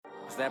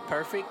that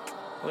perfect?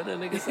 What the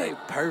nigga say?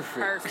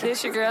 Perfect.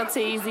 This your girl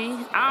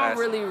Teezy. I don't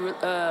really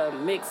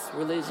mix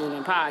religion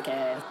and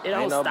podcast. It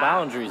don't Ain't no stop.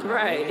 boundaries,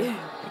 right? Man.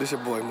 This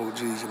your boy Moo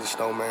G's and the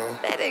Snowman.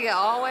 That nigga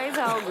always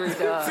hungry,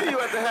 dog. See you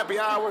at the happy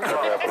hour.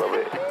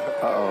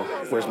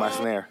 Uh-oh, where's my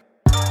snare?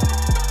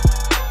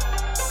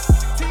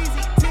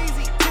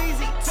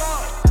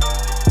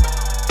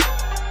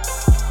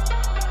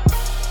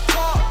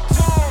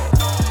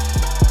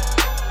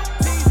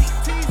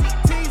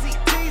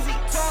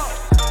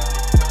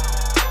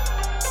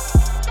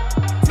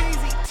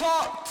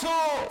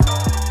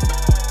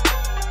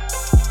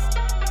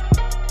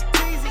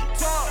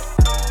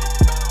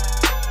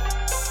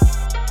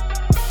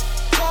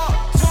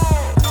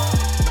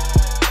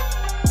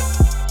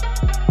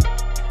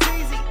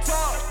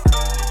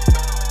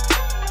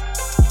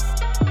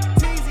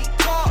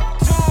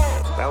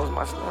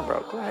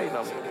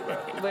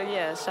 But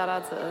yeah, shout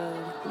out to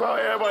Bro,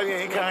 everybody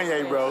ain't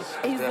Kanye, bro.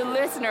 He's the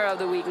listener of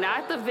the week,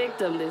 not the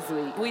victim this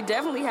week. We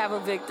definitely have a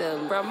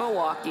victim from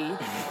Milwaukee.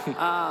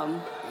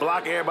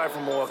 Block everybody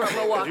from Milwaukee. From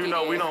Milwaukee, You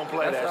know we yeah. don't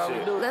play That's that all shit.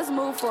 we do. Let's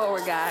move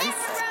forward, guys.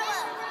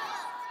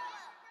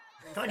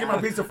 Can I get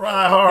my pizza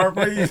fried hard,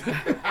 please?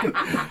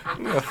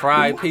 A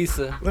fried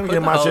pizza. Let me Put get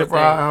the my whole shit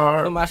fried thing.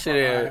 hard. Put my shit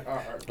in,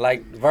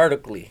 like,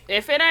 vertically.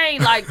 If it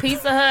ain't like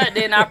Pizza Hut,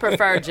 then I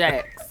prefer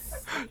Jack's.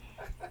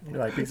 You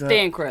like pizza?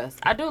 Thin crust.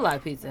 I do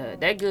like Pizza Hut.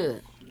 That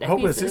good. That I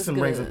hope the pizza is system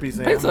brings some good.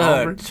 pizza in. Pizza I'm Hut,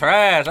 hungry.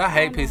 trash. I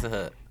hate Pizza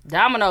Hut.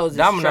 Domino's is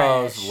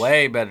Domino's trash.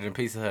 way better than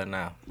Pizza Hut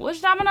now.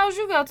 Which Domino's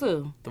you go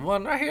to? The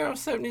one right here on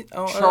 70.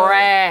 On,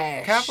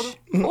 Trash. Capitol?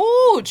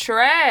 Ooh,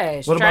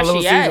 trash. What about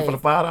Little Caesar Trashy for the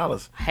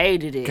 $5?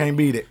 Hated it. Can't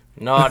beat it.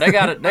 No, they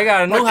got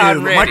a new hot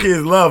and My ready.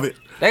 kids love it.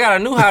 They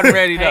got a new hot and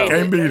ready though.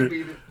 Can't beat it.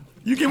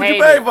 You get what you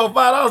Hate pay it. for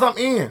 $5. I'm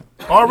in.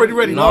 Already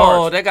ready. No,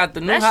 large. they got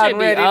the new That hot should and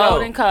be ready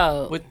old though. and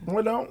cold. With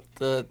What don't?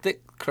 the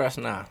thick crust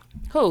now.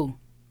 Who?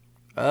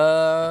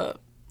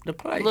 The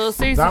place. Little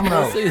Caesar.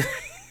 Domino's.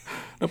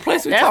 The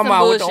place we That's talking some about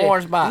bullshit. with the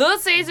orange box. Little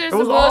Caesar's It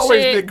was some always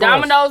bullshit. thick crust.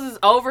 Domino's is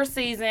over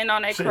seasoned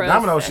on that Shit, crust.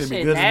 Domino's That should be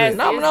shit good as nasty.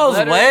 this. Domino's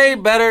Butter. way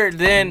better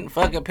than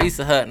fucking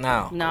Pizza Hut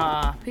now.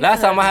 Nah. Pizza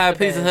Last time Hut I had is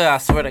the Pizza best. Hut, I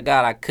swear to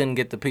God, I couldn't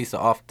get the pizza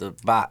off the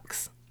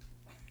box.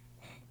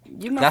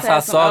 You must That's have how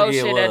some old soggy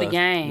it shit was. at the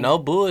game. No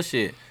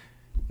bullshit.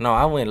 No,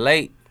 I went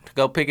late to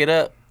go pick it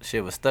up.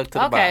 Shit was stuck to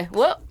the Okay, box.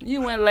 well,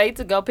 you went late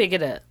to go pick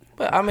it up.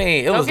 But I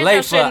mean, it Go was get late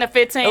your for shit in the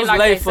 15 it was like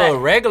late they for say.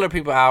 regular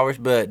people hours,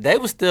 but they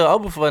was still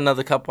open for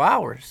another couple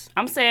hours.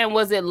 I'm saying,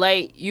 was it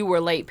late? You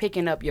were late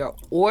picking up your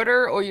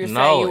order, or you're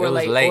No, saying you were it was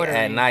late late ordering?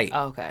 at night.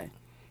 Okay,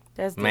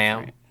 that's different.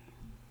 Ma'am.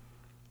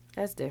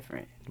 That's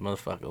different. The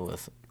motherfucker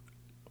was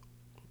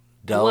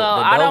dope. Well,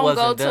 the I dough don't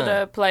wasn't go to done.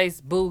 the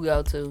place Boo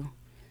go to.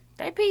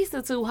 They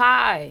pizza too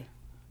high.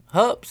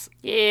 Hups.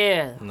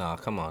 Yeah, No,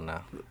 come on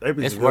now. They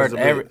pizza It's good worth as a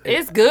every. bitch.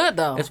 it's good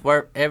though. It's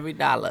worth every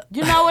dollar.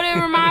 You know what it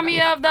remind me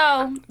of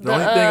though? The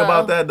only thing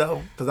about that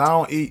though, because I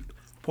don't eat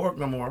pork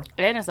no more.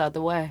 and it's out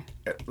the way.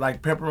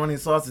 Like pepperoni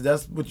sausage,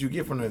 that's what you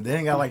get from them. They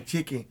ain't got like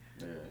chicken.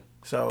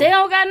 So They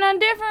don't got nothing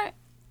different.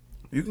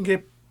 you can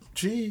get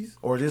cheese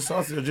or just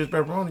sausage or just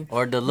pepperoni.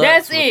 Or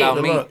deluxe That's it. without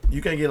But meat. look,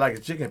 you can't get like a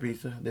chicken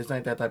pizza. This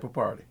ain't that type of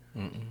party.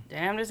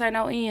 Damn, this ain't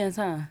no Ian's,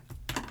 huh?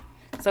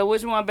 So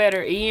which one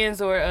better,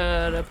 Ian's or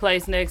the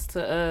place next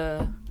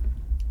to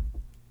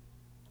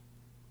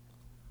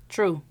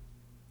True?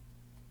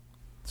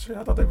 Shit,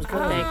 I thought they was What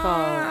cool. they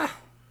called?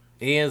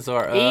 Ian's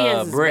or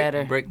Ian's is brick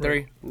better. brick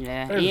 3.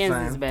 Yeah, They're the Ian's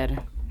same. is better.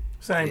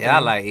 Same Yeah, I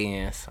thing. like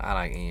Ian's. I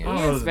like I Ian's. don't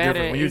know Ian's it's better.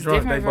 different. When you It's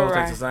drunk, they different both taste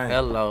variety. the same.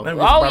 Hello. Let me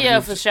get Oh, the yeah,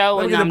 barbecue- for sure, Let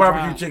when me get the I'm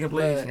barbecue drunk, chicken,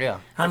 please. Yeah.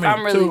 How If many?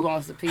 I'm really Two?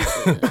 wants a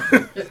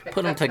pizza.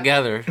 Put them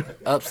together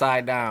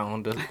upside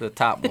down, the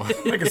top one.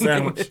 Make a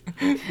sandwich.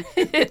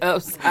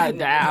 Upside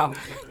down.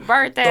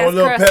 Burnt Throw a ass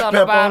little crust on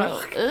the pep on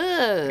bottom. it.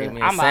 Give Ugh.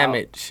 me a I'm out.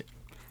 sandwich.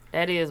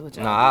 That is what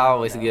y'all No, do. I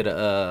always get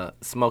a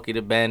Smokey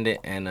the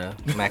Bandit and a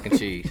mac and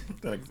cheese.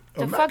 Like,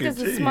 The mac fuck and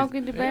is a cheese. Smokey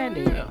the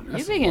Bandit? You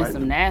that's be getting white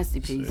some nasty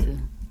pizza.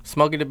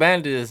 Smokey the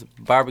Bandit is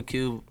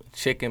barbecue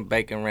chicken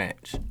bacon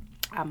ranch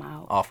I'm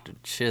out. off the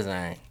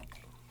chizang.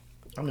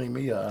 I need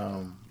me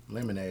a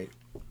lemonade.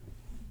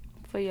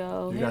 For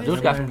your You got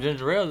Dude's got some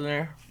ginger ale in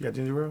there. You got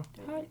ginger ale?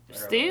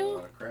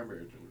 still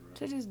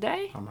to this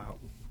day. I'm out.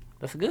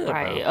 That's good,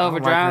 Right, bro. over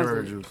like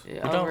cranberry drowns. juice.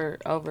 Yeah,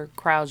 over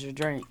crowds your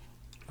drink.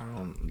 I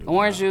don't do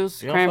Orange that.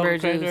 juice, You don't cranberry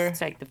fuck with juice, cranberry?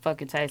 take the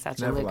fucking taste out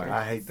your Never liquor. like.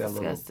 I hate that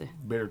Disgusting.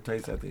 little bitter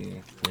taste at the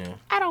end. Yeah.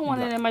 I don't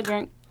want it in my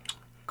drink.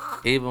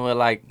 Even with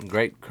like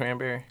grape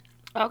cranberry.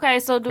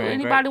 Okay, so do Cranberry.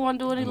 anybody want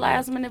to do any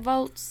last minute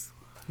votes?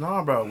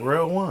 No, bro.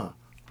 Real one.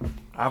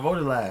 I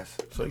voted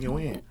last, so you can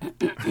win.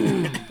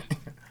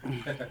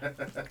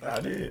 I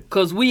did.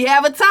 Cause we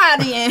have a tie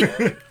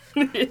then.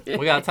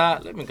 We got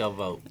tied. Let me go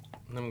vote.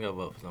 Let me go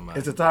vote for somebody.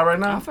 It's a tie right I'm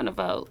now. finna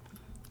vote.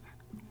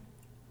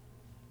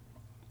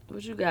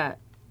 What you got?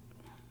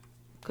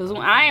 Cause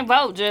I ain't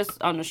vote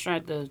just on the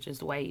strength of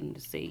just waiting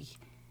to see.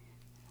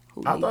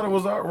 Who I we- thought it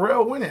was a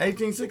real winning,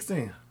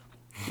 18-16.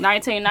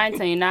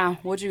 1919 now.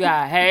 What you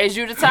got? Hey, is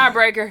you the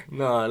tiebreaker?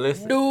 No,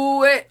 listen.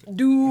 Do it.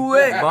 Bone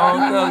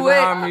Thugs and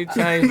Harmony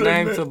changed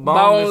name to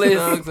Boneless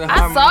Thugs and I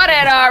Harmony. saw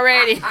that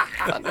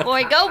already.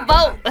 Boy, go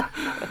vote.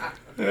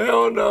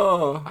 Hell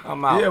no.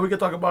 I'm out. Yeah, we could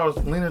talk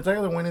about Lena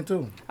Taylor winning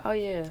too. Oh,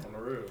 yeah.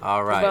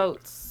 All right.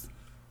 Votes.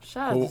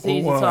 Shout out Who to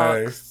TZ won?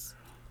 Talks.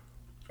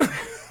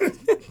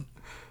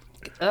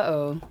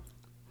 Uh-oh.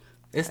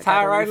 It's I tied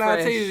gotta right now,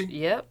 refresh. TZ.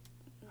 Yep.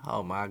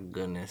 Oh, my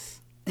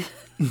goodness.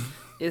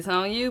 It's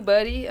on you,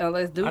 buddy.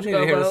 Unless Dooch I need go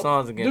to hear vote. the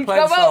songs again. Dooch Play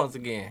go the vote. songs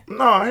again.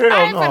 No, I hell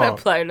ain't no. finna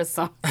play the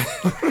song.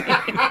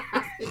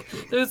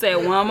 Dude said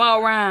one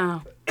more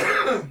round.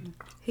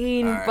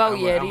 He didn't vote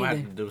yet I'm gonna either.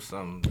 have to do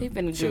something. He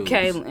finna do Choose.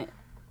 Kaylin.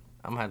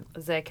 I'm gonna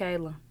Is that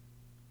Kaylin?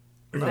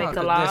 have Say to.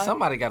 collage?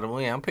 Somebody got to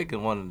win. I'm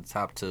picking one of the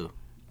top two.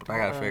 But I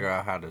got to figure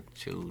out how to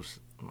choose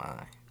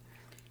mine.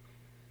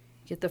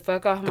 Get the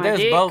fuck off But my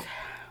dick.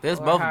 there's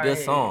Or both how good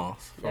it-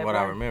 songs from that what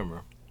I right?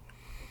 remember.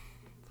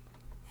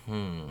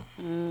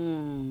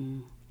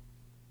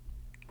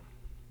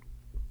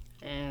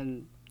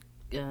 And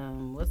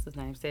what's his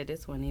name? Said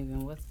this one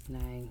even. What's his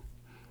name?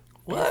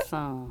 What? Best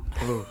song.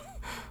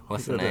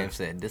 What's the said name that?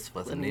 said? This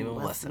wasn't even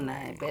what's the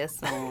name. Best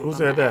song. Who on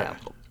said the that?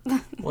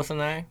 album. What's the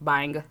name?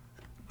 Banger.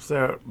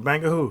 Sarah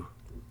Banger who?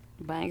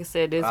 Banger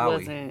said this Owie.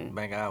 wasn't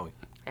Bang Owie.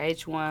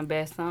 H1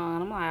 best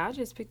song. I'm like, I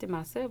just picked it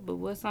myself, but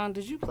what song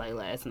did you play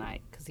last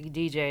night? Because he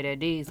DJ'd at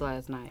D's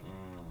last night.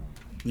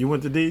 You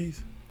went to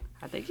D's?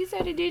 I think he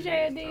said he DJ'd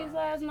at D's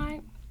last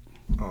night.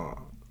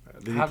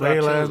 Did he How play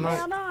it about last you? night?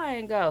 Hell no, I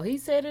ain't go. He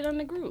said it on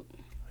the group.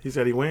 He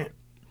said he went.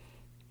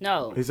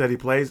 No. He said he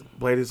played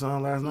his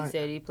song last He night.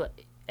 said he played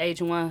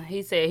H1.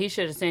 He said he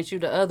should have sent you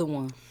the other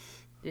one.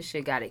 This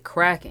shit got it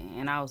cracking.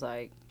 And I was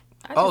like,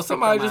 I Oh, picked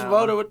somebody my just own.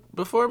 voted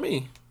before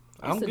me.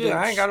 I'm It's a good. I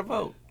douche. ain't got to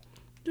vote.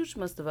 Dooch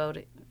must have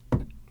voted.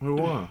 Who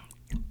won?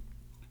 I don't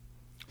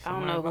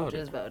Somebody know who voted.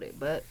 just voted,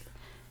 but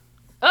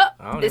I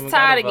don't it's even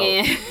tied gotta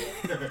again.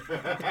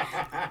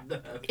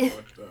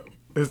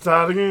 It's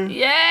tied again.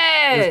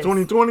 Yes. It's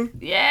 2020.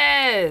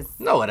 Yes.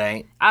 No, it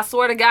ain't. I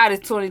swear to God,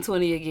 it's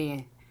 2020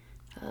 again.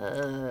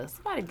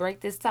 Somebody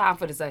break this tie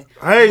for the sake.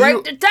 Hey,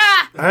 Break the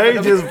tie.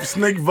 Hey, just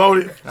sneak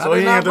voted, I so did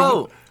he not had to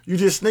vote. You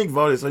just sneak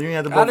voted, so you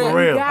didn't have to I vote for didn't,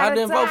 real. got- I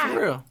didn't vote tie. for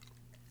real.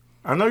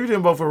 I know you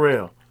didn't vote for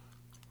real.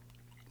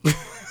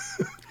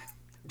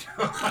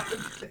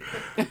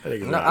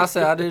 No, I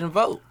said I didn't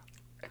vote.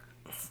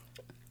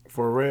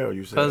 For real,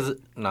 you said. Cause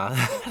no,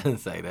 I didn't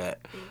say that.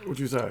 What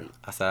you say?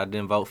 I said I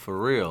didn't vote for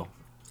real.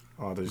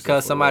 Oh, I thought you said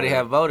Because for somebody real.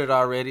 had voted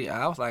already.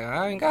 I was like,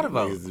 I ain't got to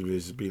vote. Niggas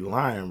just be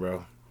lying,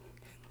 bro.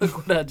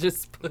 Look what I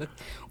just put.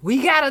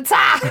 We got a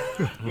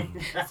tie.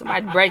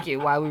 Somebody break it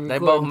while we record. They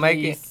both make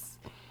it? please.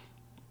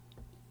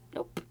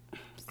 Nope.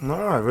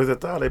 No, if it's a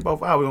thought, they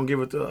both out. We're gonna give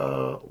it to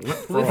Limp We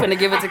Frog. finna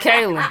give it to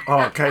Kaylin.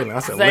 Oh, Kaylin. I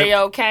said Limp.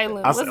 Zayo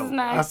Kaylin. I What's said, his name?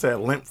 I said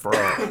Limp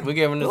Frog. We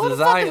giving it Who to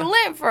the fuck is Zaya.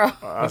 Limp from?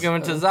 We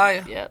giving it to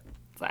Zaya. Yep.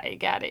 Zaya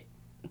got it.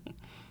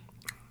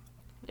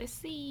 Let's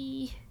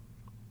see.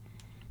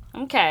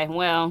 Okay,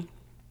 well,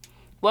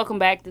 welcome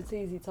back to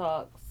TZ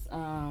Talks.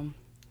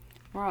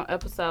 We're on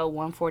episode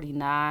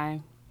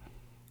 149.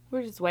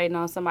 We're just waiting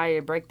on somebody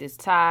to break this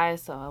tie.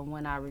 So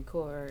when I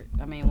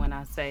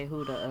say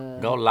who the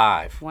Go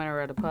live. winner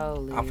of the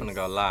poll is. I'm finna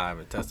go live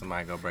and tell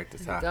somebody to go break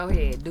this tie. Go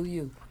ahead, do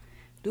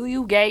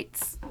you,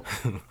 Gates?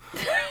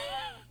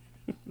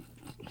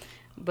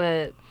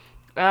 But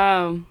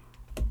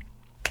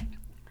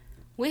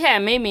we had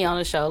Mimi on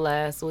the show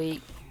last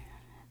week.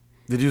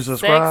 Did you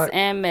subscribe? Sex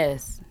and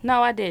mess.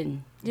 No, I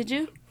didn't. Did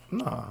you?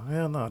 No,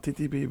 hell no.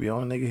 TTP be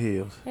on nigga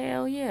heels.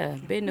 Hell yeah,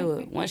 been to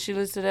it. Once she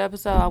listens to the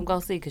episode, I'm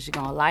gonna see because she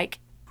gonna like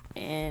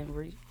and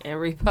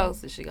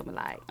repost it. She gonna be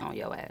like on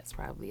your ass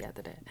probably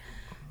after that.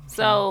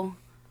 So,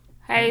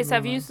 Hayes,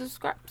 have you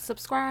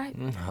subscribed?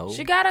 No.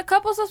 She got a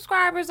couple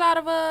subscribers out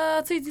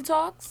of TZ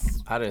Talks.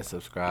 I didn't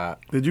subscribe.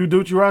 Did you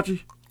do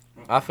Chirachi?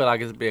 I feel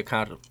like it's be a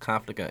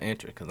conflict of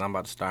interest because I'm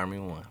about to start me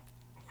one.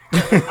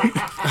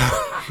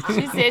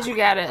 She said you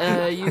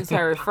gotta use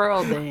her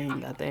referral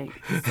thing. I think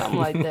something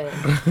like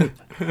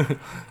that.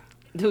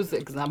 Do it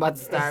because I'm about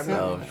to start me.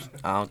 So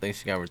I don't think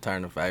she gonna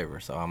return the favor,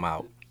 so I'm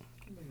out.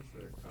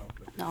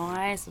 No,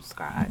 I ain't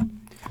subscribed.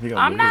 He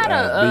gonna I'm get his not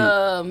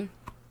ass beat.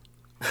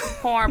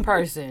 a porn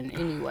person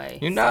anyway.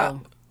 You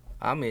not?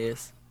 I'm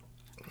is.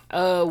 We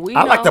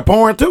I like the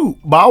porn too,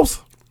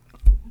 boss.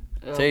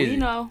 we Teasy.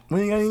 know.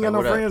 We ain't So got no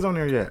what up? friends on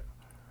there yet.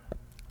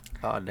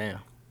 Oh damn.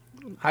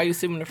 How you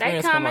see when the They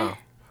friends come coming. on?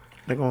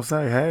 They gonna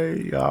say,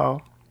 "Hey,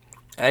 y'all."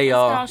 Hey It's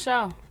y'all. gonna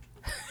show.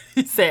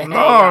 He said, No,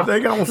 hey, y'all. they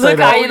gonna say Look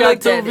how that. you We got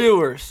looked 2 at it.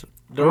 viewers.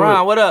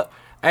 Deron, what up?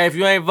 Hey, if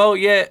you ain't vote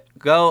yet,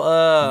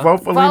 go Vote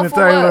for Vote Lena for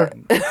Taylor.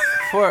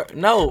 what? for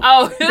no.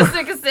 Oh, this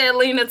nigga said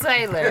Lena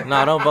Taylor.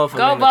 No, don't vote for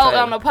Go Lena vote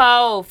Taylor. on the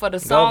poll for the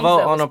Go song.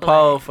 vote on the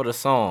poll for the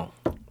song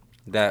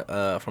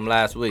that from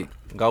last week.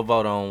 Go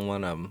vote on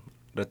one of them,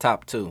 the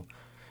top 2.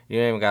 You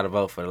ain't even got to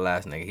vote for the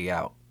last nigga. He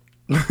out.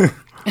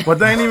 But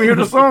they ain't even hear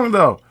the song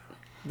though.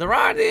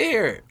 Deron did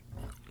hear it.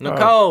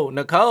 Oh.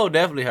 Nicole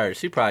definitely heard it.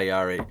 She probably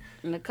already.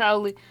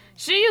 Nicole.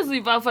 She usually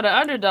vote for the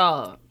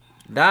underdog.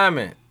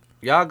 Diamond.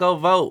 Y'all go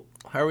vote.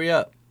 Hurry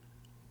up.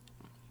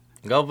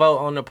 Go vote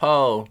on the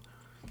poll.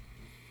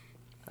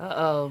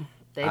 Uh-oh.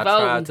 They I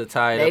voting. tried to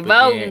tie it They up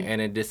voting. again,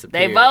 and it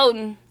disappeared. They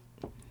voting.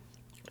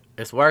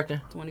 It's working.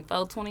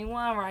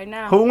 24-21 right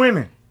now. Who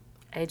winning?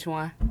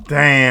 H1.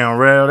 Damn,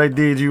 Rel, they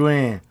did you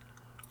in.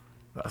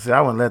 See,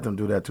 I wouldn't let them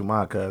do that to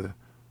my cousin.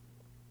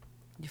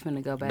 You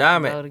finna go back and vote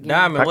Diamond, again?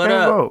 Diamond, I what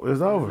can't up? vote.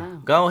 It's over. No.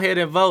 Go ahead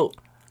and vote.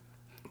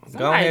 Go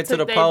Somebody ahead to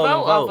the took poll their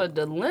and vote off vote. of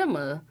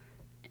Dilemma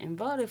and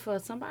voted for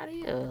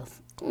somebody else.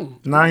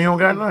 Nah, he don't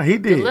got none. He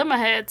did. Dilemma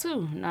had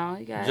two. No,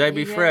 he got JB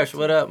he had Fresh, two.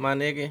 what up, my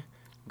nigga?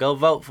 Go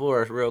vote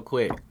for us real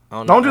quick.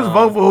 On Don't the, just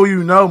vote for who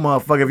you know,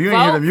 motherfucker. If you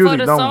ain't hear Vote the music, for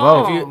the don't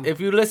song. vote. If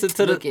you listen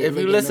to the Look at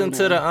listen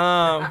to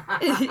the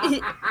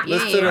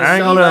listen to the I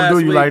ain't show gonna let him last do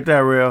you week. like that,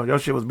 Rel. Your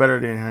shit was better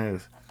than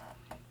his.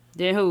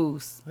 Then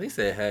whose? He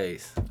said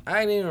Hayes.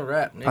 I ain't even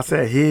rap, nigga. I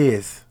said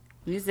his.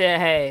 You said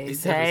Hayes. He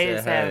said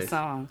Hayes had a Hayes.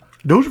 song.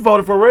 Dooch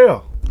voted for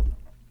Rel.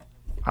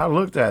 I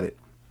looked at it.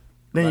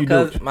 Then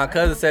My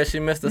cousin said she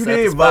missed us You at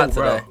the did spot vote,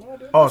 bro.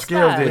 today. Oh,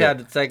 Skills Stop. We did. had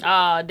to take.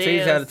 Oh,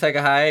 Teach had to take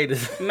a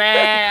hiatus.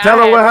 Man. Tell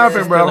I her what had to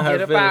happened, bro. Feeling her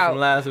Get up feelings out. from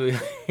last week.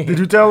 Did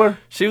you tell her?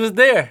 She was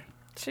there.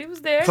 She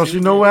was there. So she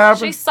know what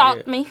happened? She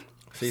stalked me.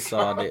 She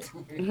saw it.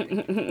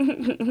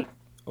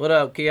 What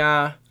up,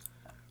 Keon?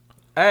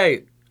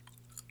 Hey.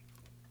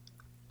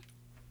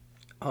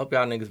 I hope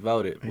y'all niggas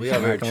voted. We over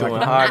here acting chewing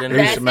like a- hard in They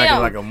That's should make it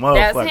him. like a That's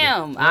motherfucker.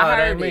 him. No, I that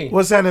heard ain't me. it.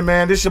 What's happening,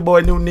 man? This your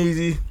boy New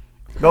Neezy.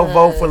 Go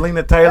vote for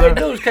Lena Taylor. Hey,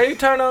 dude, can you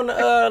turn on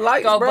the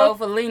lights, Go bro? vote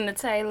for Lena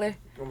Taylor.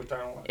 It's Turn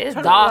the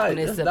lights.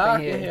 darkness It's up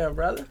dark in here.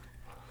 brother.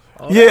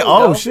 Yeah, there we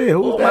oh go. shit,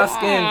 who's Ooh, my that?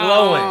 skin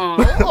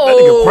glowing.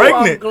 Oh,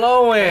 pregnant. I'm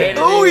glowing.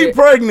 Oh, he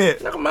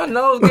pregnant. Look at my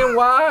nose getting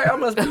wide. I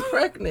must be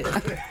pregnant.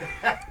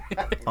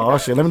 Oh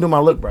shit, let me do my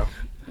look, bro.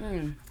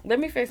 let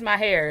me fix my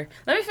hair.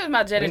 Let me fix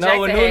my Janet We know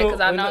Jackson when hair Nunu-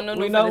 because I we know know-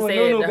 Nunu we know finna when say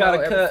it Nunu the got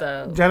whole a cut.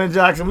 episode. Janet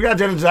Jackson. We got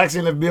Janet Jackson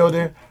in the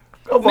building.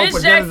 Go vote Miss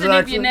for Janet Jackson,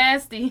 Jackson. if you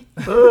nasty.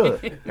 Ugh.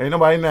 Ain't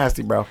nobody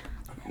nasty, bro.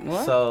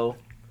 What? So,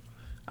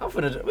 we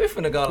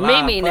finna go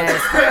live. Mimi Fuck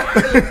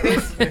nasty.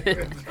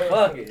 it.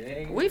 Fuck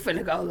it. We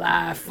finna go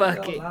live. Fuck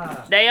Go it.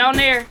 live. They on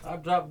there. I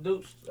dropped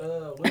Duke's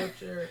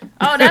wheelchair.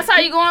 Oh, that's how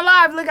you going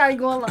live. Look how you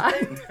going live.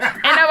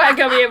 Ain't nobody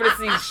gonna be able to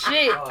see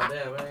shit. Oh,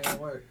 damn, it ain't gonna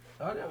work.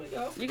 Oh, there we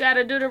go. You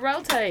gotta do the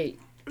rotate.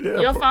 Yeah,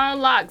 Your bro. phone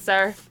locked,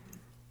 sir.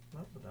 No,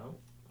 it don't.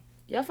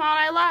 Your phone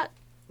ain't locked?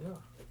 No.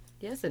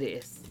 Yes, it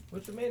is.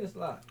 What you mean it's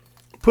locked?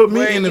 Put me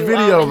Where in the you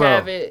video, only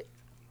have though. it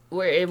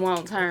where it won't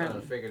I'm trying to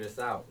turn. figure this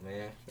out,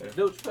 man.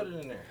 Duke, put it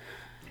in there.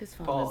 His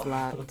phone Pause. is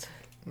locked.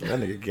 That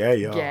nigga gay,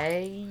 y'all.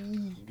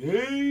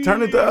 Gay.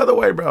 Turn it the other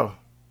way, bro.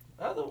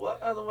 Other way?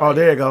 Oh,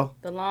 there you go.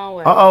 The long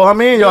way. Uh-oh, I'm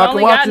in, You y'all. I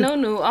only can watch got it.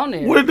 Nunu on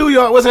there. What it do,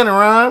 y'all? What's happening,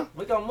 Ryan?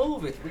 We gonna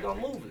move it. We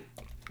gonna move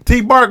it.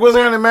 T. Bark, what's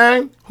happening,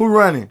 man? Who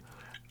running?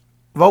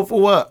 Vote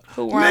for what?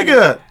 Who running?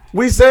 Nigga,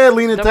 we said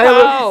Lena The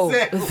Taylor. poll.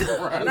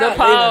 The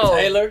poll.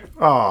 Taylor.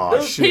 Oh,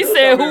 He shit.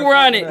 said, "Who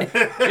running?"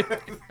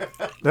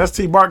 That's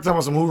T. Bark talking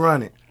about some who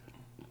running.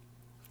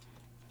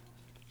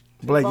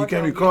 Blake, you Bark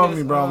can't be gonna calling get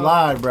me, his, bro. I'm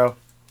live, bro.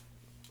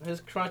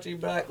 His crunchy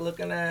back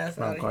looking ass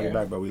I'm out gonna of call you here.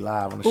 back, bro. We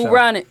live on the Who show.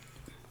 running?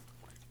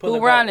 Pull Who it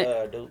back,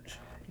 running? Duke.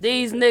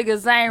 These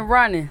niggas ain't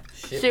running.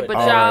 Shit but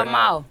All y'all right.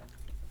 mouth.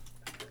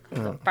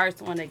 Yeah.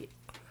 First one to get.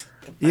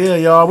 Yeah,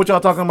 y'all. What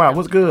y'all talking about?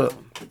 What's good?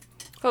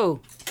 Who?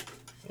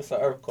 It's an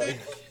earthquake.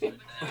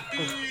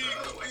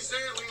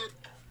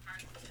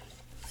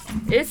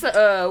 It's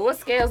what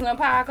Scales and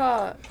Pie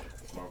called?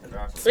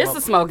 It's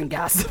a smoking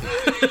gossip.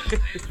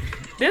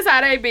 This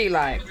how they be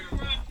like.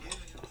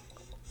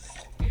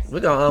 We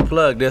gonna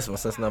unplug this one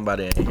since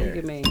nobody in Look here.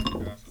 at me.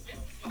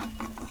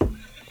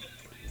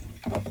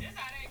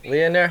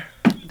 We in there?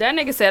 That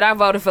nigga said I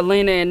voted for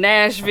Lena in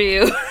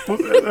Nashville.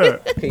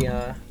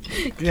 Keon.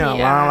 Yeah, I'm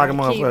lying like a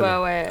motherfucker.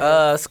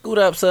 Kibo ass. Scoot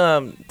up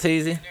some,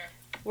 Teasy.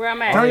 Where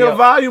I'm at? Turn your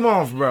volume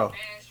off, bro.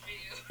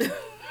 This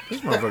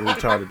motherfucker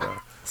retarded, bro.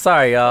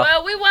 Sorry, y'all.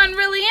 Well, we wasn't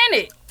really in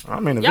it.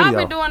 I'm in the Y'all video.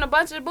 been doing a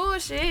bunch of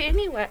bullshit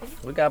anyway.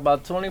 We got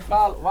about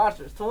 25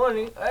 watchers.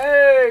 20.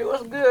 Hey,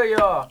 what's good,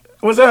 y'all?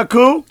 What's that,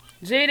 Cool?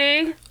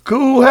 GD,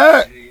 Cool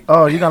hat?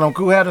 Oh, you got on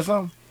cool hat or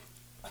something?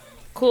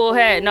 cool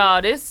hat. No,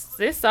 this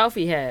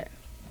Sophie hat.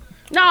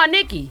 No,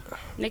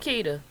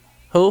 Nikita.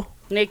 Who?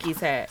 Nikki's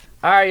hat.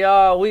 All right,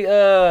 y'all.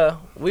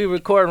 We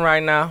recording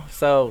right now,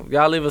 so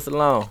y'all leave us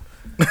alone.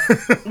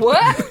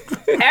 What?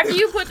 After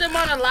you put them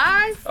on a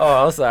live?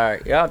 Oh, I'm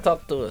sorry. Y'all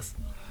talk to us.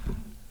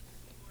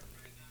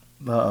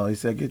 Uh-oh, he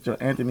said get your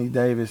Anthony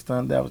Davis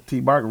son. That was T.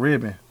 Bark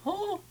ribbon.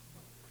 Who?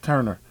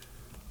 Turner.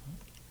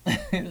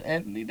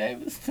 Anthony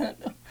Davis.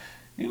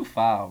 You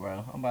foul,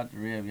 bro. I'm about to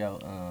rib your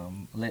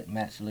lit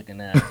match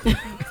looking ass.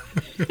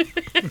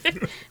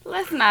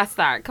 Let's not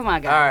start. Come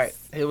on, guys. All right,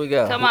 here we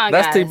go. Come on,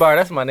 That's guys. T-Bar.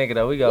 That's my nigga,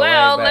 though. We go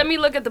Well, way back. let me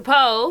look at the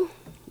poll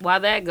while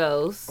that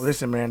goes.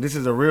 Listen, man, this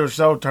is a real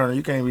show, Turner.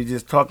 You can't be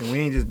just talking. We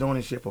ain't just doing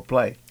this shit for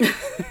play.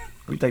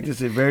 We take this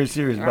shit very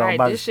serious, bro. All right,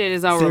 About this as shit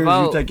is on serious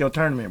revolt. you take your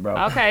tournament, bro.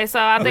 Okay, so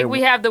I think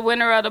we have the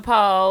winner of the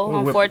poll,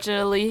 Who-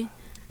 unfortunately.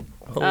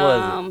 Who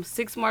was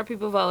 6 more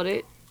people voted.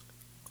 it?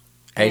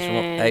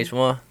 and-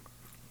 H1?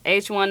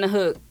 H1 The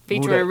Hook Move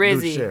featuring that-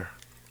 do Rizzy. share.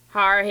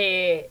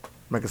 Hardhead.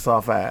 Make a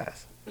soft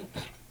ass.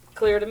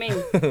 Clear to me.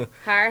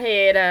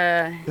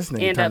 Hardhead This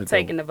nigga end turned up it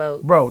taking the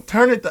vote. Bro,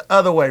 turn it the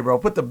other way, bro.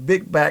 Put the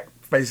big back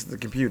face of the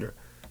computer.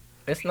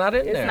 It's not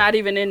in It's there. not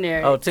even in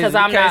there. Oh, Tiz, because you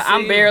I'm can't not.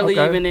 I'm see? barely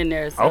Okay. even in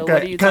there. So what are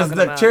Okay, you because talking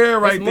the about? chair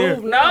right It's there.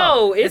 moved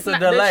No, it's a not.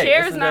 delay. The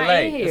chair's It's a not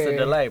delay. in here. It's a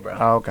delay, bro.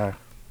 Oh, okay.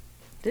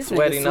 This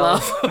Sweaty nigga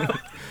slow. nose.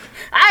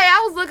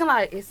 I was looking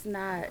like it's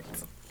not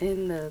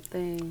in the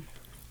thing.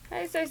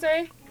 Hey,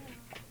 say.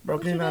 Bro,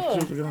 can you not doing?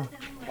 shoot the gun?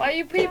 Why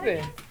you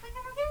peeping?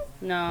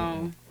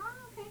 No.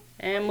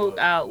 And Mook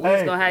out. We Hey.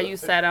 was gonna have you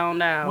sat on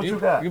down. What you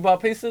got? You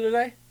bought pizza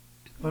today?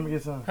 Let me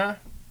get some. Huh?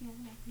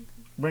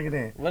 Bring it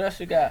in. What else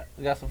you got?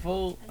 You got some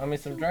food? I mean,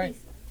 some drink?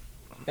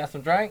 You got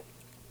some drink?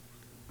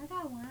 I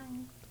got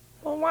wine.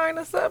 Well, wine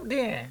us up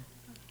then.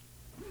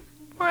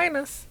 Wine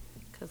us.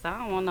 Cause I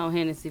don't want no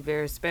Hennessy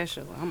very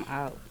special. I'm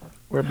out.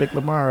 Where Big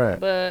Lamar at?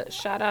 But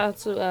shout out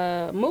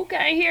to Mook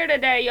ain't here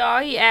today,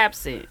 y'all. He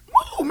absent.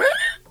 Oh, man.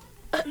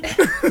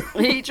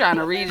 He trying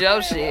to read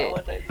your shit.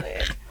 What they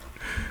said.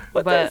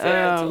 What But they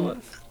said to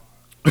us.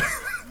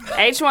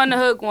 H1 The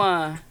Hook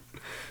won.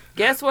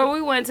 Guess where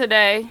we went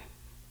today?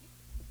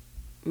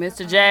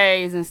 Mr.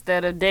 J's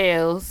instead of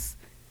Dale's.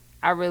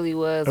 I really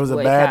was. It was a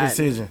bad boycotting.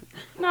 decision.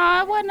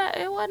 No, it wasn't.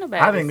 It wasn't a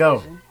bad. I didn't go.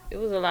 decision. It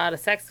was a lot of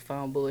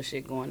saxophone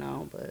bullshit going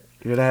on, but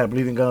You'd have had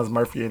Bleeding Guns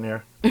Murphy in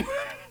there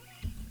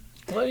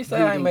What do you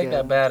say I ain't make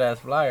that badass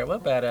flyer?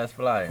 What badass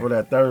flyer? for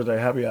that Thursday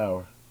happy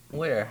hour.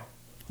 Where?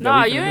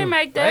 no, we you finna ain't do.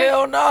 make that.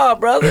 Hell no,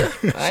 brother.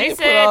 I She ain't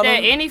put said all that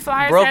them any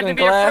flyers had broken to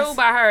be glass. approved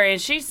by her, and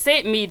she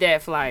sent me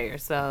that flyer.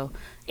 So,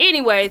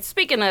 anyway,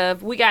 speaking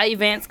of, we got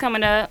events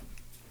coming up.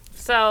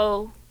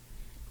 So,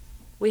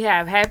 we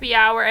have Happy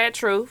Hour at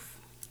Truth,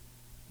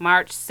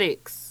 March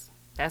 6th.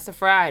 That's a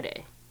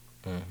Friday.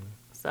 Mhm.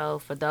 So,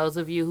 for those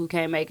of you who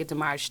can't make it to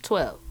March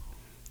 12th,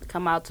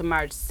 come out to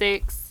March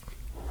 6th.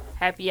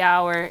 Happy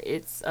Hour,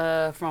 it's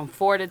from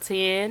 4 to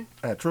 10.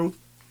 At Truth?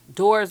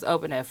 Doors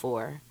open at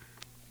 4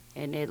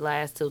 and it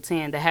lasts till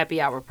 10, the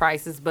happy hour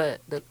prices, but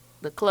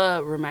the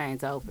club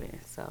remains open.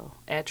 So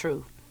at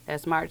Truth,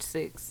 that's March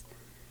 6th.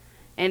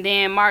 And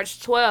then March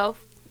 12th,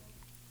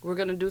 we're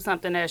gonna do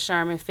something at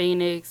Sherman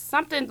Phoenix,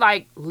 something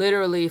like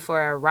literally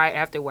for right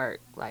after work,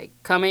 like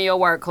come in your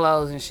work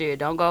clothes and shit.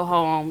 Don't go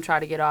home, try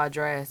to get all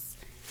dressed.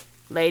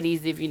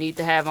 Ladies, if you need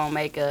to have on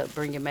makeup,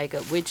 bring your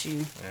makeup with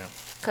you. Yeah.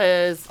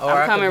 Cause Or I I'm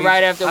could coming beat-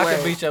 right after I work.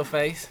 can beat your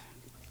face.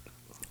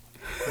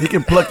 He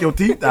can pluck your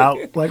teeth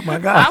out like my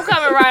guy. I'm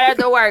coming right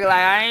after work. Like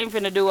I ain't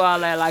finna do all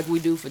that like we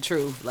do for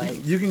Truth.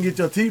 Like You can get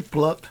your teeth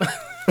plucked.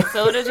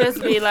 so it'll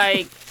just be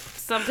like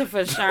something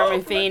for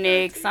Sherman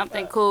Phoenix,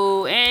 something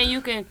cool, and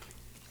you can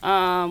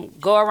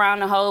go around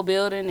the whole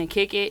building and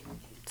kick it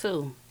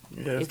too.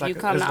 Yeah, it's If like you a,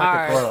 come it's to like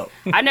ours. a club.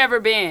 I never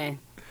been,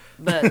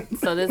 but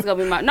so this is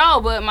gonna be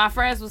but my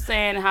friends was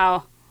saying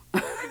how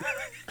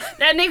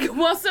that nigga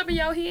wants some of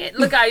your head.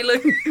 Look how you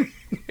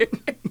look.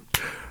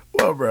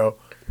 Well, bro.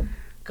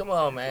 Come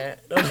on, man.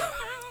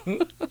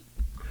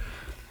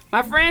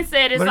 My friend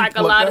said it's Let me like a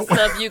pluck lot that of one.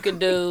 stuff you can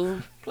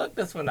do. Pluck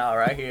this one out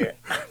right here.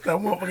 That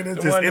motherfucker is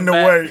The just one in in the the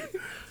way.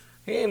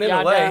 He ain't in Y'all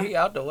the way. done? He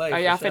out the way. Are for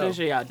y'all sure. finished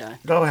or y'all done?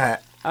 Go ahead.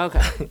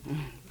 Okay.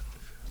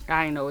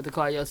 I ain't know what to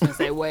call your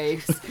sensei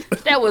Waves.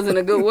 That wasn't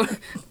a good one.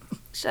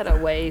 Shut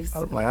up, Waves.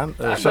 I'm like,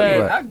 I'll shut give you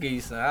you- up. I'll give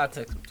you some. I'll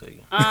text them to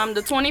you.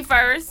 The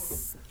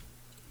 21st,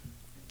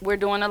 we're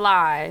doing a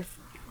live.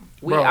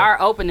 We Bro.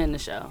 are opening the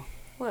show.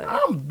 What?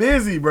 I'm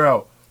busy,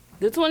 bro.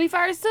 The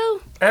 21st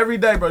too? Every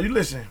day, bro. You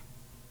listen.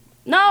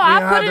 No, Yeah, I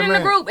I put it in the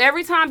demand. group.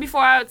 Every time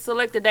before I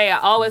select the day, I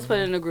always put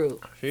it in the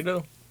group. She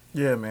do.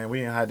 Yeah, man.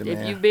 We ain't hide the If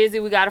man. you busy,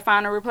 we got to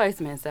find a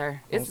replacement,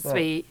 sir. It's What's a up?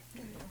 speed.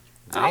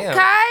 Damn.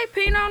 Okay,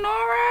 Pinot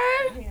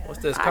Noir.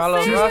 What's this? I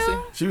Carlos see Rossi?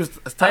 you. She was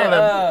Hey, telling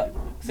her.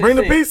 CC, Bring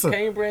the pizza.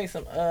 Can you bring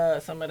some of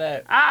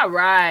that? All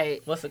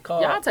right. What's it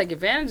called? Y'all take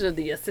advantage of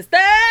the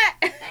assistant.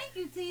 Thank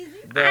you,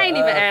 Teasy. The, I ain't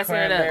even asking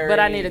it up, but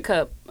I cranberry- need a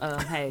cup.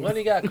 Hey. What do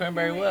you got?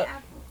 Cranberry what?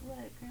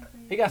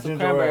 He got some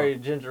Ginger cranberry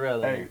ginger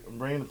ale. in Hey, there.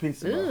 bring the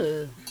pizza. Bro.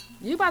 Ugh.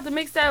 You about to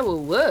mix that with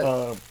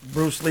what?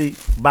 Bruce Lee,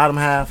 bottom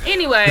half.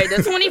 Anyway, the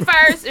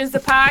 21st is the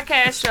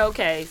podcast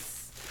showcase.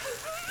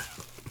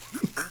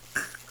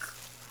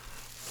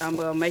 I'm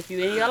going to make you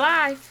in your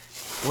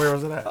life. Where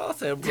was it at? I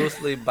said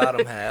Bruce Lee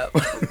bottom half.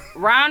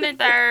 Round and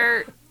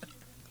third.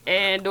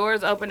 And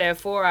doors open at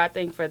 4, I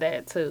think, for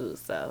that too.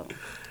 So,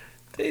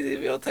 Daisy, if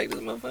you don't take this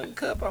motherfucking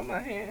cup out my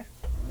hand.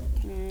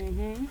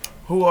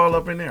 Who all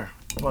up in there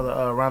for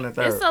the round and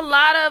third? it's a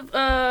lot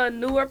of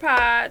newer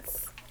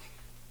pods.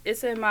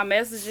 It's in my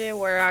messaging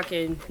where I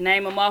can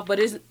name them off, but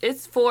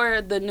it's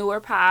for the newer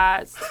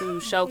pods to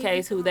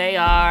showcase who they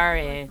are.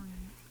 And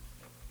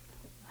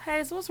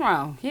hey, so what's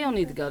wrong? He don't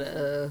need to go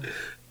to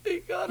He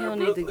got You her don't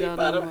need Bruce to Lee go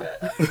bottom nowhere.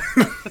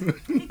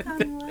 half. He called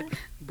me what?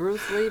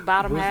 Bruce Lee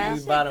bottom Bruce half.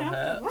 Lee bottom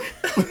half.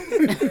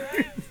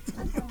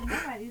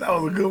 That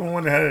was a good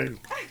one. Hey.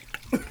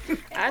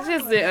 I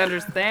just didn't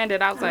understand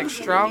it. I was like,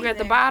 strong at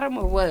the bottom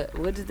or what?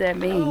 What does that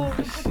mean?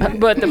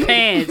 But the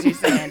pants, you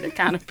saying the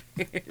kind of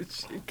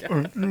pants she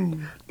got.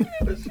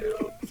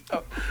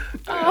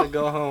 Oh, gotta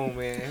go home,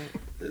 man.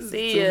 This is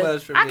See too ya.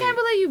 much for I me. can't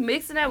believe you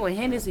mixing that with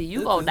Hennessy. You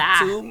This gonna is die.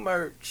 Too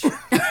much.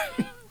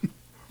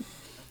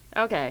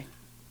 Okay.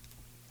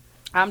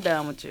 I'm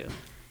done with you.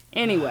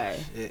 Anyway.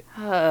 Shit.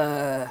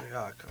 Uh,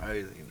 Y'all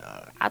crazy,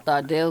 nah. I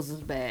thought Dale's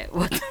was bad.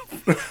 What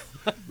the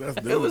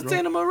That's It was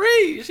Tina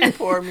Marie. She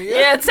poured me.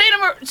 Yeah, Tina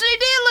Marie. She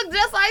did look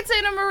just like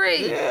Tina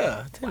Marie.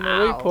 Yeah, Tina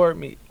Wow.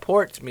 Marie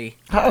ports me.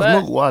 How's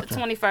But Luke watching?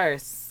 the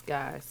 21st,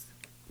 guys.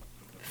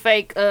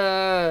 Fake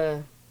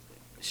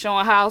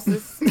showing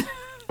houses.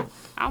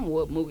 I'm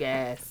whoop Moog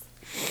ass.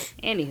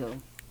 Anywho.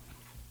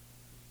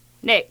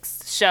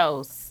 Next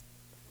shows.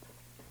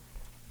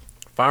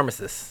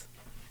 Pharmacist.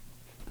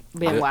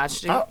 Been Yeah.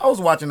 watched it. I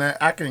was watching that.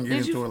 I couldn't get Did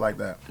into you- it like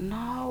that.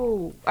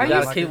 No. You Are you?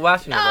 gotta keep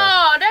watching it, bro.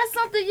 Oh, that's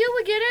something you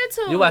would get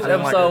into. You watched I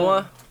didn't like episode it.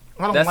 1?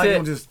 I don't That's like it.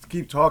 them just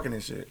keep talking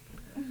and shit.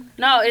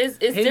 No, it's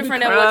He be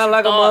different than what crying you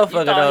like a thought. You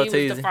motherfucker, thought though, he was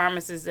the Teasy.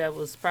 pharmacist that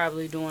was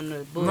probably doing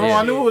the bullshit. No,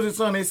 I knew it was his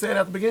son. They said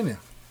at the beginning.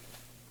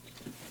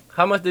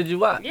 How much did you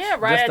watch? Yeah,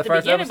 right Just at the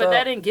first beginning, episode? but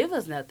that didn't give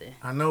us nothing.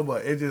 I know,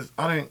 but it just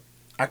I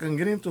couldn't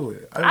get into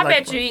it. I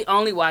bet you he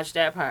only watched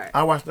that part,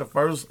 I watched the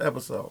first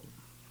episode.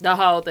 the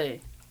whole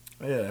thing.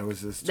 Yeah, it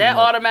was just too That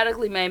much.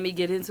 automatically made me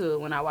get into it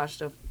when I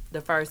watched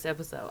the first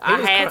episode. He I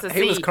was had cry- to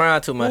He was see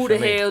crying too much who for the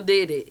me. hell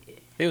did it.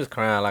 He was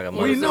crying like a We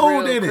Who's motherfucker. the know who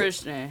real did it.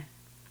 Christian?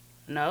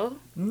 No,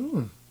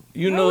 Mm.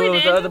 You No, knew we it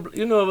was the didn't. other.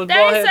 You knew it was they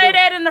bald didn't head say dude?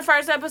 that in the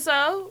first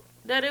episode.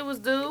 That it was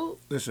dude.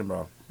 Listen,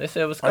 bro. They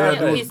said it was Oh, yeah,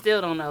 Scott. dude. He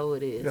still don't know who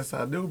it is. Yes,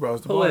 I do, bro.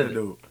 It's the Who bald is head it?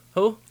 dude.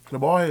 Who? The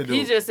bald head dude.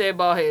 He just said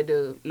bald head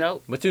dude.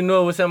 Nope. But you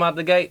knew it was him out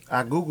the gate.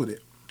 I googled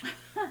it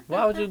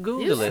Why would you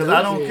Google You it? because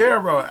I don't Stupid. care,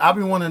 bro. I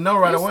be wanting to know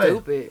right You away.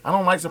 stupid. I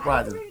don't like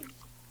surprises.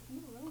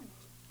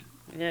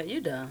 Yeah,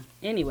 you dumb.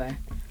 Anyway,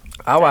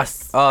 I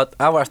watched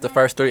the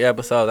first 3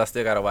 episodes. I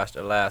still gotta watch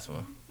the last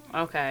one.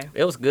 okay.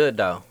 It was good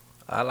though.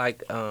 I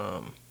like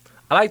the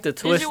Did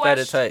twist you that watch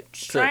it takes.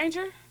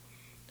 Stranger?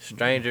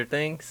 Stranger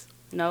Things.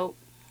 Nope.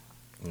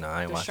 No,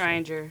 I ain't The watching.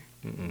 Stranger.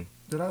 Mm-mm.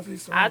 Did I see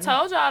something? I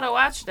told y'all to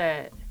watch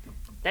that.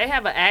 They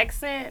have an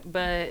accent,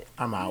 but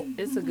I'm out.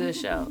 it's a good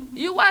show.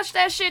 You watched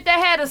that shit that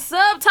had the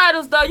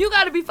subtitles though. You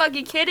gotta be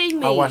fucking kidding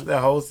me. I watched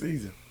that whole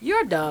season.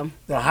 You're dumb.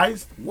 The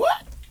heist?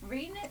 What?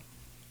 Reading it?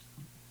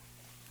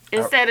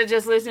 Instead of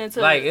just listening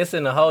to Like it's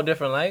in a whole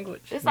different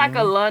language. it's like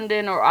a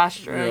London or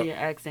Australian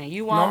accent.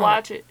 You wanna No.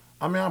 watch it?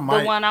 I mean, I The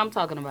might. one I'm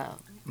talking about.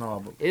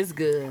 No, but It's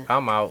good.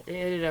 I'm out. It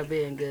ended up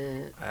being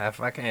good. If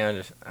I can't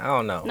understand, I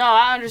don't know. No,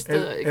 I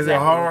understood. is exactly it what they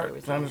were hard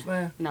to saying.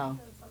 understand? No,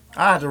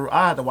 I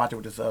had to watch it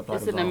with the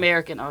subtitles. it's in on.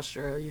 American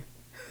Australia.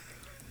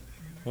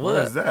 What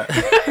is that?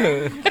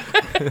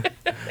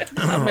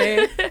 I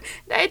mean,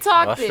 They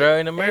talked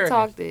Australian it. They American.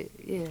 talked it.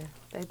 Yeah,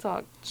 they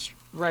talked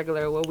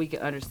regular what we can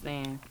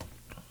understand.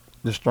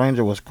 The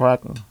stranger was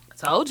cracking.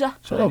 Told ya.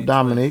 Shut up,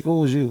 Dominique.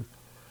 Who was you?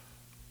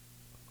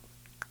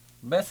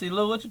 Bessie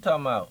Lou, what you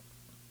talking about?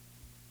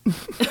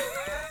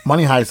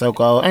 Money Heist so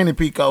cold. Ain't it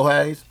Pico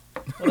Hayes?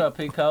 What up,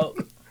 Peacock?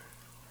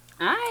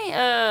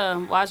 I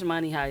ain't watching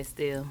Money Heist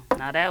still.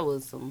 Now that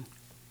was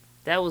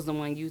the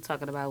one you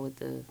talking about with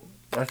the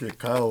That shit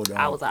cold, though.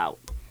 I was out.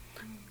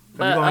 You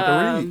gonna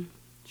have to read.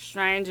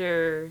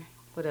 Stranger,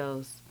 what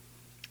else?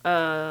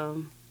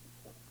 Damn.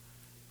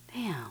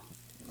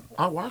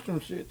 I watch some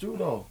shit too,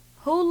 though.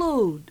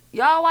 Hulu.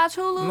 Y'all watch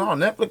Hulu? No,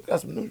 Netflix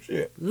got some new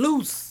shit.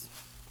 Loose.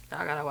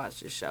 Y'all gotta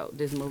watch this show.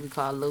 This movie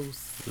called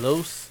Loose.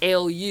 Loose.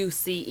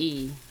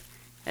 Luce.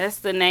 That's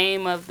the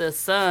name of the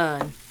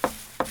son.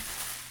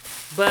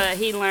 But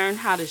he learned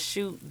how to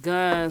shoot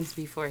guns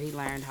before he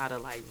learned how to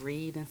like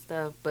read and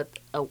stuff. But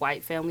a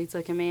white family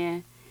took him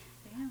in.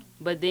 Damn.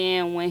 But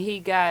then when he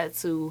got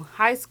to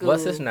high school,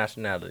 What's his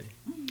nationality?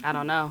 I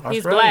don't know.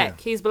 He's Australian.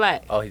 black. He's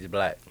black. Oh, he's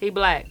black. He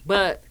black.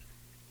 But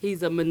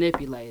he's a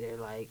manipulator.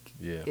 Like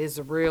Yeah. it's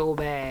real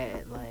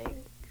bad. Like,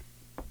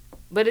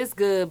 but it's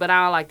good. But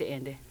I don't like the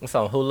ending. It's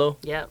on Hulu.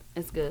 Yep,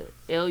 it's good.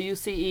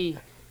 Luce.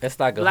 It's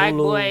like a Black Hulu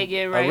boy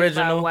getting raised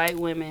original. by white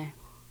women.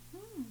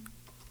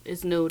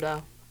 It's new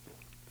though,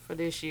 for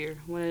this year.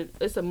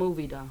 It's a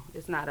movie though.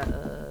 It's not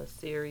a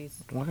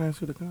series. Why can't I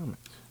see the comments?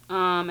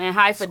 And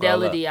High Scroll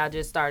Fidelity, I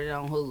just started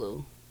on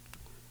Hulu.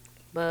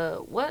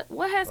 But what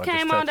has Or just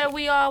came on touch it. that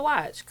we all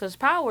watch? Cause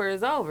Power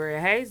is over,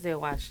 and Hayes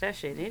didn't watch that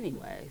shit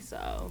anyway.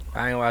 So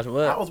I ain't watching I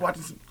what. was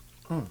watching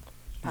some.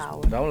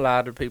 Power. Don't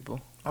lie to people.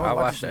 I I was watched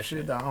watching some that shit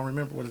shit. that I don't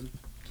remember what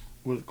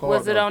it's called.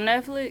 Was it though. on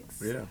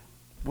Netflix? Yeah.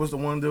 What's the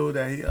one dude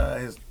that he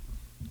his?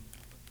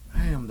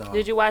 Damn dog.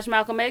 Did you watch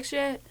Malcolm X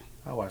yet?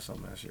 I watched some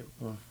of that shit.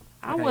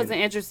 I can't wasn't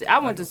interested. I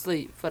went to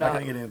sleep for I that.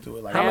 can't get into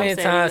it like How Pam many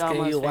said times he can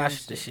you almost watch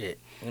finished the it. shit?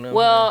 You know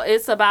Well,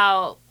 it's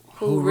about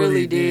who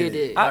really did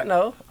it. I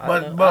know.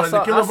 But I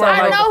the Killer Bro-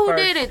 I like know the who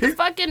first- did it. The He-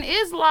 fucking He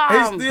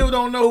Islam. still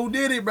don't know who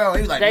did it, bro.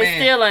 He was like, They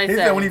man. still ain't he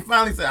said said when it. he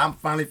finally said, I'm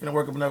finally finna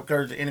work up enough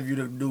courage to interview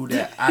the dude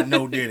that I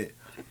know did it.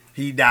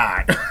 He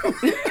died.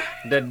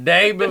 The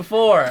day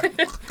before.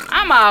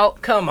 I'm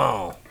out. Come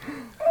on.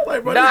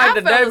 like, bro, Died I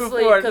the fell day asleep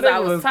before. because I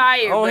Nigga was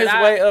tired. on but his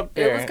I- way up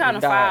there It was kind of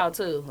and died. foul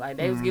too. Like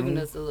they was giving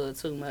us a little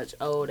too much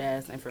old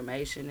ass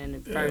information in the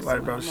yeah, first like,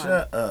 one. bro, I'm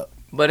shut up.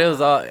 But it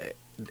was all.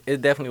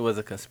 It definitely was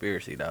a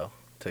conspiracy though.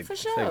 to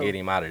sure. get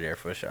him out of there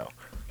for sure.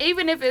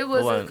 Even if it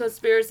was a Well,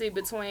 conspiracy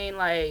between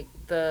like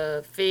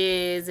the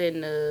Feds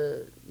and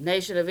the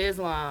Nation of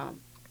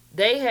Islam,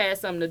 they had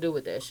something to do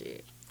with that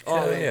shit.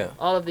 Hell yeah.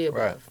 All of the above.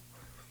 Right.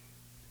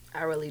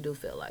 I really do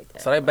feel like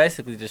that. So they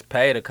basically just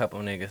paid a couple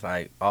niggas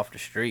like off the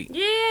street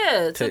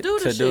yeah, to do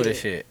the shit.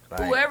 shit.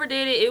 Like, Whoever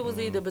did it, it was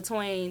either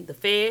between the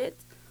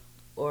Feds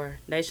or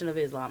Nation of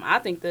Islam. I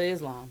think the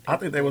Islam. I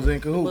think they was in the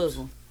cahoots.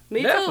 Muslim.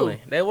 Me definitely,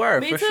 too. they were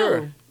Me for too.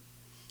 sure.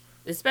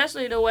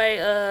 Especially the way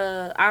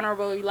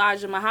Honorable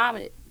Elijah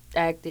Muhammad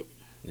acted.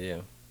 Yeah.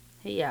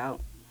 He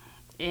out.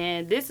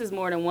 And this is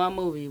more than one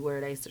movie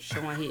where they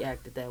showing he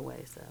acted that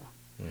way. So,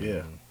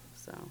 Yeah.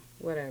 so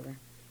whatever.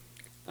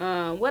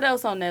 What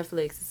else on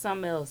Netflix?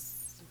 Something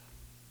else.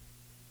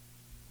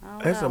 I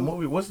don't It's know. a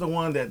movie. What's the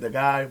one that the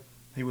guy,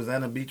 he was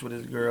on the beach with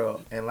his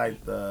girl, and like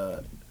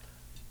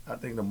I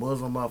think the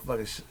Muslim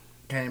motherfucker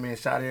came in,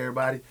 shot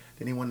everybody.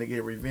 Then he wanted to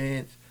get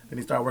revenge. Then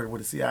he started working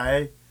with the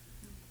CIA.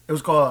 It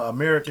was called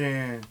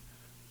American,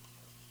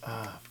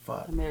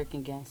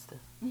 American Gangster.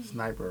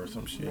 Sniper or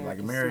some shit. Like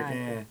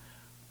American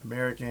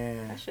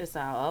American That shit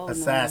sound old. man.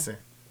 Assassin.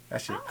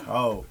 That shit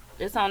cold.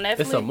 It's on Netflix.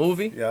 It's a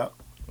movie. Yeah.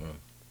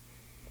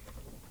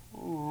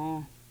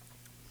 Oh.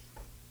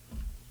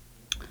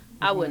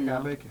 I wouldn't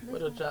know. Where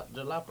the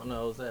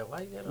jalapenos at?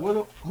 Why you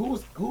got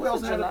Who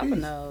else had a piece?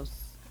 Jalapenos.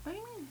 What do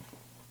you mean?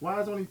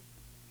 Why is only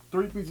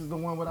 3 pieces the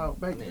one without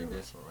bacon?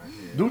 this one right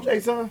here. Do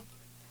Jason?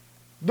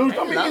 Dude,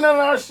 don't be eating none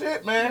of our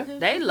shit, man.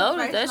 They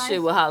loaded that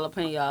shit with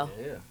jalapeno.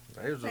 Yeah.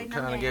 They was Say no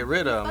trying to name. get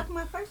rid of Fuck them.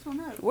 my first one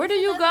up. Where do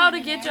you go to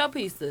get your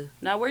pizza?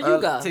 Now, where you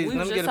go? We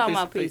was just talking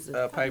about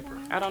pizza. Paper.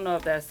 I don't know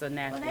if that's a Well,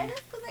 napkin. that is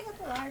because I got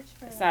the large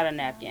for It's not a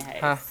napkin, hey.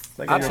 Huh?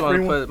 They I got just your want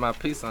free to one? put my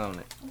piece on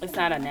it. It's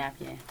not a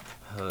napkin.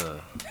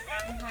 I'm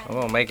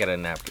gonna make it a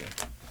napkin.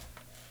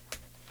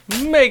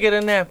 Make it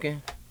a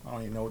napkin. I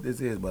don't even know what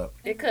this is, but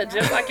It cut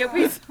just like your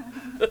pizza.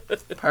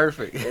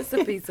 Perfect. It's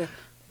a pizza.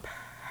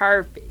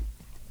 Perfect.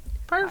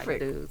 Like Perfect.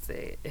 dude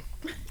said.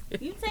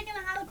 You taking the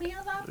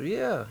jalapenos off?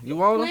 Yeah. You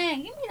want them? Man,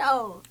 give me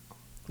those.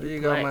 There you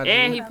go, my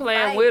And G. he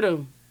playing with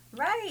him.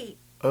 Right.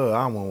 I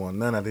don't want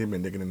none of them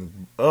been digging in the.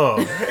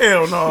 Oh,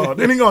 hell no.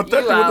 Then he gonna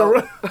touch You it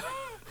with the. out.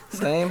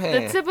 Same The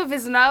hand. tip of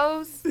his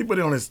nose. He put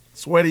it on his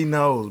sweaty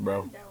nose,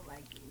 bro. Don't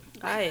like you.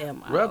 I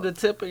am. Rub the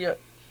tip of your.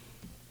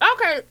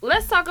 Okay,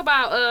 let's talk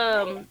about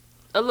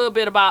a little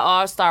bit about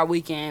All Star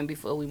Weekend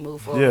before we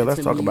move forward. Yeah, let's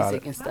to talk music about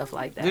it. and stuff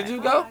like that. Did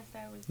you go?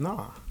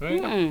 Nah.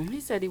 He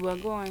said he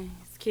wasn't going.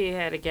 His kid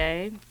had a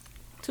game,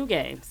 2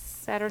 games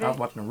Saturday. I was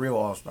watching the real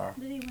All Star.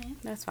 Did he win?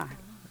 That's fine.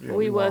 Yeah,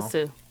 we was won.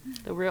 too.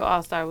 The real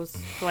All Star was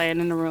playing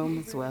in the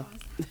room as well.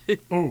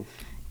 Ooh.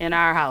 In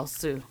our house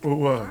too. Who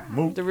was it?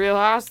 Mook? The real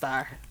All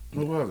Star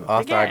Who was it?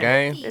 All-Star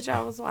game. that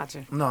y'all was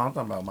watching. No, I'm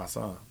talking about my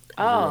son.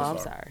 Oh, I'm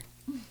sorry.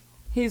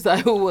 He's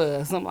like, who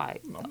was? I'm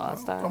like, No, All I'm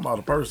Star. talking about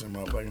the person,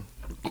 motherfucker.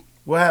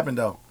 What happened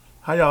though?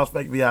 How y'all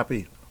fake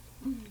VIP?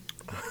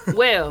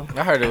 Well,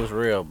 I heard it was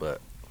real, but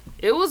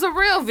it was a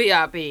real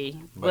VIP, But it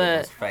but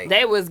was fake.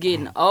 they was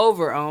getting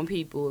over on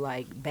people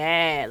like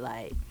bad.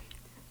 Like,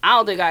 I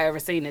don't think I ever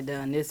seen it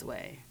done this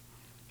way.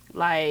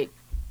 Like,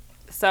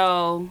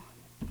 so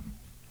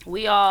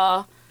we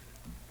all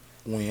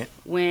Went.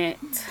 went.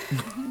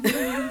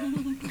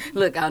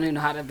 Look, I don't even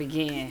know how to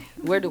begin.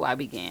 Where do I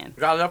begin?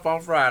 got left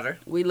on Friday.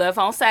 We left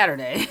on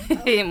Saturday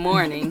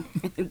morning.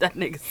 That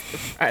nigga said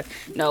Friday.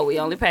 No, we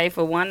only paid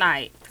for one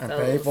night. And So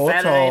paid for a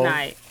Saturday toll.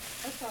 night.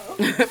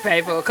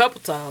 Paid for a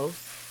couple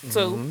tolls. 2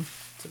 Mm-hmm.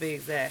 to be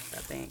exact, I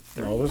think.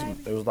 No,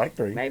 it was like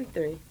 3. Maybe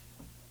 3.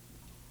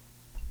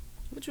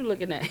 What you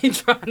looking at? He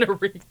trying to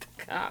read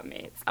the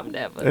comments. I'm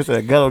never. They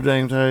said Ghetto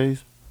James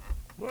Hayes.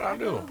 What I That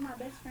do? was my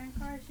best friend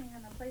car. She ain't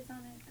got no place on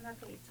it. And I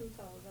paid 2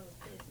 tolls. I was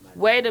pissed. Like,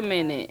 Wait a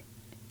minute.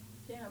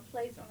 She had a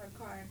place on her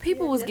car.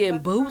 People Yeah, was just getting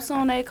like the boots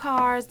front. on their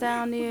cars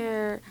down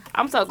there.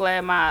 I'm so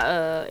glad my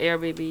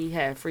Airbnb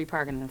had free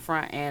parking in the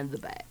front and the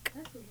back.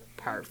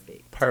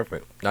 Perfect.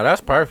 Perfect. Now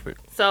that's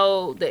perfect.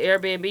 So the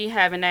Airbnb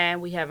having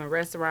that, we having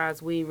restaurants.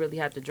 We really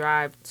have to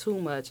drive too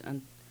much.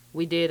 And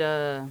we did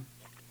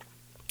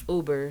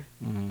Uber,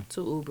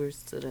 2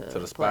 Ubers to the the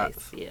place.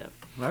 spots. Yeah.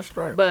 That's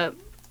right. But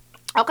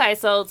okay,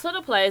 so to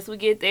the place we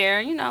get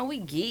there, you know, we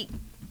geek,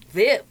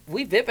 VIP.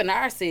 We VIP in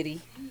our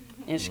city,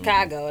 in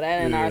Chicago.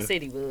 That ain't our Yeah.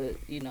 city, but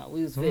you know,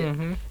 we was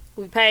VIP.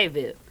 We paid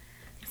VIP.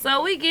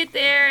 So we get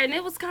there, and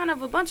it was kind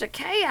of a bunch of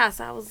chaos.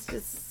 I was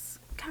just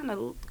kind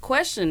of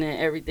questioning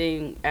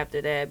everything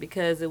after that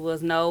because it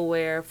was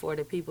nowhere for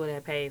the people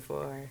that paid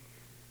for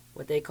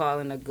what they call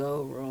in the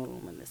gold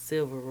room and the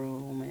silver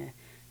room. And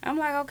I'm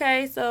like,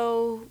 okay,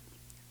 so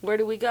where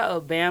do we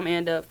go? Bam,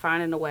 end up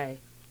finding a way.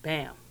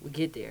 Bam, we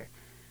get there.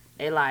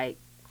 They like,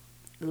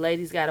 the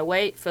ladies gotta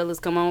wait,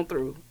 fellas come on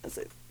through. I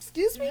said,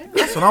 excuse me?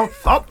 That's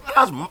what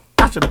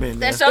I should have been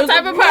there. That's your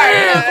type of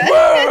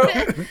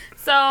party.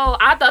 So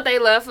I thought they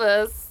left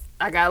us.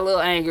 I got a little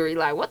angry,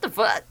 like, what the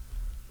fuck?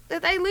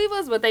 Did they leave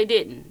us? But they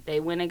didn't. They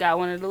went and got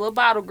one of the little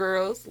bottle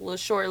girls, little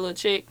short little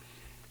chick.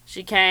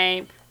 She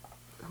came,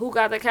 who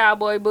got the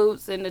cowboy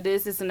boots and the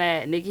this and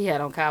that. Nikki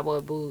had on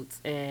cowboy boots,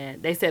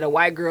 and they said a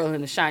white girl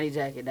in a shiny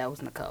jacket. That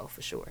was Nicole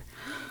for sure.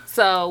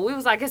 So we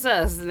was like, it's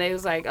us. And they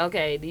was like,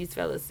 okay, these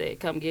fellas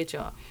said, come get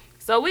y'all.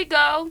 So we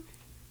go.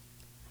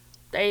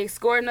 They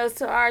escorting us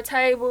to our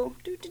table.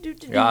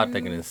 Y'all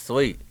thinking it's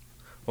sweet.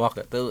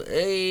 Walking through.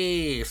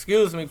 Hey,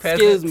 excuse me,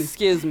 peasants.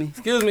 Excuse me.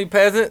 Excuse me,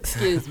 peasants.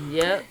 Excuse me.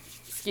 Yep.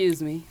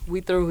 Excuse me.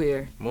 We through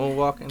here.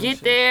 Moonwalking. Get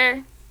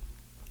there.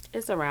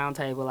 It's a round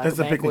table, like It's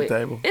a picnic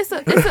table. It's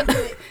a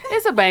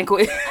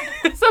banquet.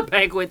 It's a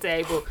banquet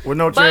table. With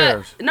no But,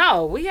 chairs.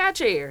 no, we had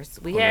chairs.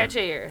 We had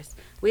chairs.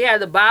 We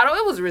had the bottle.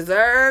 It was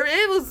reserved.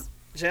 It was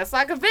just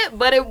like a VIP,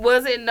 but it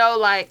wasn't no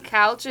like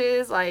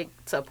couches, like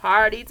to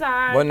party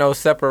time. Wasn't no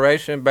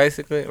separation,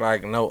 basically,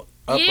 like no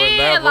upper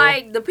level.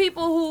 Like the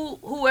people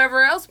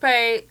whoever else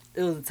paid,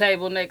 it was a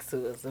table next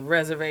to us, a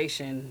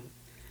reservation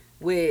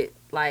with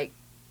like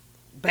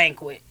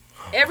banquet.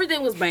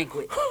 Everything was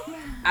banquet.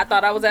 I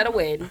thought I was at a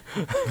wedding.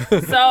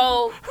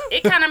 So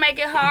it kind of make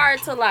it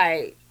hard to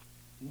like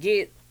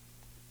get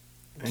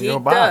In your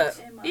geeked box.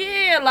 up.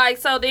 Yeah, like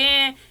so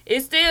then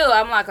it's still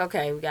I'm like,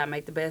 okay, we gotta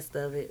make the best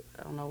of it.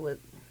 I don't know what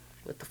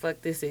the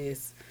fuck this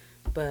is.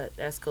 But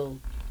that's cool.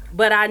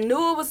 But I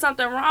knew it was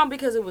something wrong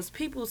because it was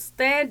people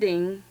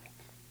standing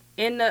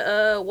in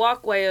the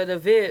walkway of the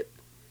VIP.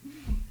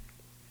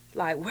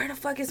 Like, where the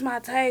fuck is my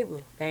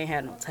table? They ain't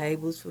had no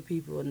tables for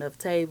people, enough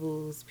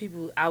tables.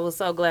 People, I was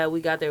so glad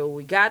we got there when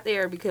we got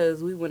there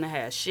because we wouldn't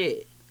have had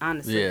shit,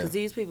 honestly. Yeah. Because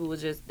these people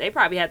was just, they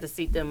probably had to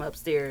seat them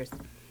upstairs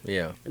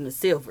Yeah. in the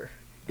silver.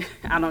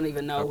 I don't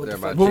even know what the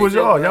fuck. What was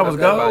y'all? Y'all was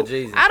About gold?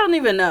 Jesus. I don't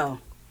even know.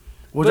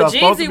 Was But y'all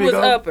supposed to Jeezy be was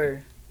gold?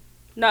 upper.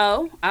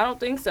 No, I don't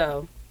think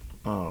so.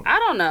 Oh. I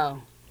don't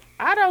know.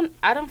 I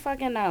don't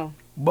fucking know.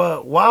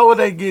 But why would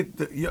they get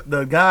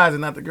the guys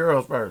and not the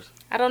girls first?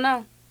 I don't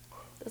know.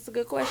 That's a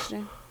good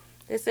question.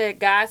 They said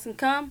guys can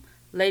come,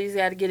 ladies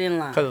got to get in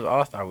line. Because it's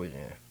All-Star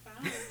Weekend.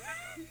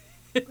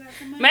 Maybe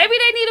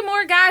they needed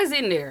more guys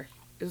in there.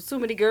 It was too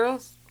many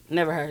girls.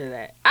 Never heard of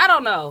that. I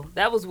don't know.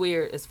 That was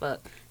weird as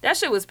fuck. That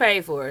shit was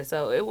paid for,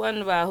 so it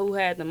wasn't about who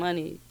had the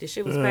money. The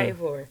shit was paid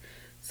for.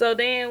 So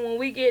then when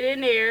we get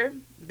in there,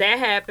 that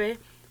happened.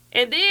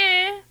 And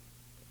then,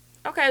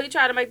 okay, we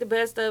tried to make the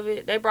best of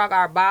it. They brought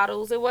our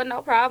bottles. It wasn't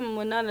no problem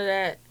with none of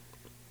that.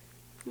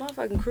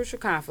 Motherfucking Crucial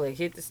Conflict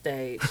hit the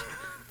stage.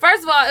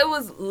 First of all, it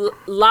was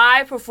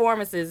live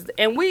performances.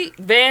 And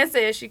Van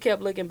said she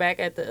kept looking back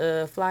at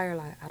the flyer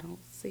like, I don't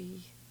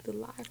see the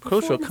live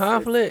performances. Crucial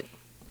Conflict.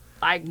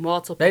 Like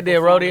multiple They did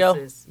rodeo?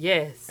 performances.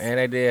 Yes. And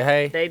they did,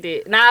 hey. They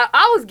did. Now,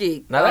 I was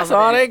geeked. Now, that's over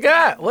all that. they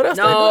got. What else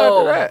they do No,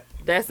 after that?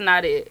 that's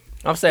not it.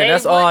 I'm saying They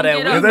that's all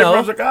wouldn't that get we up. Is they from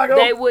know. Chicago?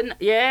 They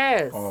wouldn't,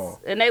 yes. Oh.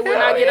 And they would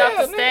not get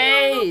off the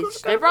yeah, nigga,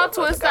 stage. They brought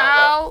Twista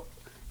out.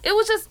 It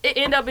was just, it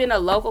ended up being a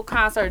local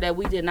concert that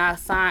we did not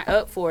sign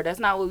up for. That's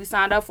not what we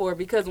signed up for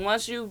because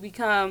once you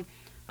become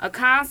a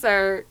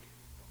concert,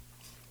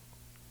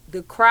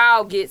 the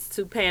crowd gets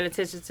to paying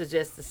attention to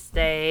just the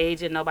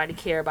stage and nobody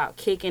care about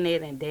kicking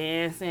it and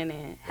dancing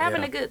and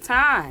having Yeah. a good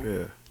time.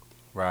 Yeah.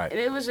 Right. And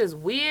it was just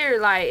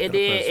weird, like, and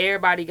then That's-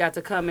 everybody got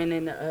to come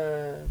in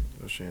the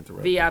She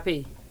interrupted.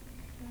 VIP.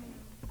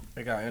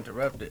 They got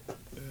interrupted.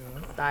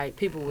 Like,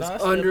 people was No, I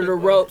seen under the the people.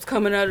 ropes,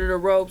 coming under the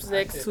ropes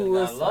next to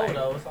us. like-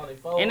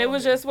 and it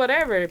was just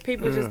whatever.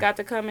 People just got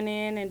to coming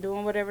in and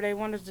doing whatever they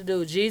wanted to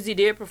do. Jeezy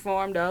did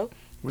perform, though.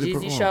 What he Jeezy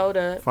perform? showed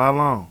up, For how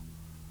long?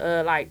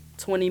 like,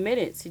 20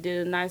 minutes. He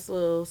did a nice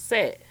little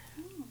set.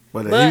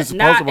 But, he was But supposed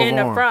not to perform. in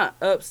the front,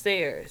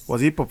 upstairs.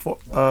 Was he perform?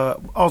 So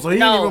he didn't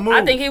No, even move.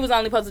 I think he was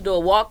only supposed to do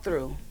a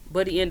walkthrough,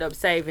 but he ended up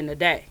saving the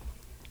day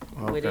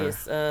with Okay.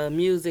 his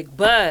music.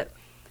 But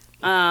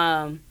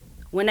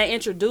when they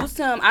introduced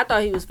him, I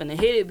thought he was finna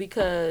hit it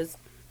because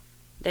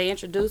they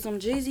introduced him,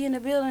 Jeezy in the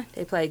building.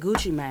 They played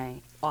Gucci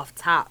Mane off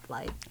top,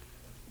 like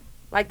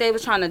they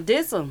was trying to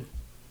diss him.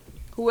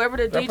 Whoever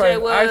the They DJ played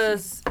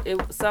was,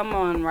 it was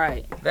someone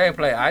right. They ain't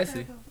play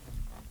Icy.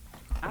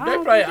 I They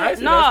don't play think they-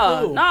 Icy, No,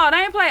 that's cool. no, they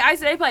ain't play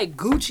Icy. They play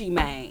Gucci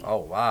Mane, Oh,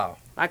 wow.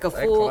 like a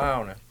They full.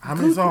 clowning. How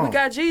many songs? We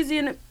got Jeezy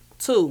in it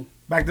 2.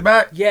 Back to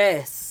back?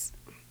 Yes.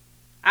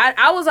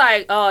 I was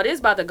like, oh, this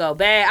about to go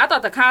bad. I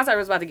thought the concert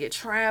was about to get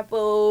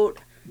trampled.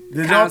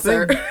 Did y'all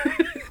Concert. think?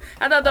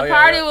 I thought the Oh, yeah,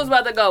 party yeah. was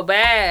about to go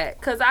bad.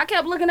 Because I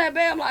kept looking at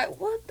Bam like,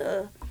 what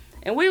the?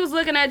 And we was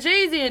looking at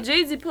Jeezy, and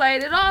Jeezy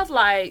played it off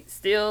like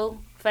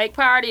still fake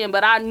partying.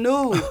 But I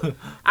knew,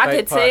 I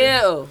Fake could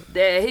tell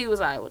that he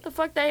was like, what the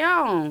fuck they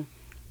on?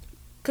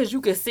 Because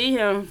you could see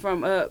him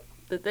from up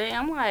the thing.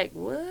 I'm like,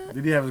 what?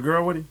 Did he have his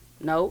girl with him?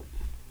 Nope.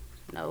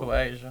 Who, Nope.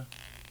 Asia?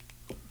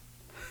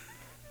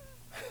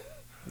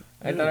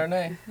 Ain't that her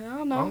name? I don't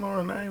I know. don't know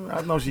her name.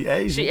 I know she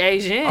Asian. She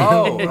Asian.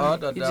 Oh, I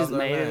thought You that just was her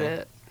made name. it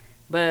up.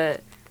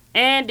 But,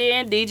 and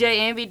then DJ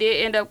Envy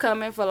did end up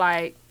coming for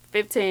like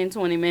 15,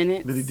 20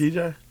 minutes. Did he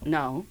DJ?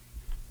 No.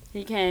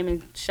 He came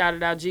and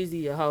shouted out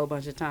Jeezy a whole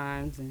bunch of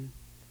times. And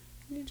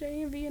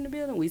DJ Envy in the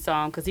building. We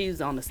saw him because he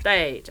was on the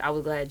stage. I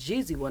was glad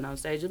Jeezy wasn't on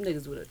stage. Them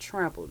niggas would have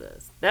trampled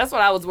us. That's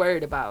what I was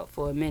worried about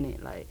for a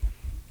minute. Like,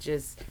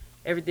 just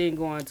everything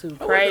going too Who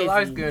was crazy. the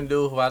light skinned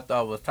dude who I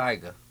thought was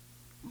Tiger?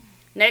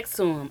 next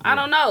to him. I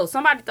don't know.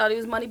 Somebody thought he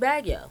was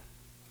Moneybagg Yo.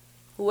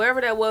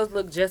 Whoever that was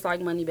looked just like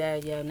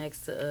Moneybagg Yo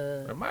next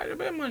to It might have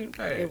been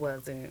Moneybagg. It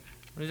wasn't.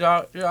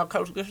 Y'all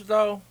Coach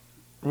Gusto?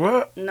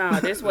 What? No,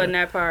 this wasn't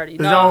that party.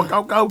 Did No.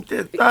 y'all go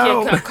this Kid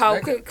dog?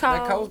 Coke That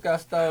Coke. Coach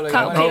got stolen.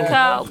 Coke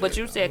Moneybagg. Coke, but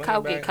you said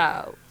Coke Moneybagg.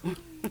 Coke.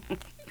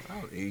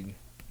 I was eating.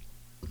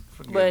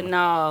 Forgive But me.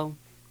 no,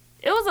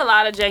 it was a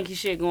lot of janky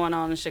shit going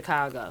on in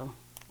Chicago.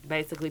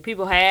 Basically,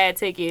 people had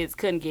tickets,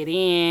 couldn't get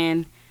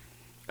in.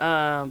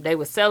 They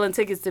were selling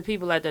tickets to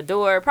people at the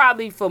door,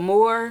 probably for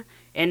more,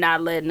 and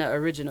not letting the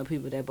original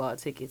people that bought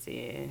tickets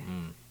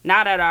in.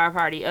 Not at our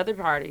party, other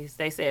parties.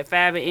 They said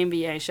Fab and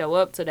Envy ain't show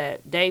up to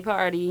that day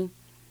party.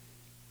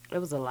 It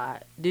was a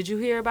lot. Did you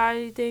hear about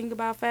anything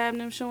about Fab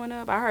and them showing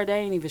up? I heard they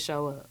ain't even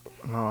show up.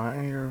 No, I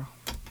ain't here.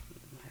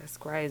 That's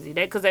crazy.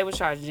 Because they was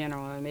charged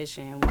general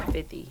admission,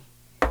 $150.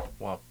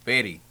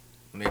 150.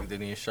 Nigga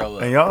didn't even show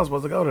up. And y'all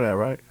supposed to go to that,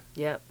 right?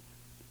 Yep.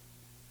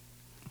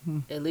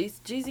 At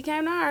least Jeezy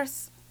came to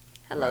ours.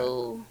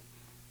 Hello.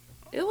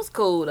 It was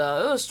cool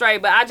though. It was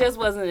straight, but I just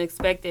wasn't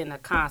expecting a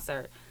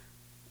concert.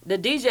 The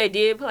DJ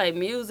did play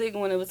music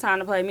when it was time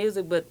to play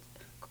music, but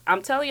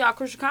I'm telling y'all,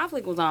 Crucial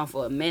Conflict was on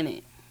for a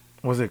minute.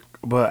 Was it?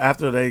 But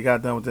after they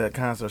got done with that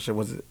concert shit,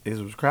 it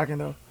was cracking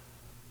though?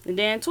 And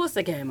then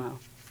Twister came on.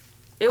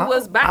 It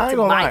was back I ain't to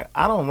gonna back.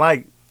 lie. I don't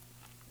like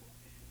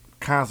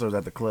concerts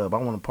at the club. I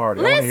want to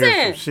party. I want to hear some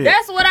Listen, shit.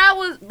 that's what I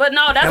was, but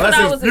no, that's Unless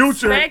what I it's was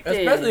Future.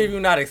 expecting. Especially if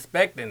you're not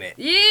expecting it.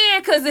 Yeah,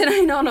 because it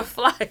ain't on the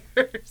flyers.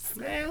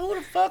 Man, who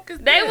the fuck is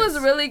They this?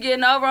 was really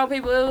getting over on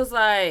people. It was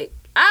like,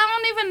 I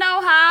don't even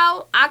know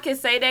how I can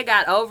say they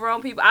got over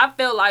on people. I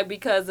feel like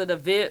because of the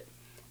VIP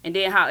and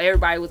then how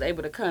everybody was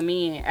able to come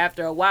in.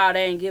 After a while,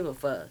 they didn't give a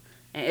fuck.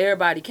 And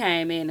everybody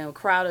came in and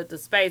crowded the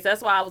space.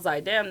 That's why I was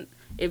like, damn,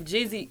 if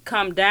Jeezy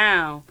come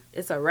down,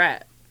 it's a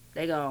wrap.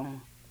 They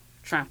gonna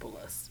trample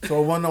us.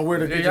 So it wasn't nowhere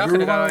to Yeah, get y'all your could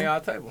groove have got on on?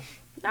 y'all table.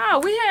 No,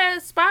 we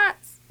had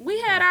spots. We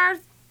had our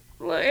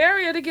little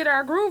area to get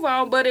our groove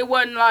on, but it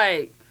wasn't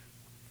like,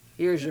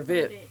 here's your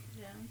VIP.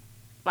 Yeah.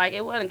 Like,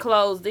 it wasn't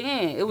closed in.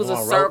 It was a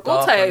Wasn't roped circle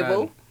off or table.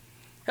 nothing.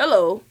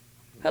 Hello.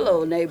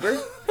 Hello,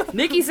 neighbor.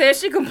 Nikki said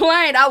she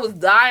complained. I was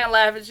dying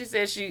laughing. She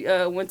said she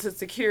went to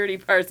security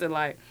person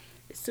like,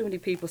 there's too many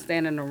people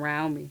standing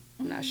around me.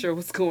 I'm not sure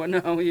what's going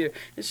on here.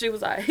 And he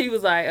was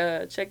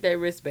like, check their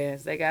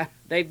wristbands. They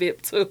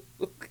VIP too.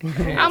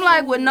 I'm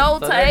like, with no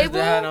So they just table?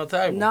 didn't have no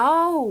table.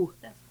 No.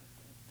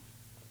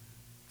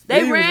 They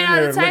He was ran in out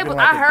there of table. looking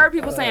like I heard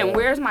people saying,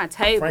 where's my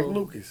table? Frank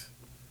Lucas.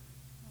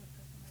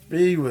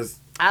 He was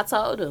I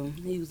told him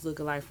he was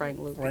looking like Frank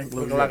Lucas. Frank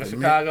Lucas. Looking like a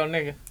Chicago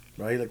nigga.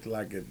 Bro, he looked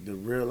like the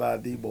real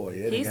ID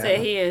boy. He said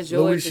he enjoyed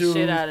Louis the shoes.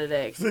 shit out of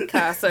that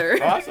concert.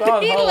 Oh, I saw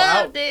his He whole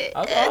loved it.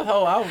 I saw his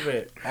whole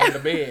outfit on the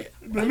bed.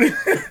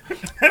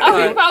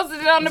 Oh, he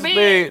posted it on the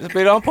bed.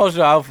 Speed, don't post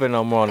your outfit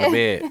no more on the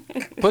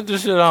bed. Put the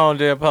shit on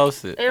there,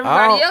 post it.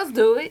 Everybody else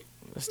do it.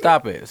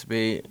 Stop it,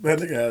 Speed. Man,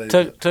 look at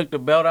it. Took the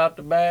belt out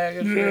the bag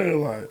and Yeah, shit.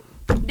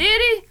 like,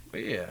 Did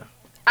he? Yeah.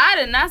 I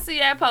did not see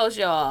that post,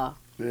 y'all.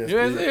 yeah, You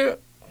didn't see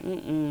it?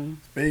 Mm-mm.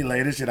 Speed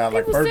laid this shit out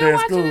like People first still day of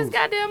watching this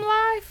school. goddamn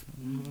live?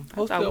 Who's Thought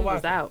we still was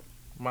watching? out.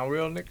 My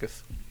real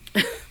niggas.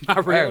 My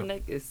real Hey.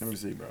 Let me niggas.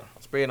 see, bro.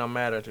 Speed, I'm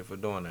mad at you for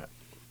doing that.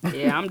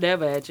 Yeah, I'm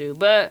devil at you.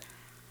 But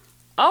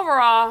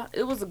overall,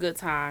 it was a good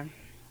time.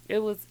 It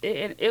was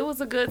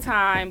a good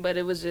time, but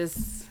it was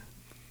just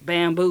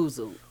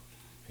bamboozled.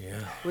 Yeah.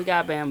 We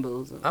got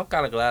bamboozled. I'm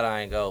kind of glad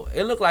I ain't go.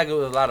 It looked like it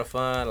was a lot of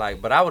fun,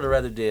 but I would have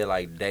rather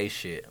did day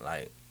shit.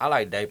 I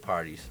like day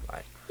parties.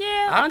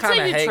 Yeah, I until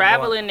kinda you hate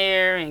travel going- in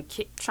there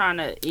and trying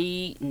to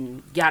eat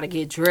and gotta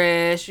get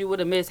dressed, you would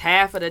have missed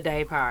half of the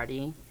day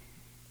party.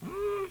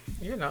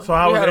 You know. So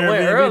how you was had to wait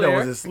Airbnb though? earlier.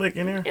 Was it slick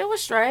in there? It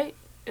was straight.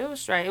 It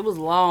was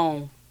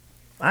long.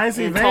 I ain't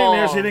seen And Van in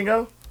there. tall. She didn't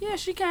go? Yeah,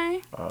 she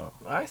came. Oh.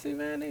 I ain't see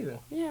Van either.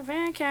 Yeah,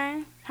 Van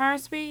came. Her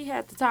and Speed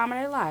had the time of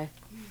their life.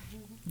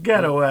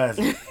 Ghetto ass.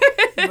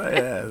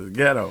 Yeah,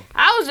 ghetto.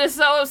 I was just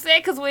so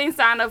upset because we didn't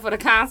sign up for the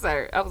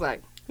concert. I was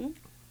like,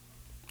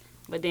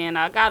 But then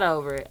I got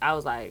over it. I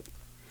was like,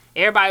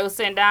 everybody was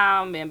sitting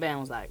down. And Ben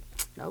was like,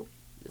 nope,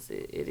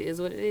 it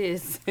is what it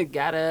is.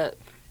 Got up,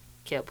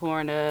 kept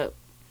pouring up,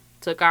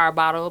 took our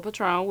bottle of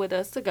Patron with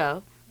us to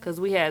go because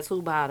we had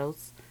 2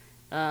 bottles.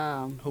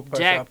 Who purse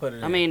y'all put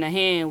it in? The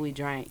hand we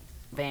drank,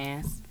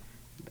 Vans.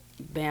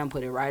 Bam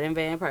put it right in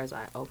Van purse.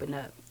 I opened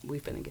up. We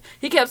finna get.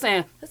 He kept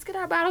saying, "Let's get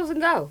our bottles and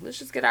go. Let's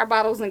just get our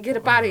bottles and get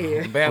up out of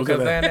here. Bam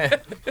kept saying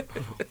that.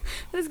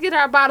 Let's get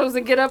our bottles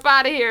and get up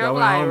out of here." Y'all I'm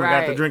went like, home and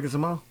right. got to drinking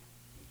some more?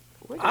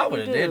 What I did would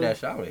have we did do? that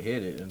shit. I would have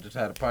hit it and just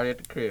had a party at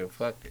the crib.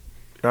 Fuck it.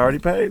 You already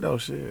paid though,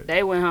 shit.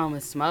 They went home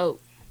and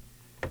smoked.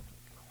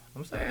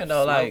 I'm saying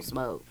though,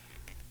 Smoke.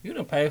 you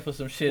done paid for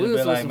some shit. We and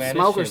was been with like, some man,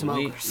 this shit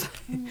weak. smokers.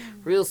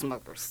 Real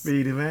smokers.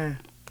 Speedy man.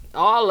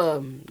 All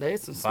of them.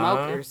 There's some Fine.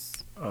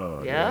 smokers.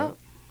 Oh, Yeah,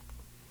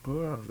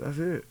 Who else? That's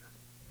it.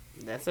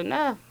 that's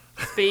enough.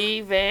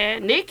 Speed,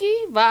 Van, Nikki,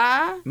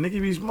 Vi. Nikki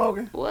be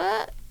smoking.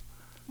 What?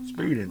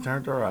 Speedy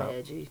turned her out.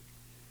 Reggie.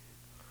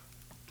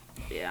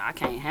 Yeah, I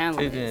can't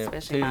handle She it, didn't-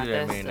 especially she not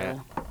didn't that mean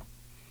stuff.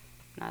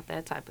 Not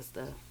that type of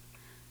stuff.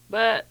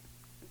 But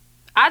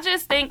I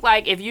just think,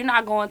 like, if you're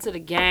not going to the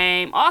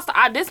game,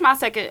 All-Star, this is my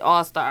second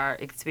All-Star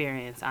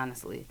experience,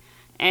 honestly.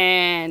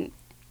 And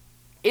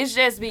it's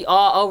just be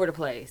all over the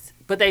place.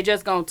 But they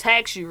just gonna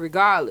tax you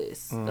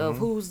regardless of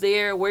who's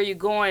there, where you're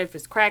going, if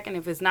it's cracking,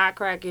 if it's not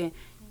cracking.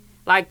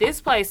 Like,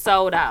 this place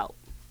sold out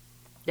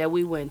that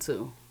we went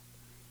to.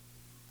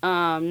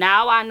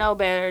 Now I know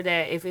better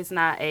that if it's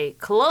not a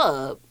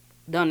club,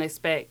 don't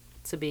expect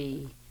to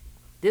be.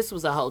 This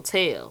was a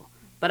hotel,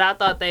 but I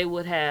thought they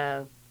would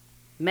have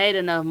made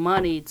enough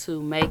money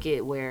to make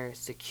it where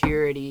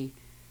security,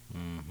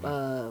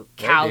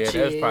 couches.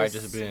 That's probably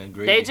just being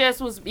greedy. They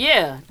just was,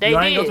 yeah, they You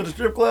did. ain't go to the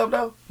strip club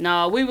though?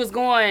 No, we was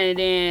going, and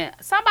then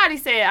somebody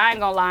said, I ain't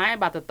gonna lie, I ain't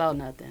about to throw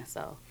nothing,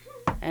 so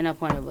ain't no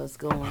point of us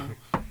going.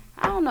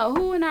 I don't know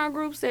who in our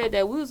group said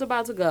that we was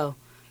about to go.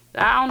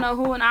 I don't know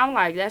who, and I'm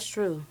like, that's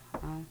true.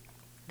 Y'all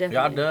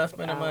Definitely. done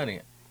spending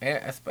money. And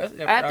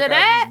especially After y'all got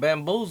that?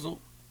 bamboozled.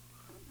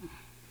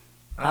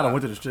 I done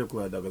went to the strip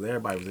club though, because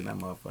everybody was in that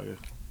motherfucker.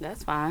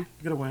 That's fine.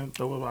 You could have went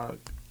through about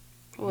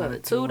What, I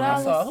 $2?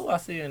 I saw who I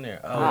see in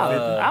there.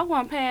 I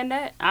wasn't paying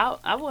that.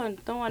 I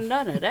wasn't throwing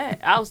none of that.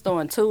 I was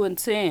throwing $2 and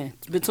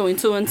 $10, between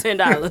 $2 and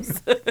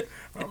 $10.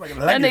 I'm like,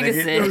 That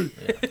nigga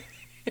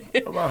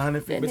said about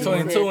 150.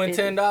 between $2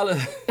 and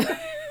 $10.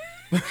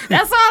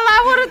 That's all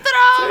I would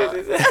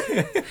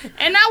have thrown.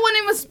 And I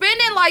wasn't even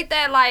spending like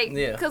that, like,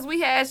 Yeah. because we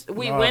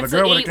No, went if a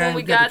girl to would've eat came when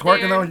we and kept got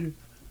the twerking there. on you,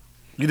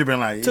 you'd have been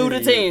like 2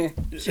 to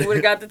 10. She would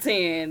have got the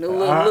 10. It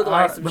look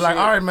like some Be shit. like,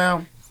 all right,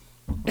 ma'am.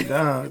 I'm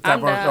done. Tap I'm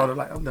on the done. shoulder,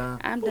 like, I'm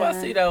done. I'm Who done.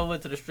 I see that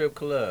went to the strip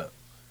club?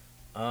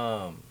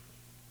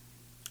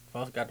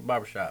 Folks got the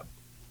barbershop.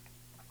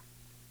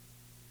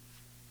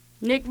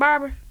 Nick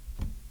Barber.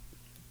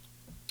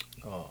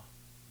 Oh.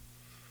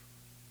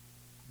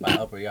 By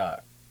Upper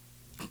Yard.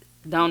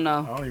 Don't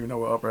I know. don't even know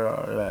what upper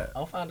at.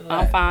 I'm fond of I'm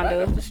that. fond right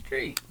of. up the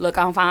street. Look,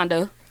 I'm fond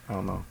of. I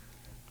don't know.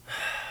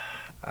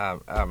 I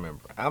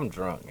remember. I'm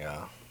drunk,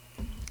 y'all.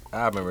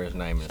 I remember his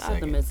name in a Shout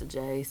out to second.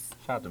 Mr. Jace.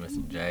 Shout out to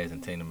Mr. Jays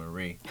and Tina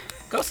Marie.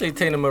 Go see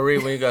Tina Marie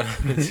when you go to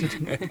Mr.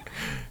 J.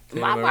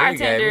 Tina My Marie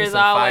bartender gave me is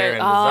some fire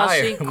always,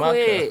 and she desire in my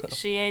quit. cup.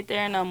 She ain't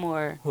there no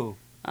more. Who?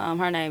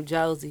 Her name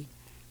Josie.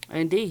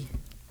 And D.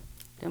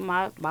 Them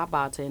my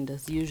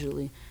bartenders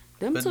usually.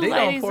 Them But two D don't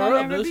ladies pour don't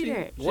up, ever does be she?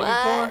 there. She be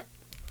What?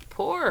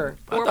 Pour.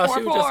 I thought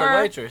she was just a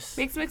waitress.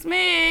 Mix, mix,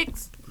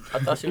 mix. I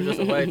thought she was just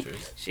a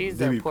waitress. She's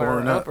They a be pourer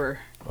pouring up. upper.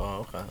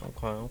 Oh,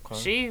 okay.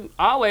 She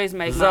always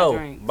makes my Zoe,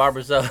 drinks.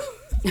 Barbara Zoe.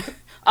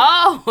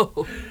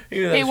 Oh,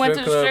 He he went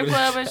to the strip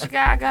club in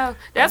Chicago.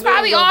 That's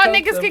probably all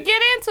niggas could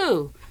get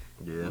into.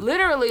 Yeah.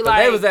 Literally, But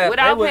like, they was at,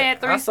 without they paying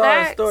went, 3 I saw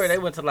stacks. a story. They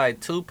went to like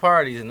 2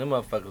 parties and them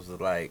motherfuckers was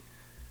like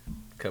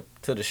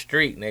to the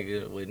street,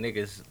 nigga, with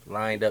niggas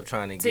lined up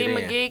trying to T. get in.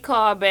 McGee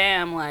called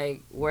Bam,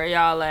 like, where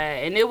y'all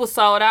at? And it was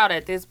sold out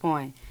at this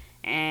point.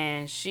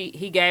 And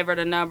he gave her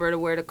the number to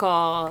where to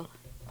call.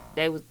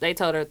 They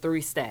told her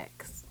 3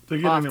 stacks. To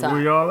get Off in it, top.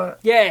 where y'all at?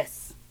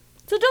 Yes.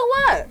 To do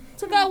what?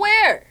 To go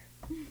where?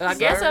 I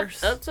guess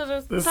up to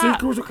the The top.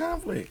 crucial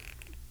conflict.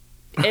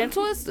 And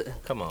Twister.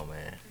 Come on,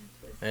 man.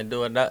 And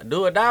do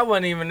or die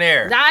wasn't even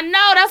there. I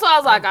know. That's why I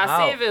was like,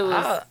 I see if it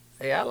was.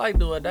 I like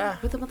do or die.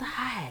 With the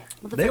high.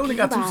 They only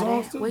got 2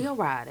 songs, too. Where you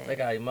ride They at?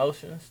 got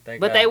emotions.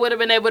 But they would have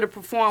been able to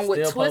perform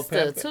with Still Po Twister,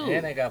 Pimpin', too.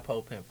 And they got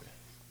Po Pimpin'.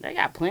 They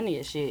got plenty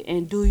of shit.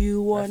 And do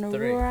you want to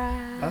 3.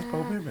 ride That's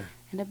Poe Pimpin'.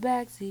 in the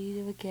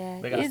backseat of a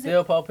cab? They got Is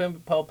still Po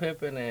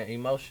Pimpin', and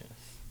emotions.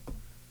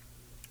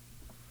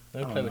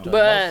 Let me play with your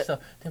But-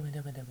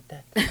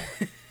 emotions.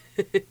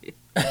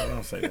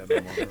 Don't say that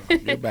no more, bro.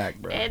 Get back,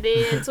 bro. And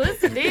then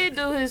Twister did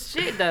do his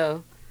shit,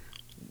 though.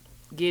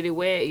 Get it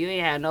wet. You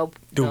ain't had no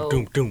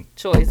Doom.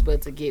 choice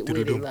but to get with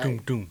it. Doom,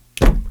 Like, doom.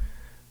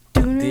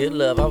 Dear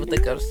love, I would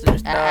think I was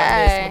serious. Like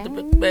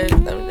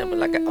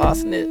an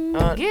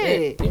arsonist. Get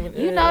it.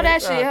 You know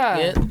that shit, huh?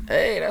 Yeah.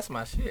 Hey, that's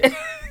my shit.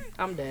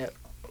 I'm dead.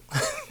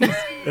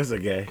 It's a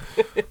gay.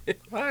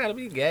 Why I gotta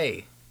be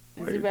gay?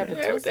 Is he rapping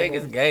Everything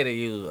is Twister? gay to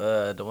you,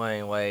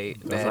 Dwayne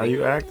Wade. That's Daddy. how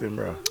you acting,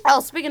 bro. Oh,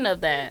 speaking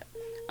of that,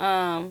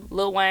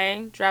 Lil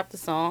Wayne dropped a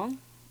song.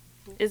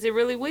 Is it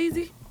really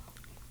Wheezy?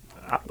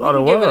 I thought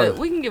it was.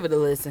 We can give it a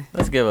listen.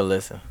 Let's give it a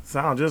listen.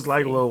 Sound just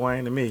like Lil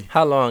Wayne to me.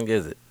 How long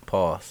is it?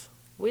 Pause.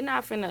 We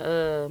not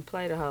finna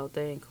play the whole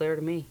thing. Clear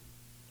to me.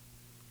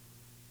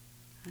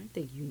 I don't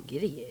think you can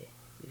get it yet.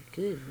 You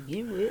could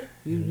get it.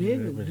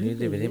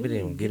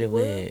 Get it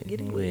wet.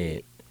 Get it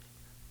wet.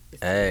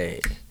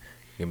 Hey.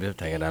 You better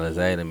take it out of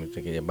Zay. Let me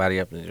take your body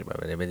up. Don't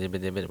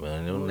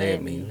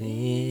let me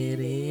hit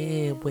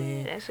it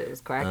wet. That shit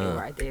was cracking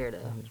right there,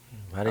 though.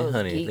 Honey, was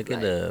honey, geek stick it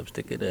like- up,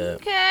 stick it up.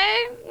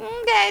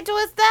 Okay,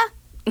 Twister.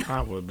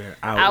 I would have been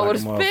out I like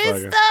was a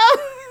pissed motherfucker.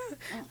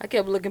 though. I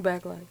kept looking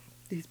back like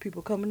these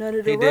people coming out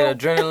of the He road.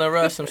 did Adrenaline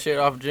Rush, some shit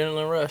off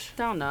Adrenaline Rush.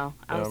 Don't know.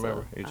 I don't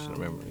remember. You just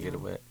remember Get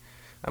It Wet.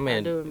 I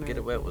mean, do remember. Get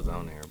It Wet was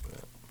on there,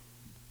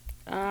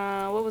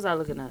 but What was I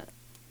looking at?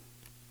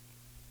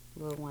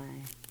 Lil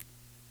Wayne.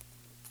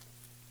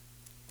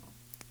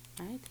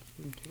 I ain't think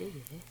you can get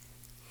it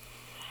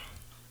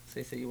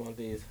yet. see, you want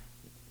these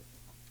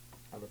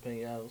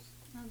jalapenos?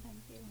 No, thank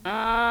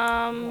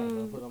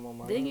you. Put 'em on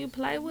my Didn't you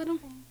play with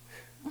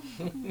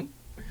him?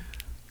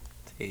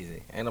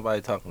 Easy. Ain't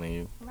nobody talking to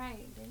you, Right,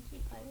 didn't you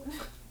play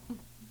with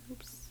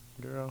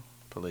it? girl.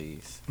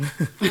 Please.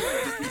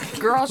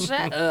 Girl,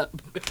 shut up.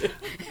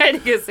 That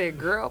nigga said,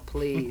 girl,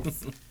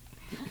 please.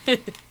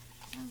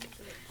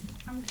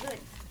 I'm good.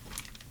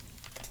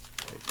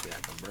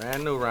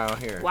 Brand new around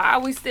here. Why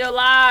are we still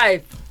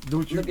live?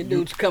 Dude, Look at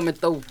Dooch coming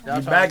through.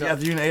 You back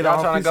after you ate Y'all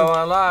all trying to pizza? go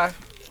on live?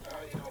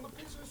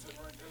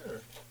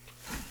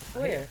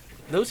 Where?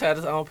 Dooch had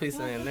his own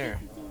pizza in there.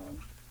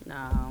 No,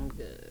 I'm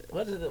good.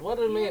 What is it? What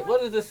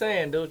is it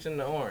saying, Dooch, in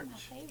the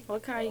orange?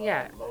 What kind you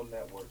got?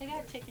 They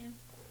got chicken.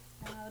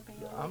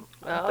 I'm-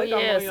 Oh, think I'm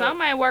yeah. on your-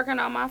 Some ain't working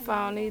on my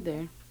phone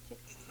either.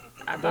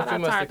 I thought you I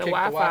must have turned the kicked the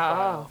Wi-Fi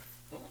Wi-Fi off.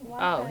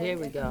 Oh, here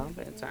we go. I'm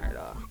going to turn it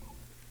off.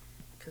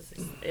 Because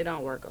it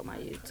don't work on my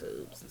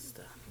YouTubes and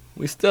stuff.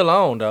 We still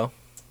on, though.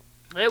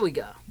 There we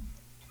go. All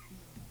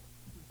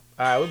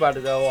right, we about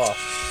to go off.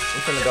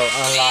 We finna go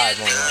unlive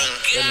on one.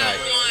 Good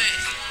night.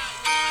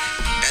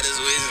 That is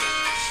Weezy.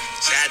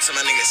 Shout out to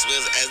my nigga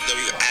Swizz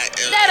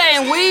SWIL. That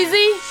ain't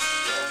Wheezy.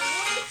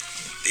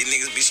 These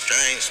niggas be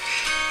strange.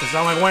 It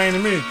sound like Wayne to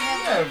me.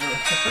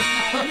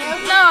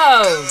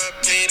 No.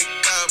 Peter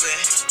Kobe,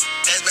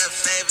 that's my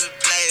favorite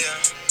player.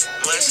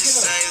 When she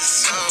sings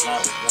a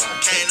song,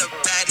 can't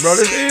nobody Bro,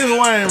 this is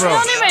Wayne, bro.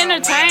 Don't even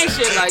entertain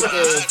shit like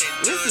this.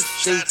 This is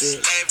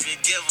stupid.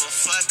 give a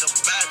fuck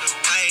about the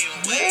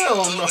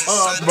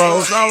Wayne Bro,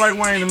 it sound like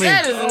Wayne to me.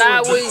 That is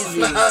not Wheezy.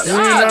 You ain't Y'all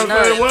never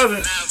said it nuts.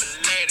 wasn't.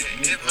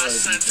 If my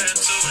son turned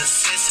to a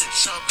sissy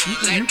chunk,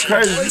 You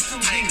crazy.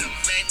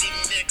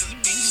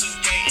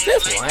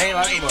 This one ain't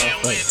like a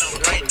motherfucker.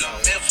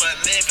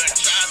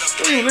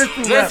 You ain't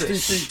listen to rap,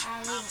 Listen.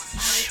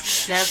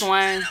 TC. That's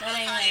Wayne.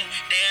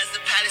 There's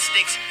the potty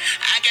sticks.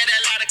 I got a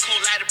lot of cool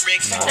lighter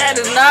bricks. That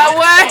is not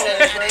Wayne.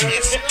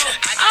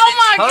 Oh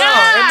my Hold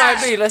on, it might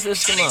God. be. Let's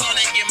just come on.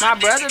 My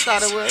brother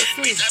thought it was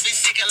too. I be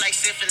sick of like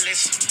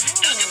syphilis.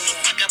 Don't give a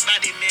fuck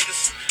about these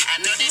niggas. I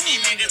know that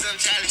these niggas on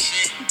challenge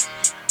shit.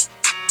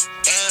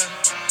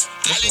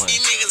 I let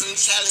these niggas on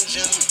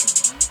challenging.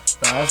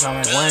 Bro, that sound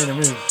like Wayne to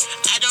me.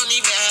 I don't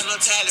even have no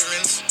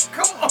tolerance.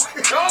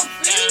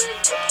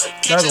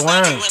 That's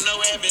Wayne. With no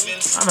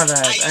evidence. I'm about to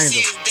ask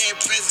Angel. Dead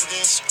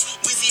presidents.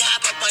 We see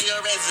hop up on your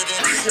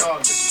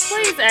residence.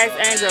 Please ask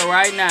Angel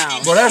right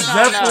now. Bro, that's No,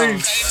 no. definitely.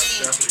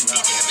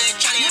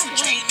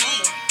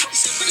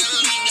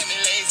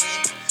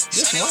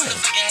 This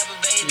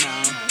one.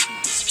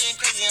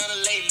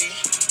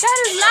 That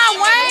is not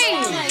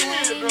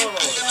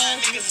Wayne.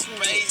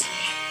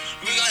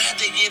 We gonna have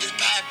to get this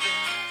poppin'.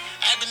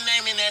 I've been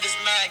naming that as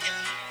noggin.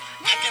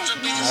 I got your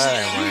bitch That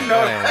ain't Wayne.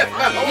 That ain't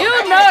like You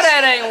know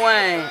that ain't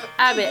Wayne.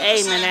 I been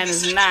aiming at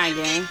his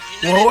noggin.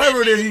 Well,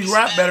 whoever it is, he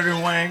rap better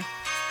than Wayne.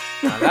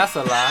 Now, that's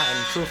a lie, and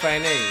the truth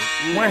ain't in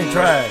you. Wayne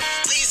trash.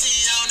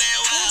 Weezy on that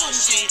wild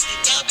shit.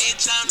 Your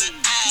bitch on the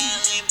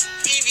island.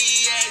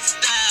 VVS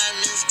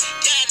diamonds.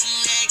 Got the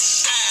neck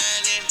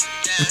shining.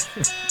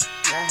 Yeah.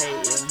 I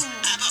hate you.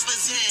 I pop a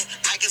Zen.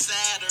 I can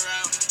slide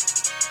around.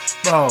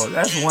 Bro,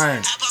 that's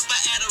Wayne. I pop a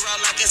Adderall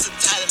like it's a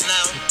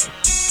Tylenol.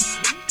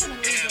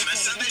 Yeah, my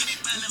son made me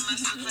find my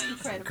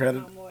son. Credit.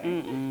 Incredible no more.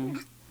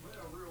 Mm-mm.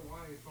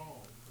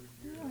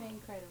 You ain't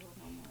incredible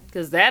no more.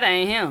 Cause that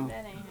ain't him.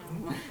 That ain't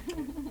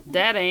him.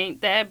 That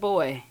ain't that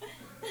boy.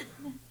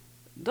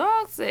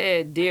 Dog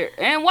said dear.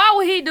 And why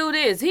would he do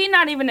this? He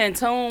not even in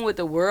tune with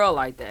the world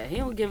like that. He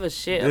don't give a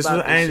shit This is about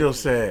what this Angel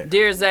shit. said.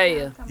 Dear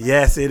Zaya.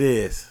 Yes, it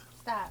is.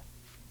 Stop.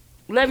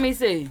 Let me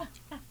see.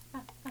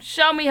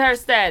 Show me her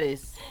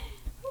status.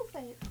 Who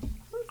said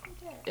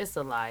that? It's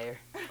a liar.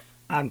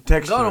 I'm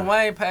texting Go to her.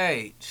 Wayne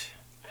page.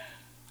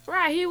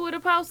 Right, he would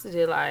have posted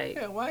it like,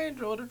 Yeah, Wayne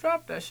would have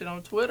dropped that shit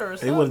on Twitter or He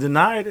something. would have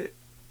denied it.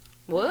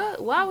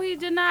 what? Why would he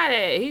deny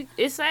that?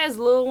 It says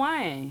Lil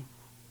Wayne.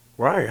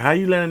 Right. How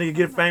you let a nigga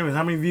get famous?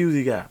 How many views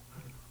he got?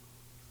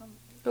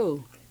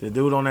 Who? The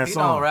dude on that He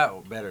song. don't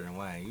rap better than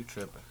Wayne. You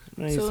tripping.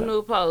 Man, he Two said-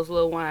 new posts,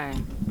 Lil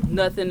Wayne.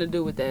 Nothing to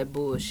do with that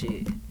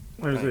bullshit.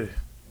 What is this?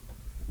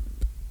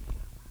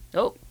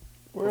 Oh,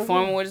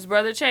 performing with his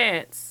brother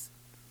Chance.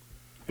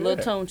 Lil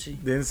Yeah.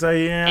 Tunchi. Didn't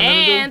say he had nothing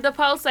to do. And the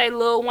post say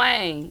Lil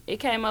Wayne. It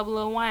came up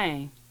Lil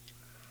Wayne.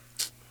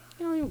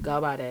 You don't even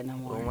go by that no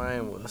more. Lil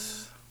Wayne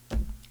was.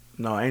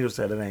 No, Angel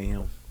said it ain't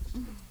him.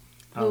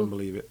 I don't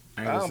believe it.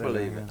 Angel don't said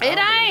believe ain't it. him. It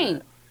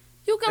ain't.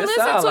 You can It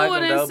listen sound to like it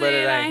him, and though, see but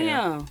it it ain't ain't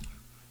him.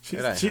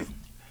 It ain't him.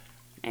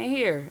 Ain't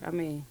here. I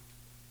mean,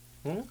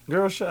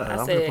 Girl, shut up. I I'm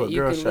gonna said put you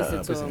girl can shut listen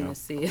up. to It's him him. and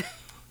see it.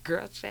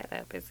 Girl, shut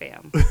up. It's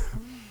him.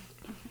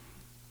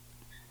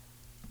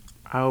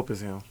 I hope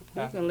it's him.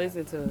 You can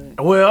listen to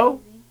it.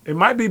 Well, it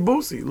might be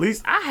Boosie. At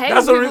least I hate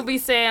That's when what people it- be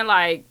saying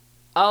like,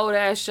 "Oh,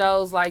 that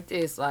shows like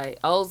this, like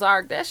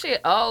Ozark." That shit.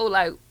 Oh,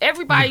 like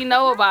everybody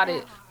know about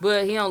it,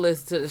 but he don't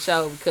listen to the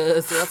show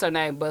because what's her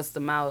name bust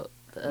him out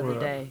the other What?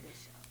 day.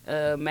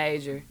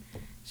 Major.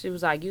 She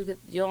was like, "You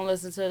don't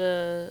listen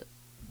to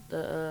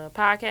the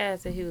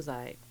podcast," and he was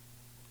like,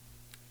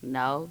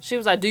 "No." She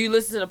was like, "Do you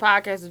listen to the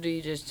podcast or do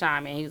you just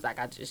chime in?" He was like,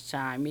 "I just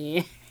chime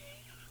in."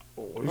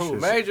 Who,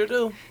 Major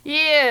do?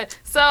 Yeah,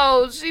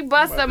 so she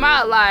busts him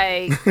out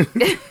like,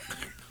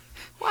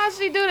 why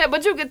she do that?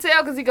 But you can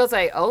tell because he gonna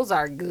say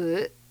Ozark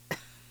good.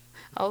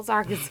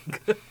 Ozark is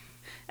good.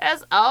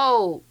 That's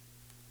old.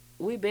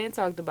 We been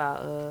talked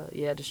about.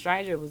 The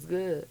Stranger was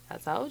good. I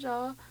told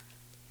y'all, you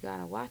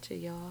gotta watch it,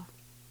 y'all.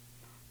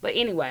 But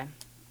anyway,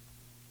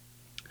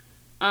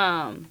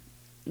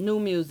 new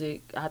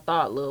music. I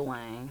thought Lil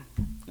Wayne.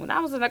 When I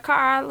was in the car,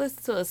 I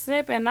listened to a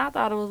snippet and I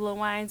thought it was Lil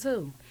Wayne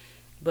too.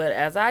 But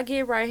as I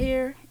get right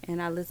here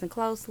and I listen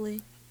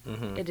closely,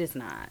 it is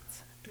not.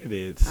 It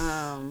is.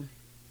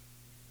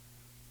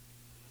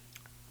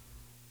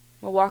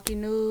 Milwaukee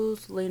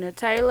News, Lena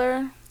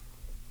Taylor.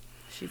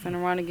 She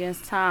finna run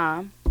against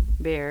Tom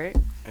Barrett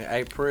In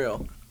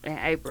April. in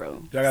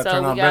April. Y'all gotta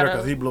turn on better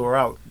because he blew her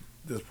out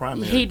this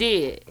primary. He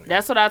did.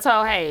 That's what I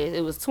told Hayes.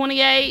 It was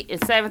 28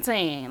 and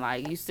 17.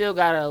 Like, you still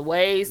got a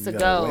ways to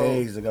go.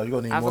 Ways to go. You're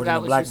going to need I more forgot than the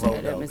what black you said,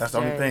 vote, though. Mr. That's the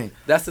only J. thing.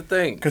 That's the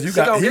thing. 'Cause you She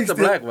got- don't he get the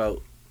still- black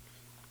vote.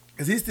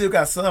 Because he still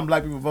got some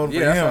black people voting Yeah,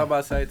 for that's what I'm him.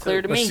 about to say, too.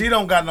 Clear to But me. she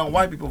don't got no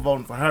white people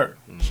voting for her.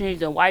 She needs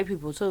the white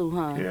people too,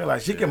 huh? Yeah,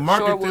 like she can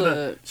market Sure to the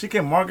would. she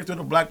can market to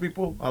the black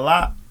people a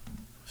lot,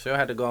 She'll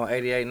have to go on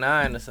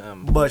 88.9 or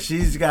something. but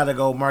she's got to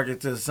go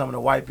market to some of the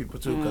white people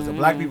too, because the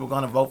black people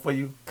gonna vote for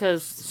you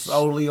Cause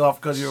solely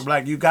off because you're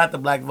black. You got the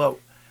black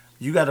vote.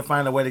 You got to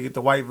find a way to get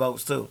the white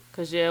votes too. with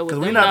 'Cause them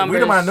we the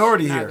numbers,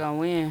 minority not here. gonna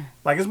win.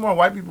 Like it's more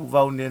white people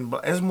voting than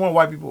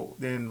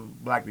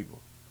black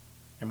people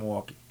in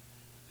Milwaukee.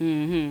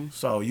 Mm-hmm.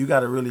 So you got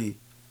to really,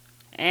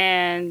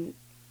 And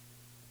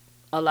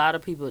a lot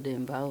of people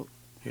didn't vote.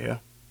 yeah.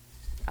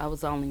 I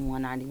was only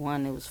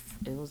 191.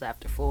 It was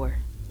after 4.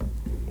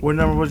 What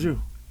number was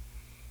you?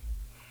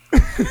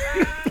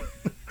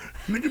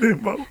 Nigga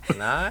didn't vote.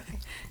 9?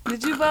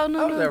 Did you vote,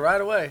 I was there Nunu?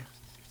 right away.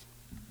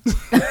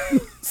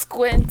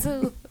 Squinting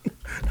too.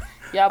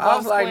 Y'all both I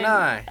was like squinting?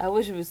 9. I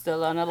wish you was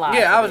still on the line.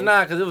 Yeah, I was today.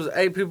 9 because it was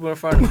 8 people in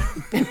front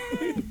of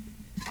me.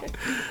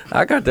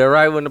 I got there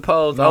right when the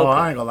polls No, opened.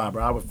 I ain't gonna lie,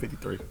 bro. I was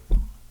 53.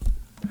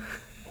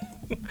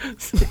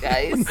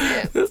 Guys,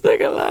 yeah. This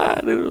nigga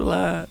lied. He was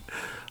lying.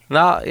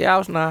 No, yeah, I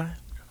was 9.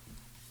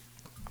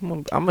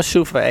 I'm gonna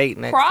shoot for 8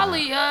 next time.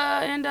 Probably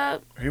end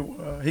up.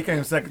 He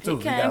came second too.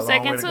 He got a came long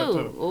second way to go,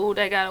 too. Ooh,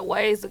 they got a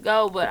ways to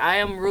go, but I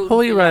am rooting. Who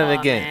he for running y'all,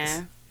 against?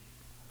 man.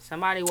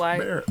 Somebody white.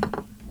 Barrett.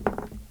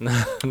 No,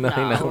 he No.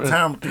 Whole not.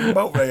 time to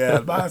boat their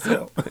ass by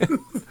himself.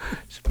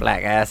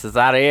 Black asses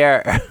out of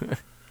here.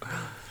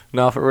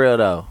 No, for real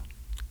though.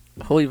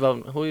 Who he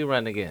voting? Who he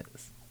running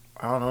against?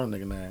 I don't know the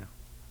nigga name.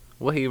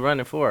 What he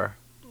running for?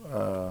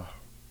 Uh,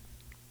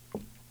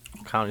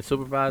 County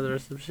supervisor or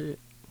some shit?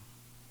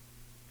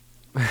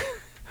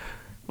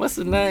 What's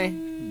his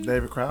name?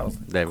 David Krause.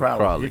 David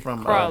Crowley. He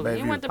from Crawley.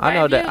 He Bayview. went to I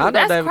know that- Bayview. I know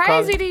That's David crazy.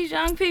 Crowley. These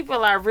young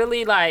people are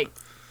really like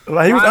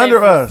Like he was running under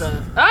for us.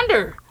 stuff.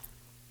 Under.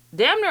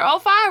 Damn near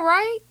 05,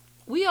 right?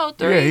 We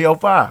 03. Yeah, he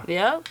 05.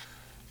 Yep.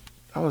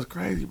 That was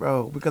crazy,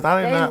 bro. Because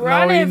I did They not know he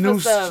running for knew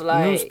stuff, knew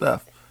like-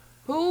 stuff.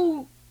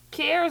 Who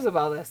cares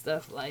about that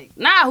stuff? Like,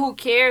 not who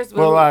cares, but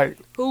But like,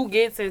 who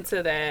gets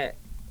into that?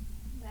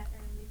 That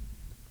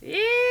early.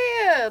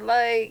 Yeah,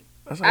 like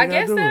that's what I you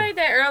gotta guess do. that ain't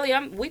that early.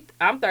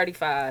 I'm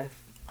 35.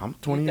 I'm You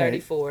 28.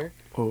 34.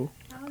 Who?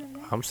 How old are they?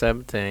 I'm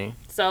 17.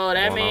 So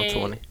that Going on means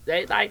 20.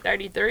 they like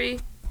 33.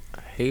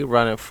 He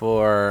running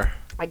for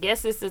I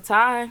guess it's the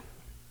time.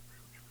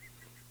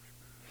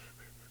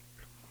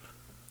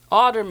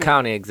 Alderman.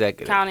 county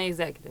executive. County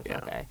executive. Yeah.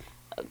 Okay.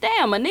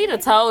 Damn, Anita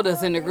told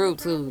us in the group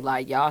too.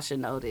 Like, y'all should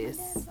know this.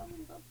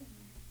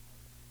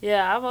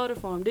 Yeah, I voted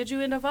for him. Did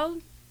you end up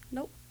voting?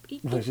 Nope.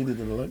 Like she did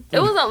the look. It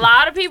was a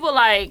lot of people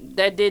like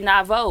that did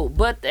not vote,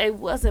 but they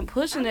wasn't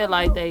pushing it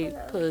like they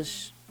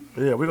push.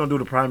 Yeah, we're gonna do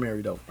the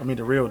primary though. I mean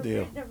the real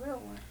deal. The real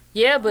one.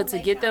 Yeah, but to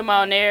get them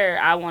on there,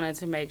 I wanted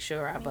to make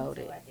sure I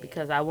voted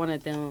because I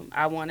wanted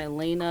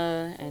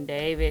Lena and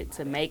David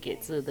to make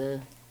it to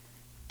the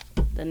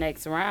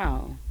next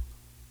round.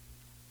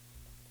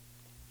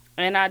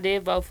 And I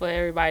did vote for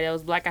everybody that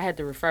was black. I had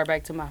to refer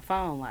back to my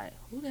phone, like,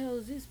 who the hell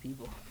is these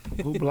people?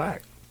 Who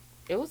black?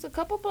 It was a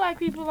couple black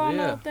people on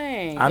Yeah. the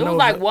thing. I It know was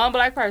like that- one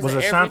black person Was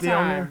every Ashanti time.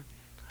 on there?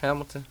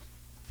 Hamilton.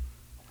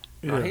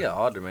 Yeah. Oh, he an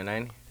alderman,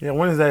 ain't Yeah,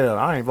 when is that?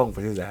 I ain't voting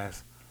for his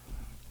ass.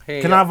 he?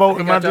 He Can got- I vote he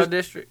in got my your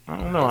dis- district? I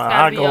don't know. It's I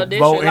gotta be your go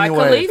district. vote Like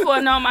anyway. Khalif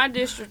wasn't on my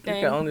district You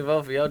thing. can only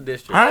vote for your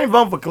district. I ain't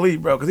voting for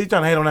Khalid, bro, because he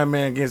trying to hate on that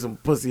man getting some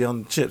pussy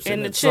on chips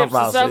And the that chips, the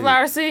sunflower seed.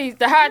 sunflower seeds,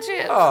 the hot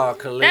chips. Oh,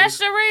 Khalid. That's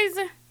the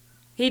reason.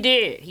 He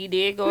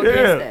did go Yeah,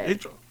 against that. he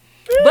tr-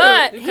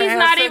 But You he's can't have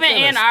not sex even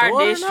in a in our store,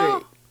 no?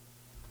 district.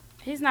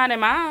 He's not in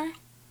mine.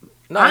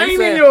 No, I he ain't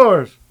said, in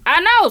yours.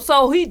 I know,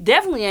 so he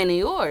definitely ain't in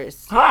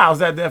yours. How's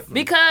that definitely?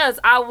 Because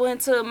I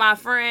went to my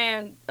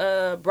friend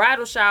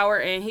bridal shower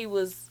and he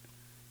was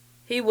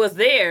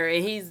there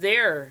and he's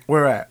there,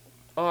 Where at?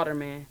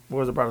 alderman,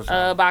 Where's the brother?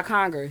 shop? by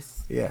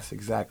Congress. Yes,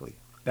 exactly.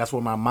 That's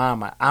where my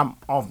mama. I'm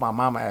off my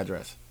mama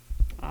address.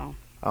 Oh.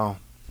 Oh,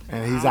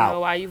 and I he's don't know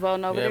out. why you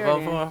voting over Yeah, there. vote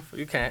then. for him.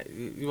 You can't.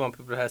 You want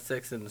people to have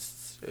sex in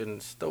the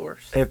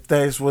stores? If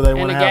that's where they In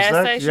want the to have gas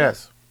sex, station?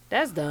 yes.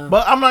 That's dumb.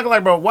 But I'm not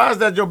like, bro, why is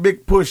that your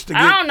big push to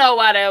I get? don't know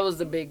why that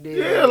was a big deal.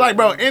 Yeah, like,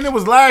 bro, and it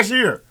was last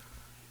year.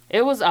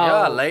 It was old.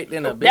 Y'all late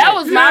in a bit. That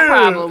was my Yeah,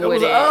 problem it with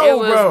was it. old, It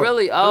was bro.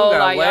 really Dude old. got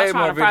Like, y'all way more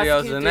trying to videos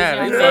prosecute than this that.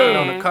 young He Yeah. fucking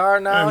on the man. car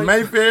now. And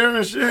Mayfair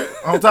and shit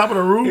on top of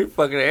the He roof.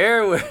 fucking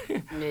everywhere.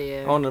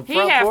 Yeah. On the he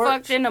front had porch?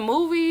 fucked in the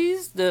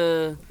movies.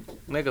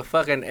 Nigga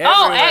fucking everywhere.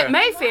 Oh, at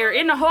Mayfair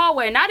in the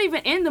hallway, not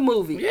even in the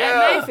movie. Yeah.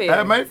 At Mayfair.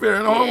 At Mayfair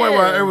in the hallway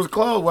where it was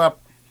closed, where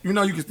you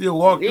know you can still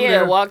walk through Yeah,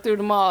 there. walk through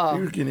the mall.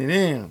 You was getting it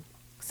in.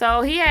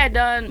 So he had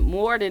done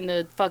more than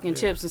the fucking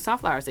chips and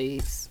sunflower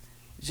seeds.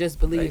 Just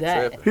believe They that.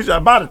 tripping. He said, I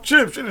bought the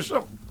chips in the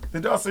shop.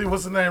 Did y'all see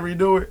what's the name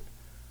redo it?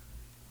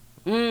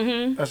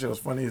 Mm-hmm. That shit was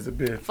funny as a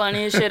bitch.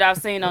 Funniest shit I've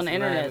seen on the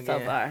What's the name internet so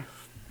again?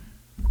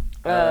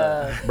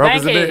 far. Broke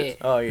as a Bankhead.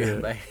 Oh,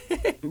 yeah.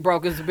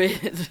 Broke his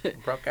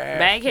bitch. Broke ass.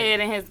 Bankhead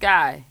and his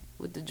guy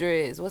with the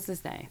dreads. What's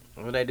his name?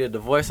 When they did the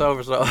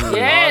voiceovers. All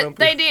Yeah, them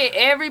they did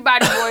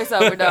everybody's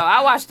voiceover though.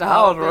 I watched the I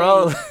whole was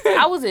rolling. thing.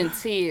 I was in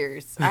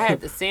tears. I had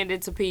to send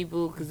it to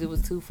people because it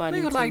was too funny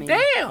Nigga to like, me.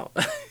 damn.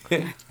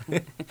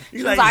 He's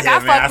She was like, I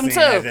fucked him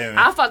too.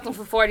 I fucked him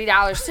for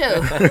 $40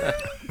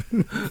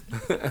 too.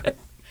 That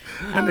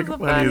That was nigga the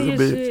funny as a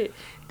funniest bitch. shit.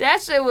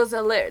 That shit was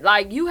hilarious.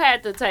 Like, you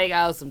had to take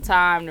out some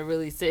time to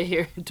really sit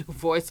here and do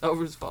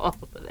voiceovers for all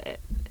of that.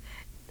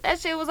 That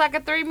shit was like a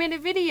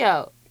 3-minute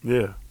video.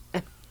 Yeah.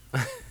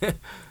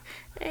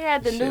 They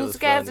had the Shit was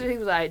newscaster. funny. He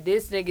was like,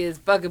 this nigga is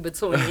fucking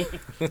between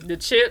the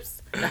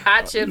chips, the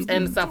hot chips,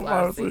 and the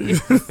sunflower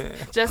seeds.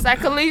 Just like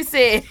Khalif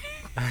said.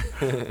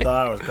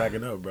 Thought I was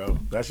cracking up, bro.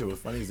 That shit was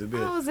funny as a I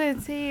bitch. was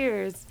in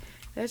tears.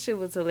 That shit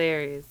was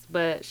hilarious.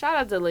 But shout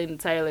out to Lena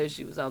Taylor.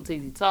 She was on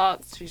TZ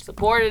Talks. She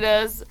supported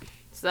us.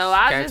 So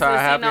I Came just to our didn't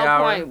see happy no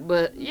hour. point.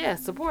 But yeah,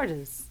 support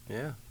us.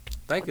 Yeah.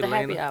 Thank you, The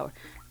happy Lena. hour.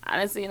 I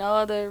didn't see no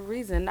other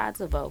reason not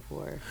to vote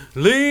for her.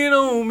 Lean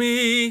on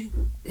me.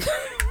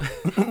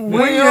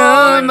 When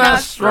you're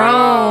not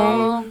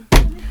strong,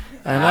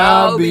 and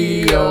I'll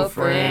be your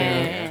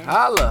friend.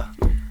 Holla.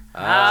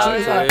 I'll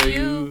I'll tell tell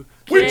you. you.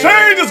 We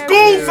changed the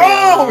school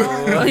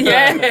song.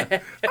 Yeah.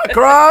 I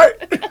cried.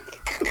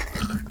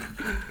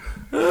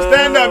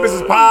 Stand up,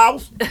 Mrs.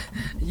 Piles.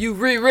 You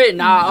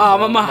rewritten our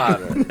alma mater.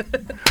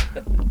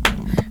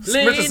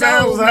 Mr.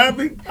 Sanders was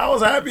happy. I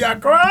was happy. I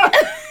cried.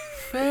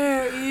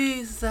 Fair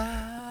East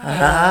Side.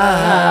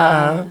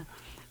 Ah.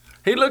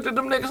 He looked at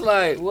them niggas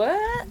like,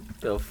 What?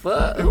 the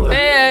fuck?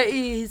 Fair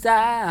East Thought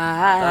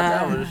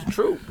that Side. was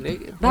true,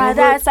 nigga. By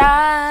that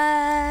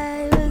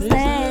side was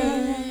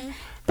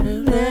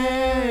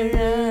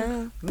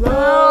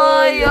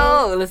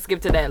loyal. Let's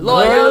skip to that.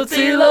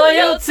 Loyalty,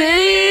 loyalty.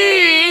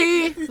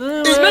 It's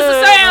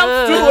Mr.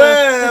 Sam's.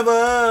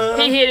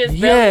 Whoever. He hit his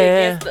belly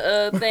against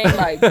the thing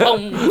like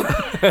boom.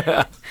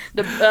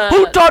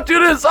 Who taught you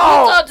this Who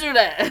song? taught you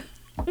that?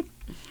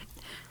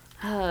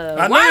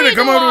 I Why knew you to do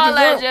come up all with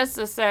that this. just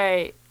to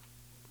say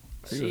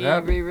She she was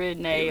happy.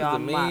 rewritten He a was a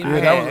on mean my man.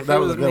 Yeah, that was He a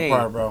was good mean.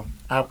 part, bro.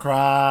 I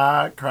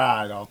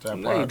cried off that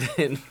No, you part.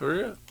 didn't, for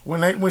real.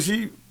 When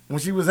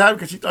she was happy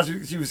because she thought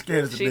she was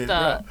scared as a She bitch.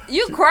 thought bro.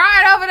 you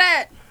cried over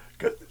that.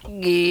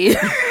 Yeah,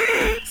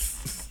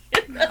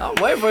 I'm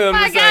waiting for him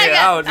my to say it.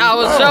 God, I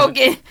was Oh.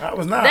 joking. I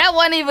was not. That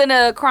wasn't even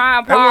a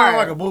crying It wasn't part.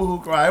 like a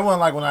boo-hoo cry. It wasn't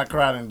like when I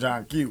cried in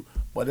John Q.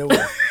 But it was.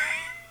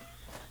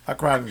 I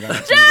cried in John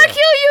Q. John Q,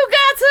 you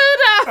got to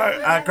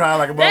though. I cried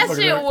like a That motherfucker.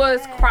 shit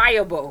was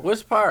cryable.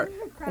 Which part?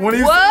 When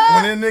he,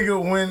 What? when that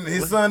nigga, when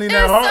his son in His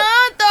that son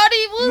heart. thought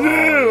he was.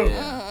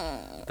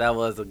 Yeah. That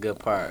was a good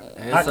part.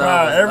 His I son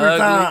cried was every ugly.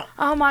 time.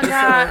 Oh my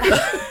God.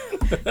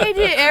 He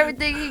did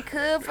everything he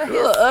could for his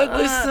Little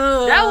ugly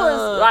son. That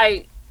was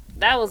like,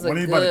 that was a When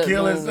he good about to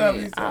kill movie. himself,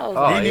 he said, I was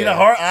Oh, he need yeah. a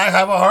heart. I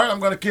have a heart. I'm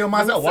gonna kill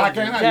myself. Why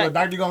can't I? You a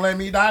doctor? You gonna let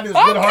me die? This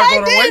good heart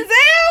go to waste?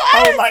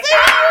 I was like,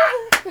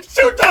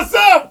 shoot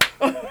yourself.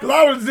 Cause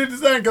I was did the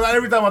same. Cause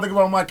every time I think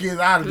about my kids,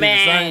 I would do the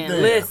same Man,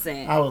 thing.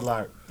 listen. I was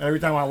like, every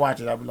time I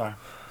watch it, I be like,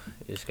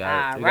 You just I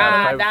gotta, you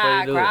ride, gotta die,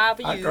 pray before cry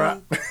for I you.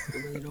 cry.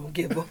 We don't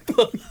give a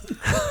fuck. you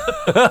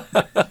do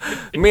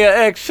it. Me and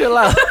X, chill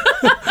out.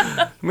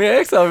 Me and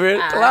X over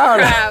here, I cloud.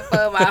 cry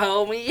for my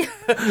homie.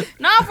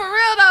 No, for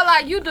real though,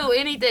 like you do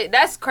anything.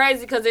 That's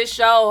crazy because it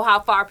shows how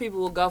far people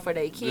will go for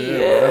their kids.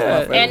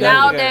 Yeah. And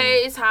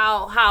nowadays,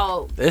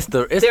 how It's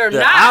the they're the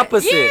not.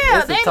 opposite. Yeah,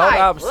 it's the they total like,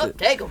 opposite. look,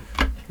 take them.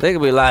 They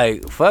could be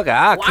like, fuck it,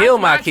 I'll kill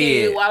my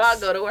kid. While I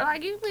go to work,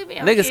 like you leave me.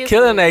 Niggas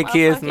killing their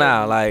kids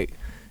now, like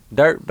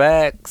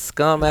dirtbag,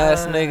 scum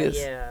ass niggas,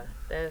 Yeah,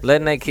 that's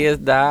letting their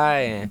kids die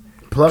and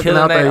plucking Killing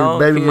out their their own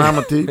baby kid.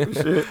 mama teeth and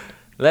shit.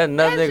 letting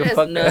another that's nigga just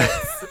fuck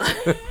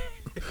nuts.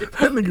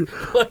 That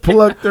nigga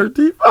plucked their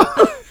teeth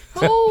out.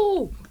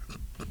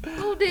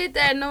 Who did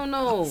that?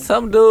 No.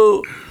 Some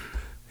dude,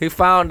 he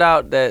found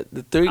out that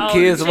the three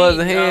kids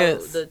wasn't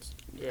his.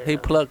 He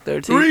plucked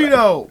their teeth. Three out.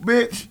 though,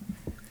 bitch.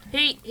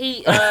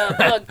 He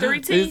plucked 3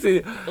 You teeth.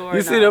 see, Or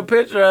you see no? the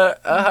picture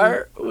of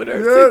her with her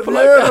Yeah, teeth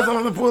plucked that's out? what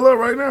I'm gonna pull up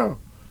right now.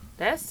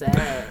 That's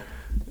sad.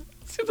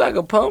 She's like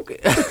a pumpkin.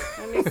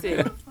 Let me see.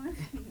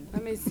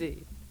 Let me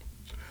see.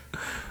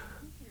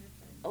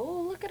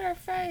 Oh, look at her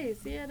face.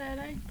 Yeah, that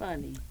ain't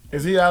funny.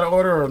 Is he out of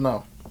order or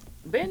no?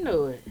 Ben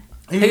knew it.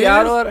 He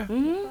out is? of order?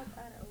 Mm-hmm.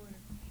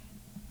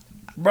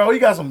 Bro, he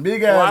got some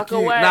big ass Walk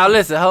kids. away. Now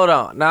listen, hold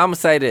on. Now I'm gonna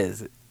say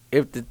this: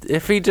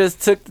 if he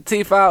just took the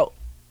teeth out,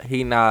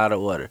 he not out of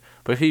order.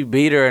 But if he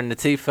beat her and the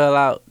teeth fell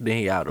out, then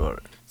he out of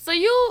order. So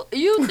you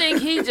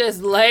think he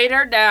just laid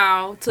her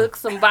down, took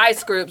some vice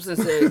scripts and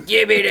said,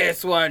 "Give me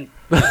this one."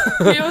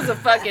 He was a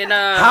fucking.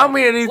 How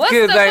many of these what's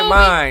kids the ain't movie?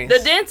 mine? The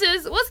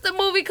Dentist. What's the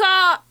movie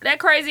called? That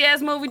crazy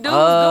ass movie. Dude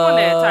was doing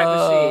that type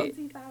of shit.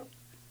 Teeth out.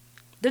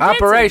 The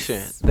Operation.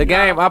 Dentist. The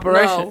game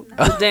Operation.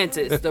 No, The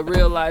Dentist, the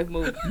real life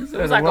movie. It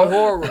was like a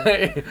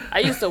horror. I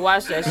used to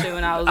watch that shit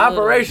when I was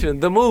Operation,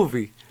 the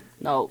movie.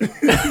 little.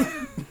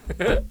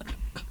 No.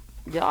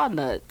 Y'all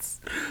nuts.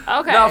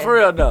 Okay. No, for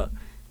real though.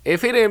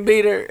 If he didn't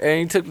beat her and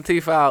he took the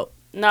teeth out,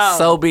 No.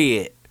 so be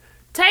it.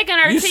 Taking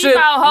her You teeth should-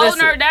 out, holding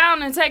listen. her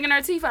down, and taking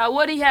her teeth out.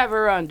 What did he have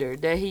her under?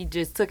 That he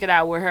just took it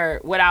out with her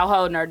without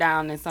holding her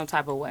down in some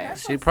type of way.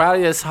 She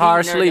probably a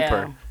hard Beating her sleeper.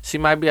 down. She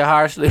might be a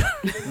hard sleeper.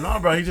 No,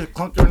 bro, he just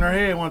clunked her in her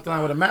head one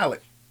time with a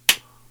mallet.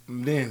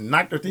 And then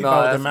knocked her teeth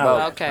out with the mallet.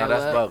 bogus. Okay, No,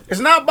 that's well. bogus.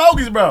 It's not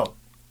bogus, bro.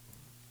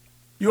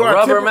 You A are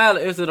rubber typical-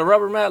 mallet. Is it a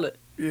rubber mallet?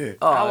 Yeah.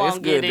 Oh, I it's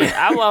won't get good. in.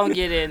 I won't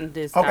get in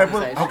this Okay,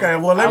 conversation. okay.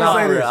 Well, let me I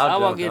say won't- this. I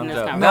won't get in this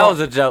conversation. That was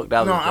a joke. That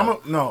was No, a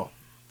joke. no,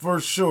 for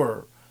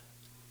sure.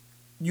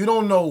 You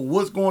don't know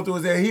what's going through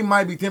his head. He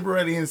might be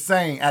temporarily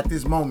insane at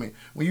this moment.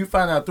 When you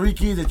find out 3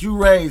 kids that you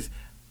raised,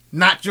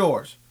 not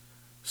yours.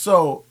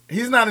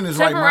 he's not in his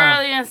right mind.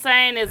 Temporarily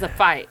insane is a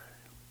fight.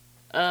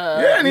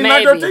 Yeah, and he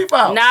knocked her teeth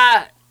out.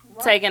 Not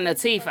taking the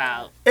teeth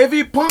out. If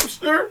he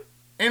punched her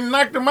and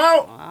knocked him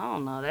out, I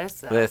don't know.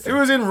 That's it Listen,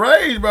 was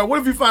enraged, bro.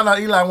 What if you find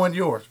out Eli wasn't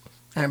yours?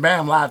 And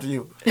Bam lied to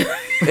you.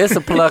 it's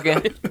a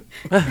plucking.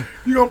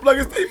 You gonna plug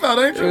his teeth out,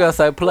 ain't You're you? gonna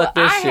say pluck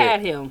well, this I shit.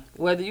 had him,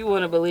 whether you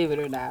want to believe it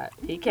or not.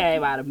 He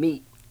came out of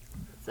meat.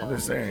 So I'm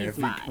just saying, he's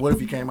mine. what if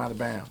he came out of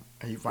Bam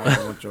and he found out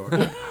wasn't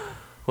yours?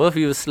 What if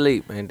you was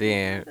asleep and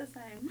then The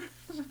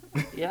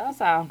same. Y'all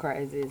sound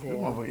crazy as This hell.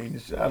 motherfucker eating the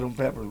shit out of them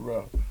peppers,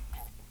 bro.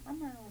 I'm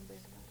not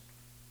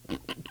on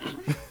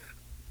business.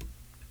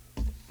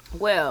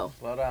 Well,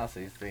 slow down,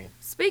 CC.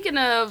 speaking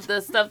of the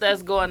stuff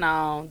that's going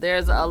on,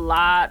 there's a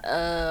lot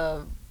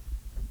of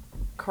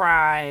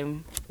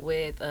crime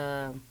with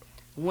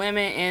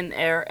women and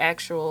their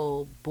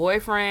actual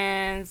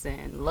boyfriends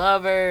and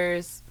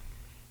lovers,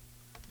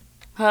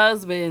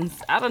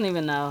 husbands. I don't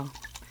even know.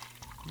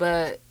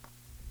 But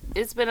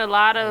it's been a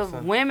lot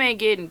of women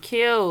getting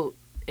killed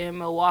in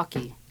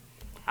Milwaukee.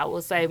 I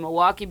will say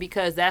Milwaukee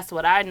because that's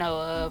what I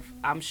know of.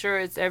 I'm sure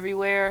it's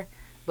everywhere.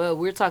 But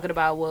we're talking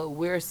about what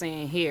we're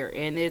seeing here,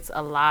 and it's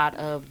a lot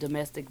of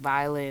domestic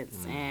violence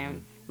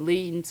and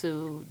leading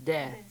to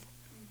death,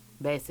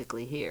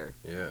 basically here.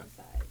 Yeah.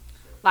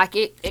 Like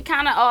it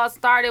kind of all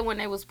started when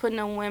they was putting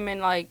them women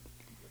like,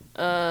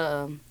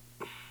 what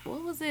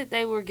was it?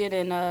 They were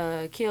getting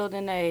killed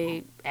in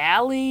they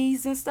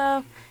alleys and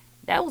stuff.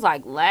 That was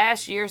like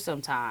last year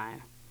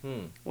sometime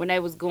when they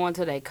was going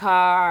to their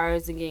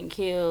cars and getting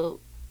killed.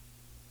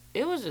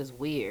 It was just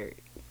weird.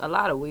 A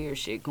lot of weird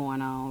shit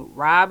going on.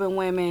 Robbing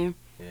women.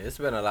 Yeah, it's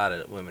been a lot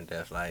of women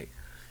deaths. Like,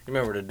 you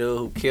remember the dude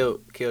who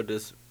killed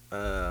this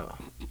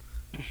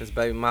his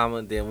baby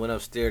mama, then went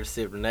upstairs to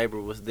see if the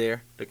neighbor was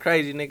there. The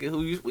crazy nigga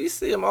who we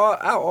see him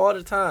out all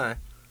the time.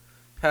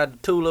 Had the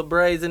 2 little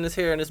braids in his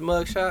hair in his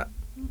mugshot.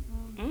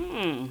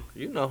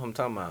 You know who I'm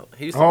talking about.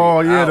 He used to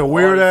Oh be yeah, out the all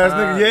weird the ass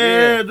time.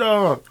 nigga. Yeah,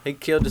 dog. He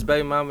killed his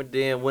baby mama,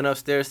 then went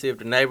upstairs to see if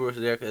the neighbor was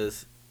there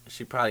because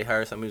she probably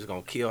heard something. He was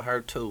gonna kill her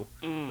too,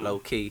 low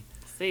key.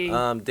 See,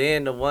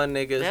 Then the one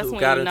niggas That's who when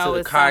got you know into the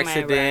it's car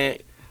something ain't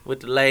accident with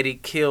the lady,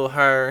 killed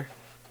her.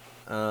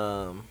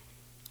 Over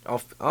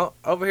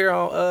here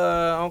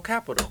on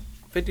Capitol,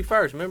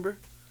 51st. Remember?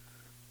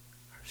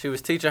 She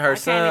was teaching her I can't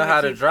son even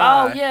how to keep-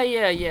 drive. Oh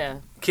yeah.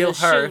 Killed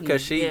The her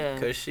shooting,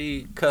 because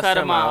she cussed cut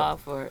him him out.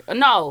 off. Or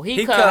no,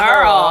 he cut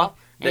her off,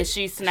 and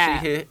she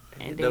snapped. She hit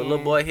And the little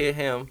then- boy hit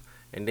him,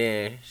 and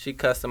then she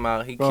cussed him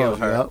out. He Oh, killed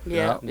her.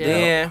 Yeah.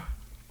 Then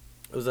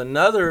it was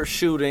another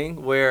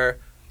shooting where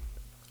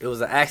it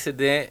was an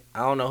accident. I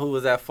don't know who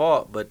was at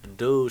fault, but the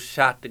dude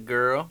shot the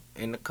girl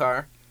in the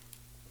car.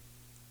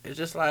 It's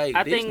just like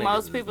I these think niggas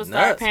most is people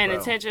start nuts, paying bro.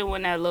 attention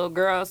when that little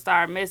girl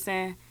started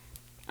missing,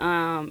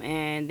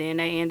 and then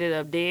they ended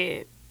up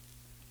dead.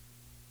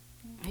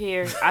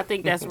 Here, I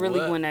think that's really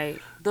What? when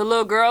the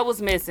little girl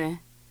was missing.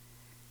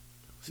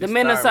 She The started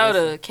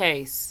Minnesota missing.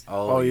 case.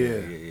 Oh, yeah.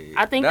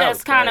 I think That that's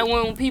was kind of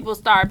crazy. when people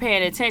start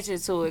paying attention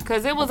to it,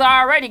 because it was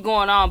already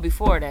going on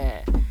before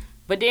that.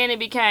 But then it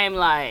became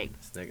like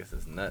This niggas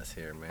is nuts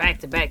here, man. back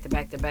to back to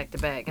back to back to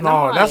back. And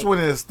No, I'm that's like, when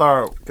it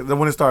start.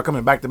 When it start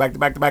coming back to back to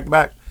back to back to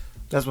back.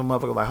 That's when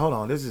motherfuckers like, hold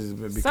on, this is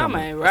becoming.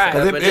 something ain't right.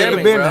 Cause it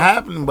Epidemic, been bro.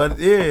 happening, but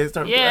yeah, it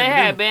started. Yeah, it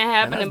had been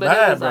happening, And but that's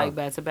it bad, was bro. like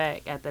back to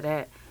back after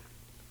that.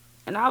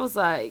 And I was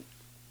like,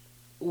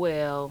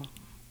 well,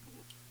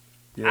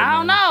 Yeah, I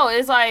don't man. know.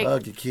 It's like,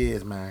 Love your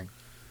kids, man.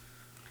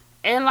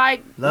 and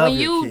like Love when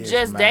your you kids,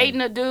 just man.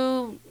 dating a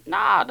dude,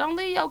 nah, don't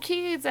leave your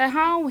kids at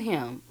home with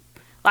him.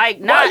 Like,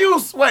 Why not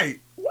you wait?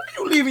 Why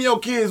you leaving your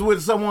kids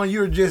with someone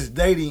you're just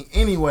dating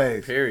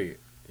anyways? Period.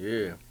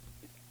 Yeah.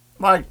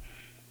 Like,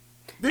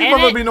 these And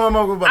motherfuckers it- be knowing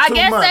motherfuckers about I 2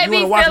 guess months. they You be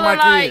want to watch feeling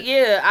my like,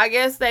 kid? I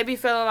guess they be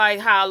feeling like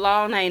how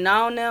long they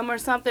known them or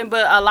something.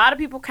 But a lot of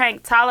people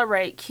can't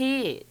tolerate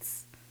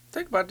kids.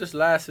 Think about this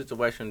last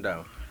situation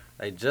though.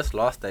 They just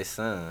lost their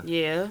son.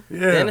 Yeah, Yeah.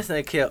 Then this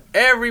nigga killed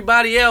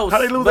everybody else. How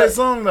they lose but their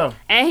son, though?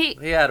 and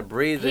He had a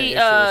breathing he issue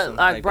or something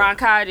like that.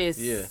 bronchitis.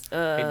 Yeah.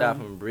 Uh, He died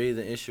from a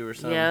breathing issue or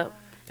something. yeah.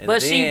 And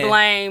But she then-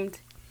 blamed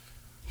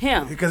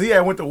him. Because he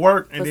had went to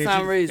work, and For then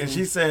some reason. and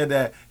she said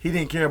that he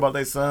didn't care about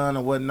their son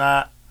and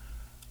whatnot.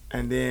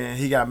 And then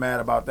he got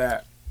mad about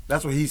that.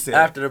 That's what he said.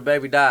 after the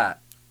baby died.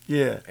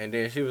 Yeah. And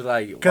then she was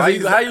like, 'Cause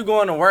he's- how you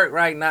going to work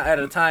right now at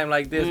a time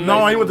like this? No,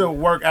 nigga?" he went to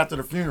work after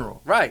the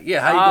funeral. Right, yeah.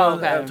 How you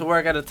going okay. to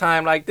work at a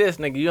time like this,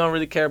 nigga? You don't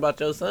really care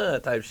about your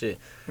son type shit.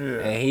 Yeah.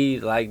 And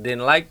he, like,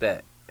 didn't like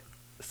that.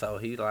 So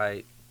he,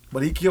 like,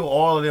 But he killed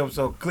all of them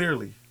so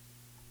clearly.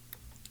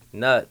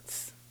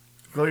 nuts.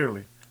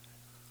 Clearly.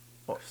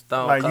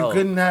 Stone Like, cold. you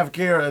couldn't have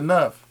cared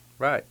enough.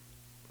 Right.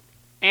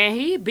 And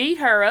he beat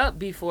her up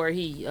before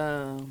he.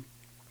 I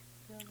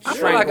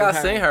feel like strangled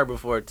I seen her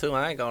before, too.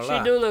 I ain't gonna lie.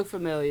 She do look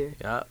familiar.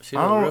 Yeah, she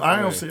I look real don't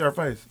familiar. see her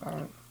face. I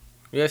don't.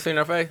 You ain't seen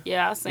her face?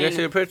 Yeah, I You seen ain't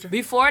see it. the picture?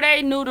 Before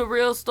they knew the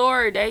real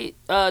story, they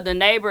the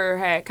neighbor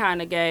had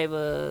kind of gave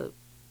a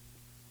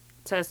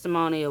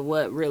testimony of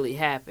what really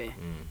happened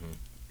Mm-hmm.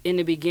 in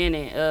the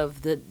beginning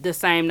of the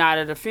same night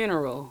of the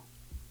funeral.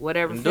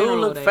 Whatever Dude funeral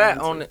look they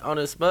fat went to. on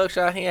his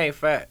mugshot. He ain't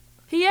fat.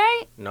 He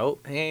ain't.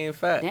 Nope, he ain't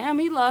fat. Damn,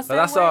 he lost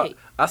But that weight.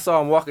 I saw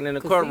him walking in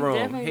the 'Cause courtroom.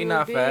 definitely He look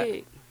not fat.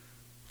 big.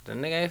 The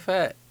nigga ain't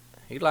fat.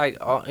 He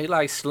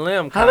like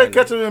slim. How they kinda.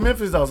 catch him in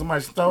Memphis, though?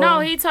 Somebody stole No,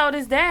 him? he told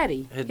his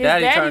daddy. His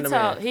daddy turned him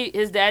told in.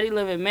 his daddy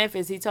live in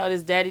Memphis. He told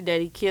his daddy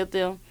that he killed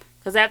them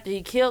because after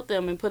he killed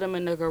them and put them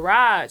in the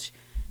garage,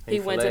 he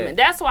went to fled. me.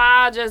 That's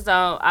why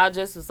I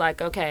just was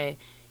like, okay,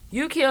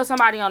 you kill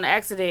somebody on an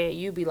accident,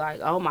 you be like,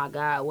 oh my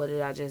God, what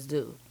did I just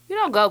do? You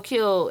don't go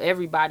kill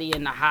everybody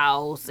in the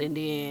house and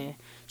then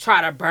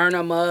try to burn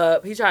them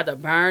up. He tried to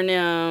burn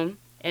them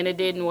and it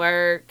didn't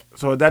work.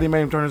 So his daddy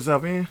made him turn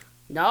himself in?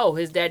 No,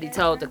 his daddy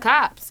told the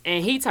cops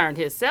and he turned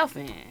himself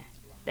in.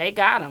 They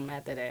got him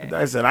after that.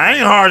 They said, I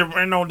ain't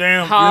harboring no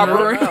damn...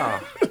 Harbor. No.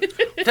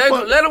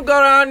 Let him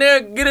go down there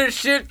and get his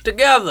shit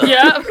together.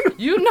 Yep.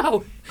 You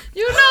know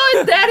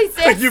his daddy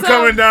said You something.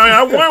 coming down here.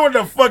 I wonder what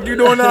the fuck you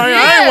doing down here. I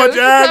Yeah, ain't want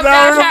your you ass come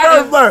down in trying the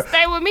to first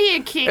place. Stay with me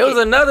and kick It was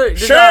another did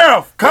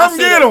Sheriff, come y'all see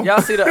get the- him.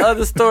 Y'all see the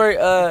other story?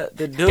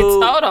 The dude,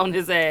 told on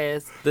his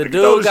ass. the throw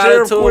dude the got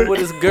sheriff into it quick. with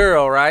his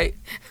girl, right?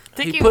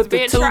 Think He he, put was the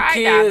being two tried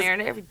down kids- there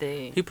and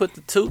everything. He put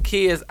the 2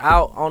 kids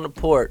out on the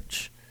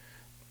porch.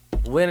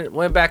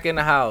 Went back in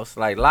the house,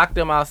 like locked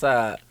them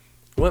outside.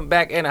 Went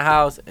back in the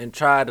house and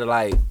tried to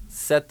like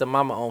set the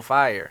mama on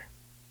fire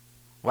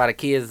while the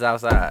kids is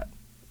outside.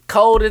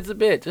 Cold as a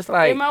bitch. It's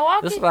like In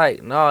Milwaukee? It's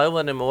like no, it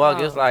wasn't in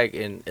Milwaukee. It's Oh. like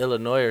in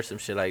Illinois or some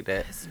shit like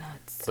that. That's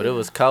nuts. But it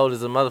was cold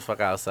as a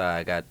motherfucker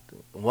outside. Got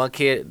one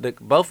kid.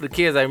 Both of the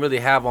kids ain't really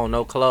have on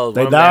no clothes.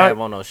 They One of them died? have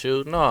on no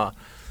shoes. No,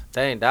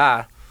 they ain't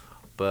die.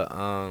 But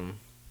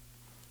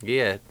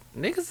yeah,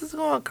 niggas is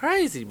going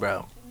crazy,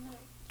 bro.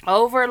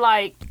 over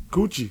like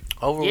Coochie.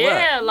 Over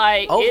yeah, what?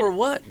 like Over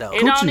what though?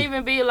 It don't Coochie.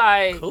 even be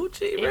like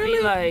Coochie, it really?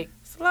 be like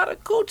It's a lot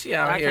of coochie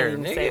out I here, can't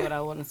even nigga. say what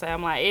I want to say.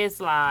 I'm like, it's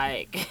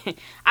like,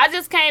 I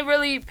just can't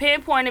really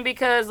pinpoint it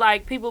because,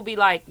 like, people be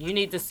like, you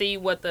need to see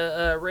what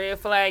the red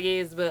flag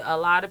is, but a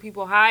lot of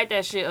people hide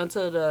that shit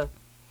until the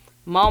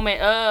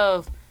moment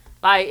of,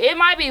 like, it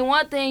might be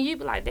one thing, you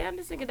be like, damn,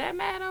 this nigga that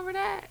mad over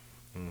that?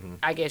 Mhm.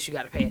 I guess you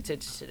got to pay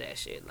attention to that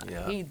shit. Like,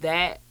 Yeah. he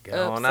that Get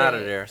on upset outta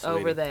there, over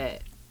sweetie.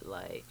 that.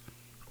 Like,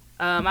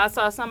 I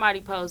saw somebody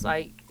post,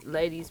 like,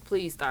 ladies,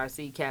 please start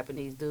C-capping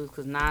these dudes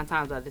because 9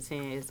 times out of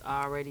 10, it's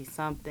already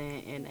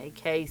something in their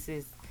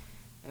cases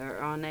or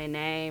on their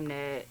name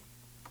that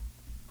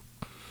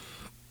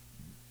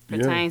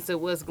pertains to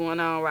what's going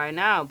on right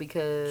now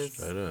because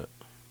Straight up.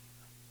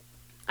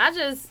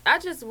 I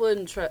just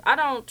wouldn't trust. I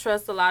don't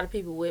trust a lot of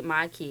people with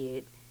my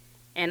kid,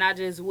 and I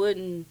just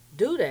wouldn't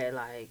do that.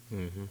 Like,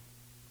 Mm-hmm.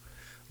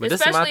 But this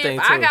is my especially thing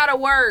if too. I gotta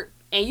work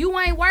and you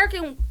ain't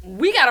working,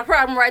 we got a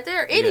problem right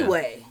there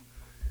anyway.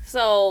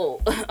 So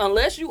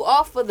unless you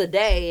off for the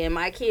day and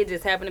my kid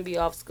just happen to be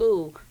off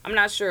school, I'm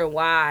not sure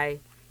why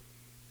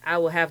I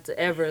would have to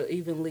ever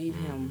even leave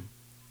him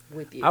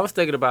with you. I was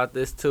thinking about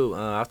this too.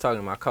 I was talking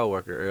to my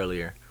coworker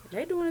earlier.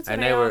 They doing it to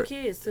and their they own were-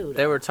 kids too.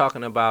 They were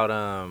talking about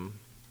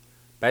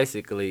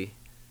basically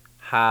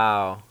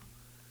how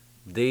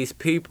these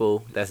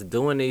people that's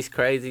doing these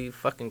crazy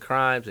fucking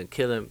crimes and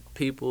killing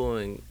people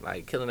and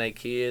like killing their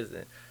kids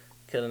and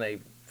killing their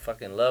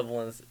fucking loved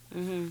ones.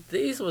 hmm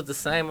These was the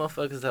same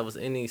motherfuckers that was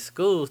in these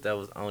schools that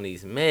was on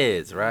these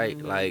meds, right?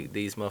 Mhm. Like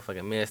these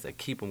motherfucking meds that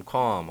keep them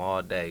calm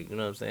all day. You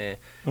know what I'm saying?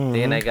 Mhm.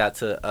 Then they got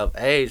to of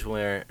age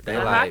where they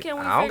Now, like,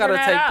 I don't gotta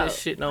take this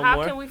shit no How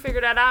more. can we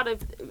figure that out if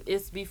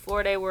it's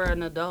before they were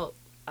an adult?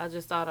 I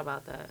just thought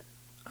about that.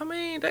 I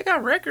mean, they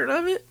got record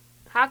of it.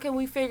 How can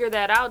we figure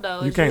that out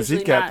though? You It's can't usually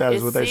C-cap not- that is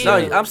it's what they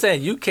sealed. No, I'm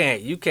saying you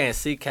can't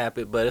C-cap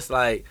it, but it's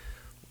like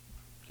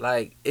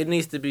like it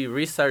needs to be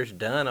research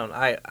done on.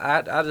 I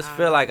just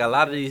feel like a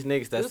lot of these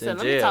niggas that's Listen, in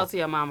let me jail. talk to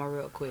your mama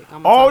real quick.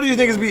 All these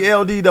niggas be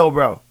LD though,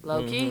 bro.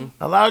 low key.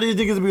 A lot of these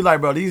niggas be like,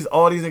 bro,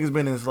 all these niggas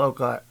been in slow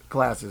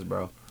classes,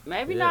 bro.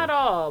 Maybe not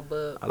all,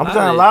 but I'm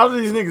saying a lot of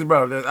these niggas,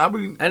 bro. I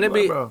be And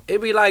like, bro.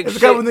 it be like There's a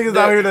shit couple niggas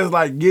that- out here that's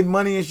like getting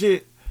money and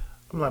shit.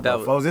 I'm like, That bro,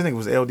 was- folks, this nigga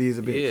was LD as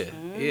a bitch.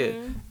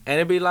 Yeah. And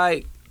it be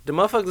like the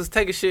motherfuckers is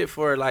taking shit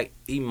for like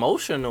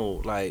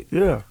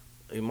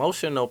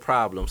emotional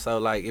problems. So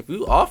like if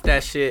you off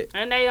that shit,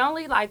 and they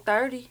only like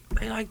 30.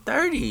 they like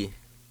 30. And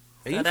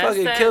So you that's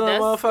fucking sad. killing a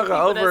That's motherfucker people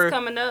over that's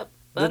coming up.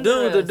 the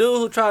under dude us.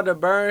 who tried to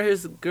burn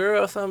his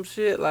girl or some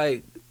shit.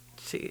 Like,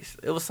 jeez,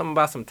 it was something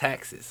about some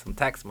taxes, some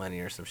tax money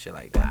or some shit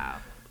like that. Wow.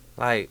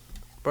 Like,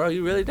 bro,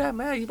 you really that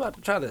mad? You about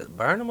to try to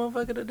burn a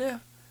motherfucker to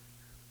death?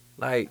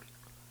 Like,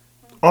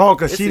 Oh,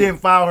 because It's she a- didn't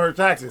file her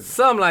taxes.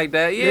 something like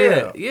that.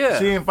 Yeah.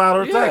 She didn't file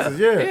her Yeah. taxes.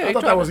 Yeah. Yeah, I he thought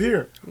tried that was to-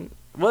 here.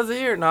 Was it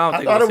here? No, I don't I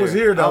think thought it was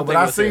here, though, don't but think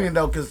I it was seen here. it,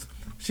 though, because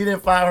she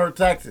didn't file her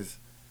taxes.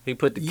 He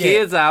put the Yeah.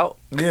 kids out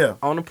Yeah.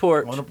 on the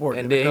porch. On the porch,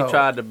 in And the then he cold.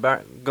 tried to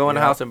go in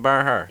the Yeah. house and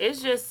burn her.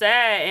 It's just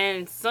sad,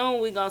 and soon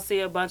we gonna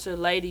see a bunch of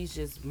ladies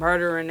just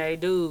murdering their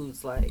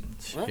dudes. Like,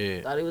 what?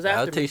 Shit. Thought he was I'll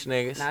after me. teach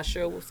niggas. Not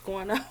sure what's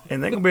going on.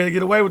 And they gonna be able to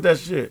get away with that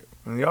shit.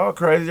 And y'all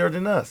crazier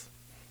than us.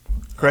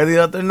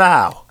 Crazier than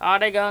now. All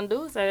they gonna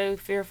do is say they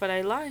fear for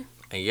their life.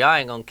 And y'all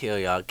ain't gonna kill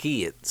y'all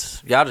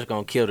kids. Y'all just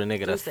gonna kill the nigga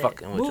that's Just say,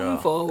 fucking with moving y'all.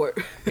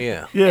 forward.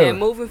 Yeah. Yeah. And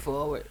moving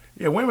forward.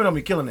 Yeah, women don't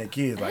be killing their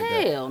kids like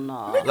that. Hell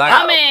no. Like,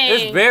 I mean,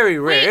 it's very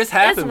rare. It's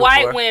happened It's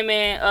white before.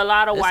 women. A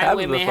lot of It's white happened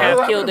women before. have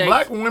Black killed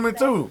their women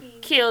too.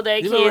 kids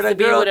You remember to that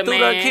be girl with a threw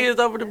man. her kids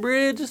over the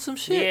bridge or some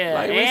shit? Yeah,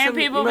 Like, and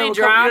recently- people you be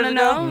remember a couple years drowning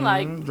ago? them,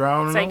 like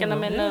Drowning taking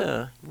them in Yeah.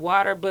 the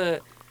water.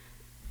 But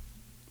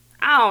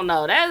I don't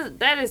know.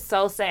 That is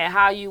so sad.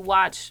 How you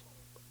watch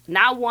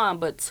not one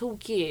but two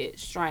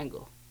kids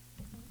strangle.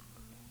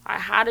 Like,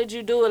 how did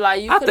you do it?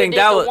 Like, you I could have think did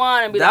that the was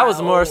one and be that like,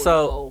 was more oh,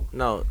 so.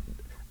 No,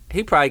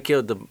 he probably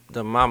killed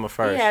the mama no.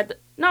 first. He had to,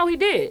 no, he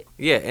did.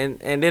 Yeah, and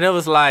then it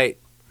was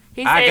like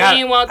He I said got- he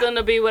didn't want them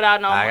to be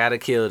without no I gotta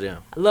kill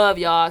them. love,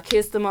 y'all.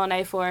 Kissed them on their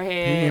He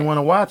forehead. didn't want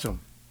to watch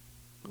them.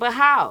 But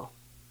how?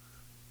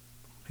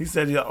 He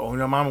said, "Oh,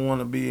 your mama want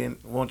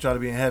y'all to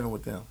be in heaven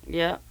with them."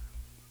 Yep.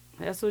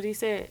 That's what he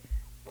said.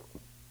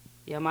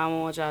 Your mama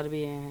wants y'all to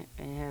be in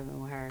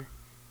heaven with her.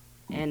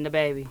 And the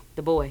baby,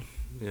 the boy.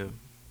 Yeah.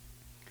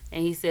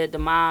 And he said the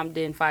mom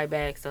didn't fight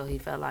back, so he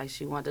felt like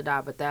she wanted to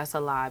die. But that's a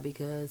lie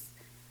because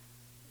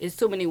it's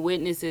too many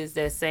witnesses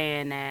that's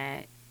saying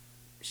that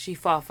she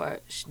fought for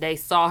they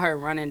saw her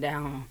running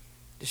down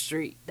the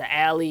street, the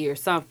alley or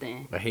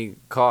something. But he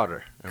caught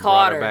her and Caught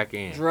brought her, her back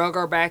in. drug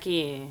her back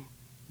in.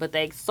 But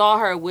they saw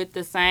her with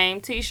the same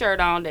T-shirt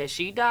on that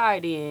she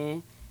died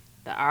in,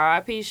 the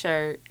R.I.P.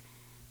 shirt,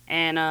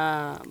 and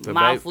The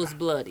mouth babe- was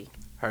bloody.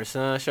 Her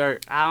son's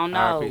shirt. I don't know.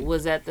 R.I.P.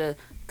 Was at the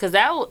because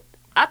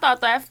I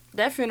thought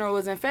that funeral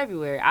was in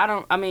February.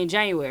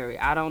 January.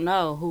 I don't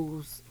know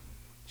whose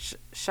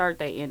shirt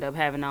they end up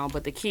having on,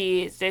 but the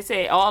kids they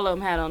said all of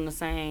them had on the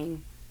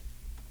same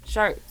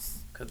shirts.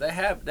 Cause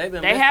they've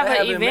been They have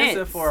been missing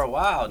events. for a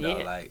while though,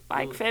 Yeah, like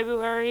it was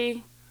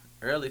February.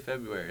 early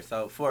February.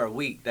 So for a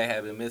week they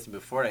have been missing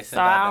before they sent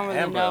So I out don't the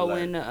really Amber know Alert.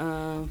 when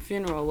the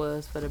funeral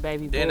was for the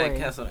baby boy. Then they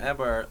canceled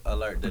Amber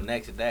Alert the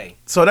next day.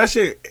 So that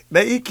shit,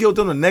 he killed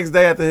them the next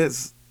day after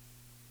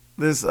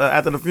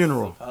after the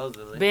funeral.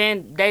 Supposedly.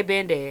 They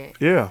been dead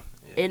Yeah,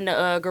 in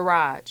the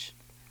garage,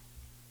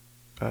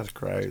 that's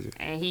crazy.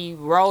 and he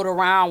rode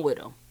around with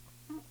them.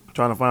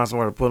 Trying to find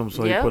somewhere to put them,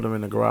 so Yep. he put them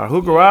in the garage.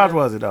 Who garage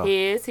was it though?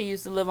 He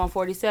used to live on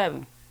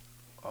 47.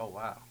 Oh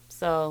wow.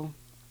 So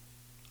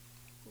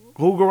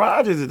Who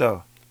garage is it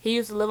though? he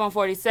used to live on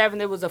 47.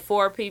 There was a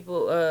 4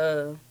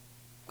 people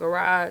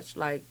garage.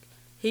 Like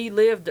he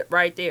lived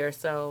right there.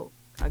 So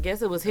I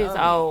guess it was his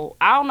old.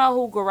 I don't know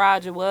who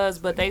garage it was,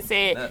 but they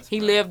said That's he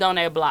right. lived on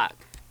that block.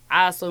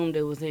 I assumed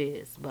it was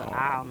his, but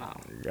I don't know.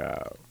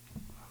 God.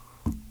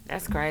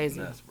 That's crazy.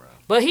 Nuts, bro.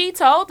 But he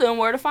told them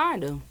where to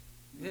find him.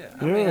 Yeah.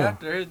 I mean Yeah.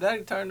 after his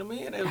daddy turned to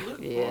me and they was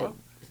looking Yeah. for him.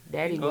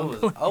 Daddy It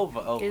was. was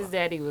over. His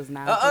daddy was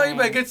not. You playing.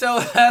 better get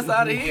your ass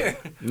out of here.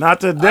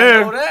 Not to I know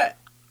there. that.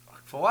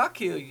 Before I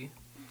kill you.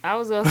 I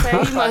was gonna say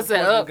he must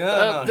have Put the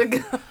gun up on the you.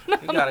 gun.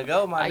 You gotta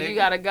go, my Like, nigga. you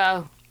gotta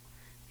go.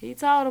 He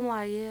told him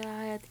like, yeah,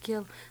 I had to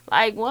kill him.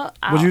 Like what?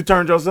 Would you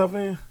turned yourself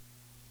in?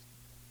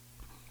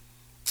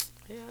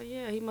 Hell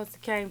yeah, he must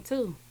have came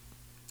too.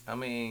 I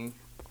mean,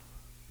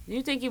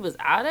 You think he was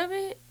out of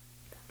it?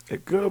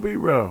 It could be,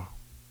 bro.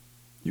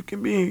 You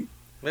can be.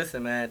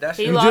 listen, man, that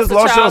He shit, You lost just a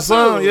lost your child,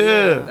 son, too.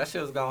 yeah. that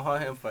shit was gonna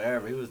haunt him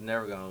forever. He was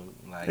never gonna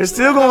like. It's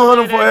still gonna hunt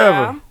him Live that forever.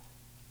 down.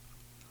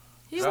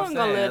 He That's what wasn't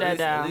I'm gonna saying. live that At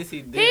down. least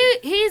he did.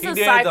 He's He a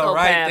did the psychopath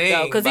right though,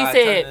 thing because he by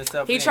turning said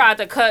himself he in. tried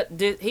to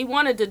cut. He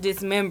wanted to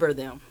dismember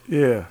them.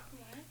 Yeah.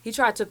 He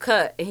tried to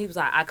cut, and he was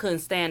like, I couldn't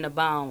stand the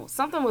bone.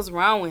 Something was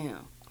wrong with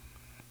him.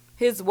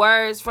 His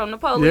words from the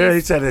police. Yeah,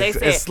 he said they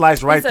it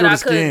sliced right he said, through the "I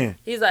couldn't-" skin.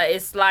 He's like,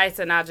 it sliced,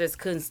 and I just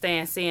couldn't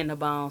stand seeing the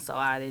bone, so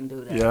I didn't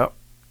do that. Yep.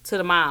 To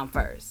the mom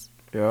first.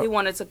 He Yep.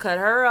 wanted to cut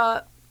her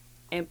up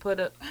and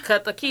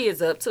cut the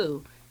kids up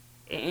too,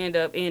 and end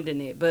up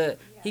ending it. But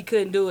he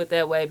couldn't do it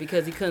that way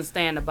because he couldn't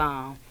stand the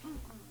bone.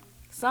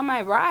 Something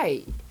ain't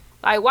right.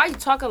 Like, why you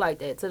talking like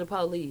that to the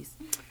police?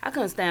 I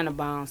couldn't stand the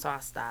bone, so I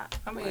stopped.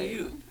 I mean,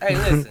 hey,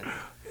 listen.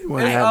 It's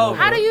over.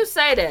 How do you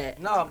say that?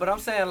 No, but I'm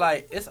saying,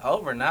 like, it's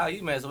over now.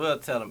 You may as well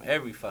tell them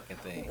every fucking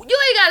thing. You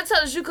ain't got to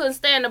tell us you couldn't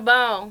stand the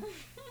bone.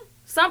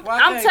 Why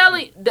I'm can't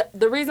telling you,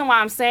 the reason why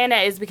I'm saying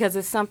that is because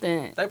it's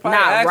something They not probably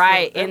asked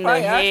right him, in the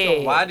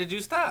head. Why did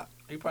you stop?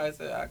 He probably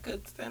said, I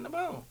couldn't stand the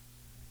bone.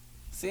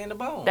 Seeing the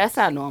bone. That's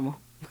not normal.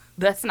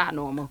 That's not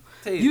normal.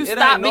 You You it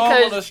stop ain't normal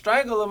because to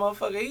strangle a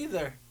motherfucker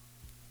either.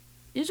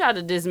 you tried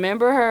to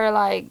dismember her.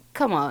 Like,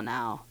 come on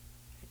now.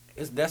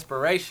 It's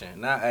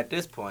desperation. Now, at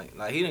this point.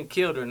 Like, he done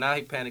killed her. Now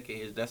he panicking.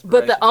 His desperation.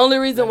 But the only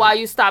reason why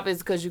you stop is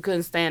because you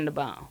couldn't stand the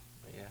bone.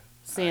 Yeah.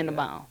 Seeing the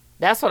bone.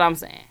 That's what I'm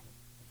saying.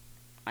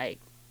 Like,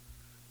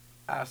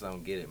 I just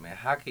don't get it, man.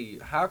 How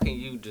can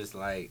you just,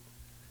 like,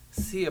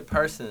 see a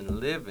person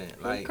living?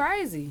 it's Like,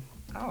 crazy.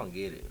 I don't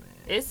get it, man.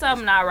 It's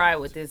something not right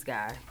with this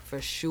guy, for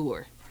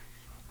sure.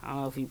 I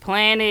don't know if he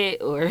planned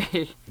it or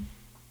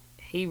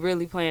he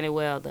really planned it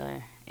well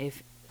done,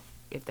 if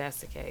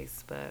that's the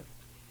case. But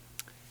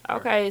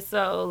okay,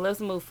 so let's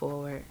move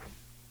forward.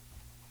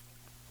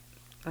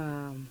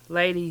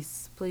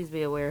 Ladies, please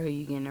be aware who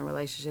you get in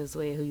relationships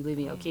with, who you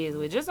leaving your kids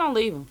with. Just don't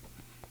leave them.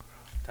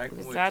 Take them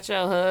It's with not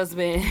your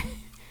husband,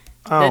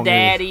 I the don't give a-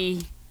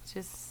 daddy.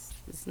 Just,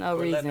 there's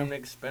no you. Letting them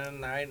reason. niggas spend the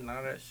night and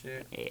all that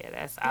shit. Yeah,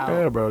 that's out.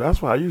 Yeah, bro.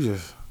 That's why you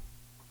just.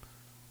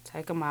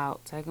 Take them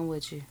out. Take them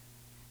with you.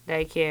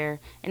 Daycare.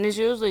 And it's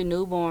usually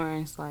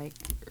newborns, like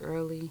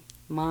early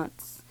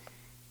months.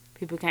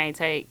 People can't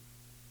take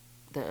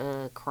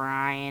the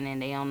crying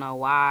and they don't know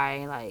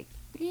why. Like,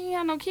 he ain't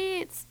got no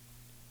kids.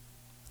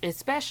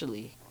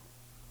 Especially.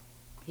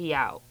 He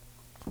out.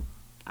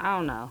 I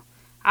don't know.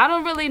 I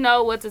don't really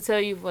know what to tell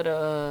you for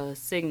the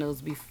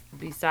signals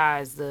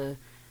besides the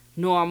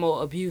normal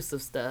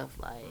abusive stuff.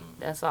 Like,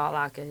 that's all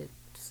I could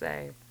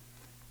say.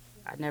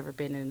 I've never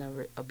been in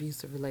an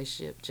abusive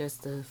relationship,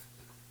 just a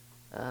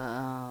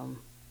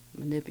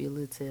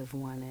manipulative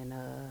one. And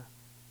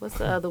what's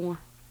the other one?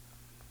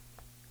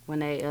 When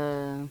they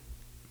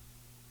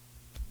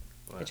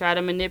try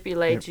to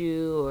manipulate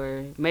you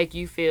or make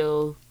you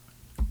feel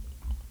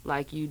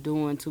like you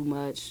doing too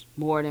much,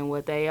 more than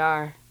what they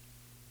are.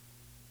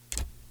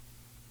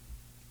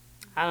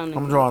 I don't know.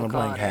 I'm drawing a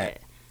blank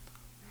hat.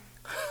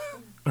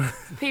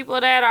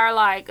 People that are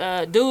like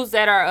dudes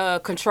that are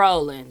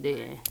controlling,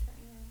 then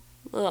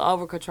a little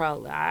over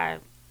controlling.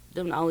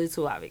 Them the only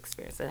two I've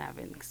experienced, and I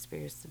haven't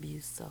experienced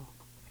abuse, so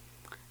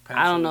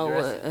I don't know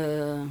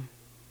what.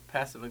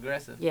 Passive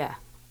aggressive. Yeah,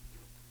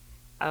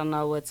 I don't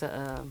know what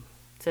to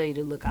tell you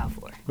to look out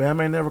for. Bam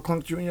ain't never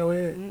clunked you in your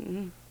head.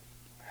 Mm-mm.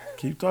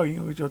 Keep talking. You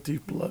gonna get your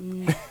teeth plucked.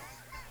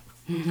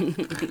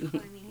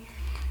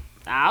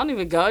 I don't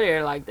even go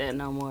there like that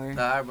no more.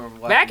 Nah, I remember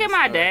watching Back in this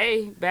my stuff.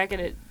 day, back in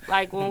it,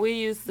 like when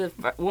we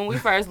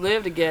first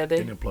lived together.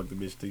 And then pluck the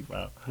bitch teeth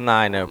out. Nah,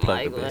 I ain't never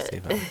plugged Like the what? bitch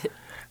teeth out.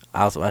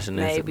 I was watching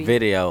this Maybe.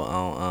 video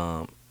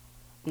on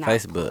Not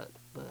Facebook.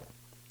 but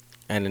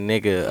And the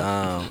nigga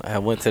I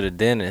went to the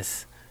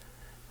dentist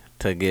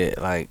to get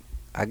like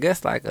I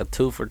guess like a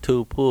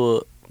 2-for-2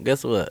 pull.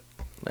 Guess what?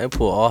 They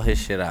pulled all his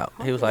shit out.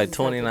 He was like This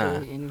has to do 29.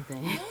 with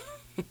anything.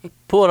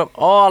 Pulled them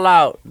all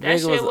out. That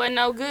Nigga shit wasn't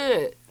no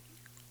good.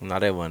 No,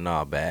 they wasn't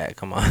all bad.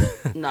 Come on.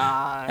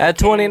 Nah. At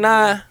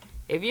 29,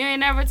 If you ain't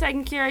never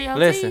taking care of your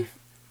listen, teeth,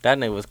 that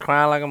nigga was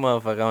crying like a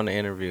motherfucker on the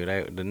interview.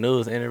 The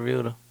news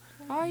interviewed him.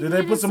 all you Did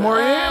they need put is some more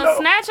in, though?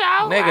 Snatch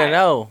out. Nigga, Like-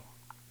 no.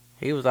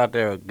 He was out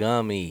there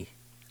gummy.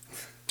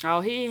 Oh,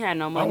 he ain't had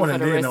no I money for wouldn't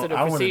the did rest no. of the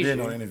I wouldn't did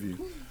no procedure. interview.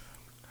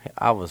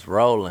 I was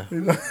rolling.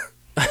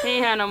 He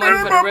ain't had no money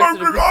for the rest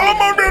of the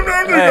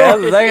procedure. Hey,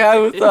 that's exactly how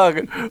he was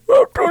talking. I'm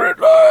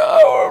 29.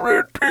 I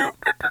want to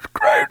This is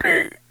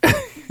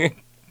crazy.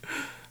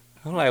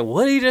 I'm like,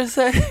 what did he just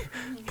say?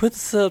 Put the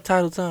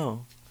subtitles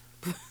on.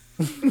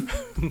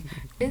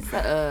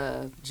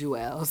 It's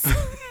Jewels.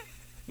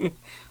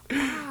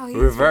 Wow, he's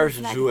Reverse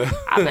really Jewel.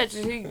 I bet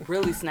you he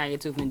really snagged a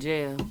tooth in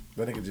jail.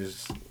 That nigga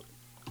just.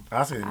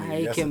 I seen I him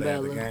hate yesterday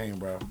at the Kimbella. game,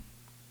 bro.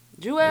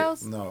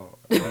 Jewels? No,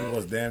 it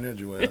was damn near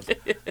Jewels.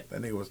 That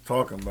nigga was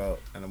talking about,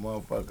 and the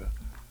motherfucker,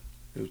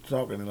 he was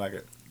talking and like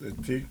the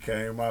teeth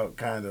came out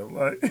kind of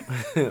like.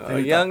 A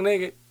young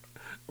nigga.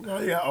 No,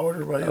 he got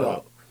older, but he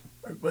like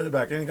put it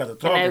back in. He got to And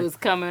talking. they was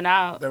coming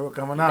out. They were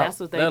coming out. That's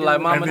what they They're do. like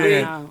when Mama they and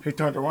did. come then out. he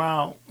turned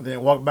around and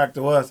then walked back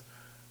to us.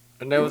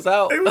 And they was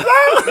out. He was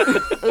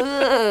out.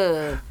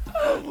 Ugh,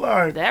 I was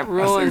like, that I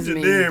ruins see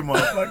what me. you did,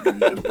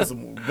 motherfucker. You put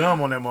some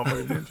gum on that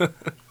motherfucker, didn't you?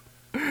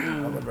 I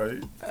was like, bro,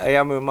 Hey,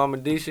 I mean, Mama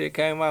D shit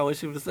came out when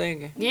she was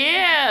singing.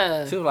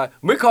 Yeah. She was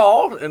like, "Me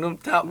called," and them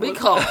top. We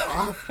called.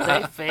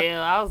 They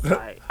failed. I was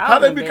like, I how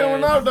was they be coming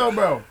embarrassed. out though,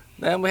 bro?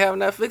 Damn, we having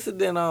that fix it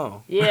then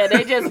on. Yeah,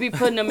 they just be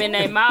putting them in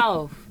their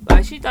mouth.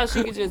 Like, she thought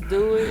she could just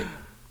do it.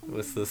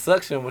 With the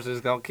suction, which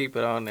is gonna keep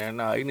it on there.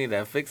 No, you need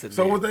that fix it.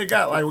 So then. what they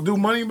got? Like, do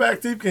money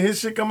back teeth? Can his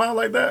shit come out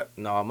like that?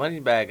 No,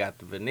 Moneybag got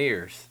the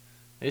veneers.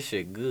 This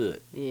shit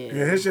good. Yeah,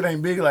 Yeah. his shit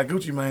ain't big like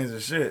Gucci Mane's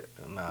and shit.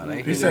 Nah,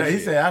 they He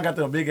said I got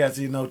them big ass,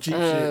 cheap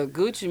shit.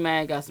 Gucci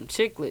Mane got some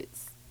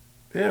chiclets.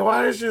 Yeah,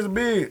 why this shit's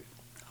big?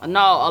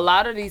 No, a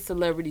lot of these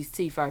celebrities'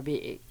 teeth are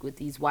big with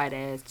these white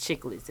ass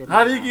chiclets. In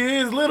How their did he mouth.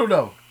 get his little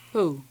though?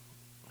 Who?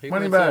 He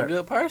Money went to a bag.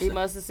 good He person.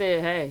 must have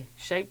said, "Hey,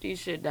 shape these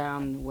shit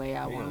down the way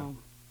I want them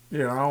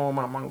Yeah, I don't want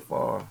my mouth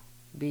fall.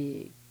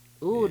 big."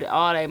 Ooh,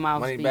 all they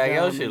mouths Money be bag,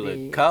 your dumb shit and look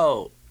big.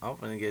 cold. I'm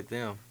finna get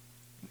them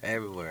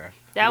everywhere.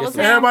 That Get was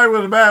some- him. Everybody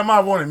with a bad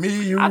mouth wanted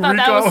me, you, I thought Rico.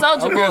 that was I'm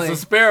Soulja getting some Boy.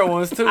 spare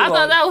ones too. I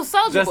thought that was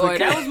Soulja just in Boy.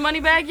 That case. was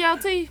Moneybag Yo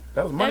teeth.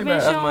 That was money That bitch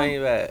bag. That's Sean. money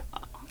bag.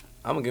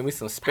 I'm gonna give me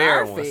some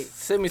spare ones. Perfect.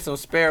 Send me some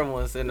spare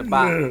ones in the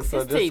box. Yeah. So His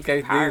just in teeth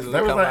case these perfect. will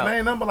That was come like, out. they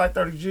ain't number like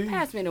 30 G.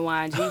 Pass me the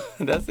wine, G.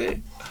 That's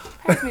it.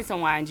 Pass me some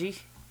wine, G.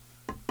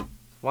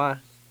 Why?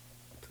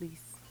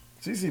 Please.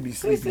 CC be You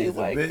sleepy see, as a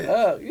wake bitch.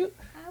 up. You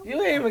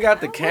ain't even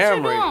got the What you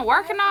camera. doing?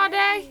 Working all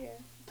day?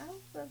 I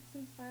was up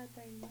since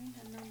 5:30. I ain't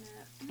had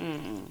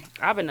no nap.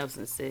 I've been up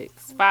since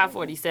 6.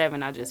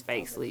 5:47. I just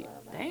fake sleep.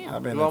 I've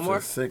Damn. been You up want more?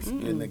 since 6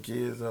 getting the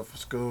kids up for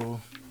school.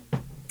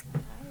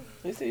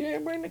 You see, you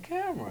ain't bring the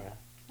camera.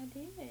 I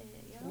did.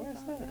 Y'all Where's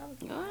thought that? I was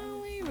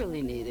Well, we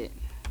really need it.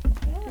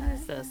 yeah,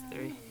 It's us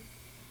three.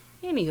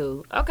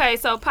 Anywho, okay,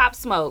 so Pop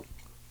Smoke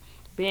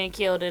being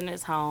killed in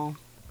his home.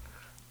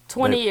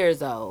 20 They-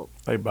 years old.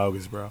 They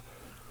bogus, bro.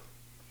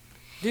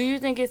 Do you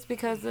think it's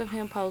because of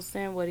him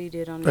posting what he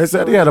did on They his said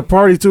he story? had a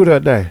party too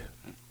that day.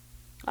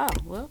 Oh,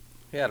 well,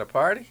 He had a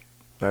party?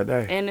 That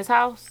day. in his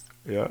house?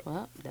 Yeah.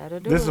 Well, that'll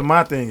do This it. is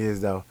my thing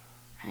is though.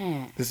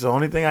 Man, This is the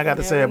only thing I got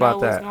to you say never know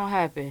about what's that. gonna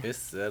happen. It's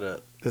set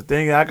up. The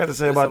thing I got to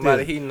say It's about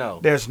somebody this. he know.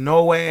 There's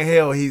no way in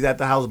hell he's at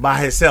the house by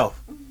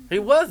himself. He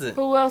wasn't.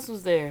 Who else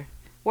was there?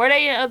 Were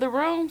they in other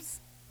rooms?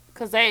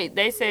 Because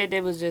they said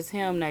it was just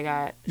him that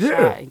got Yeah.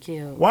 shot and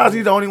killed. Why is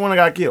he the only one that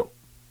got killed?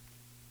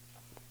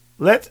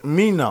 Let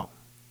me know.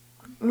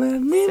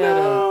 Let me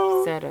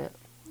know. Set up.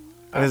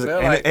 And, I feel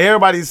and like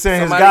everybody's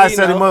saying his somebody guy he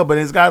set him know. up, but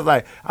his guy's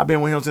like, I've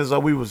been with him since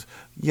we was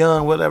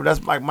young, whatever.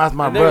 That's like my And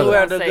then who brother.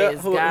 had the Say gun-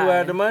 it's who guy.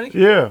 had the money?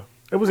 Yeah,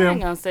 it was I ain't him.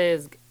 gonna say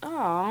it's. Oh,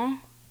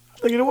 I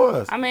think it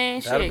was. I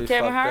mean, That'd shit. be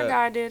Kevin fucked Hart up.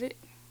 guy did it.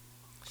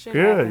 Shit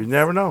Yeah, you happens.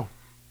 never know.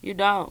 You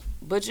don't,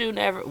 but you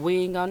never. We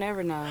ain't gonna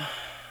never know.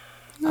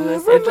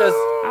 Unless It just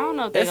I don't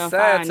know if they it's gonna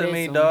sad find to this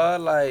me, one.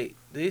 dog. Like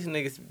these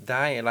niggas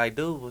dying. Like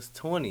dude was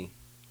 20.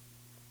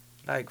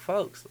 Like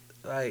folks,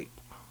 like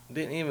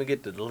didn't even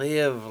get to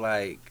live.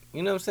 Like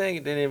you know what I'm saying?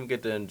 Didn't even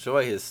get to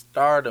enjoy his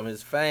stardom,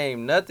 his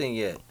fame, nothing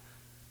yet.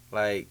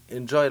 Like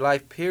enjoy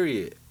life.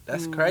 Period.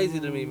 That's crazy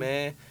to me,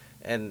 man.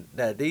 And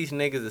that these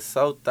niggas is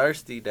so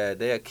thirsty that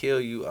they'll kill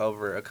you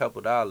over a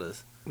couple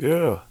dollars.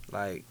 Yeah.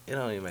 Like it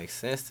don't even make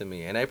sense to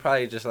me. And they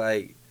probably just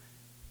like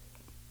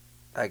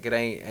it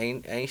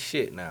ain't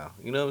shit now.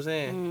 You know what I'm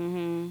saying?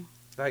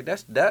 Mm-hmm. Like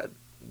that's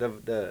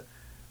the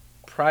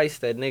price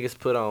that niggas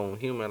put on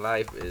human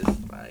life is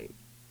like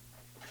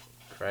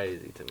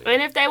crazy to me.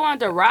 And if they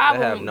wanted to rob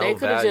They have him, no they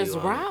could have value just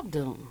on it. robbed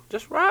him.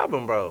 Just rob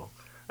him, bro.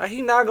 Like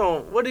he not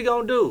gonna. What he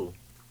gonna do?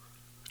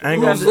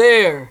 Ain't Who's gonna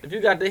there? If you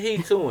got the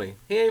heat to him,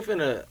 he ain't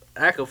finna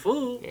act a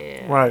fool.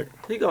 Yeah. right.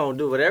 He gonna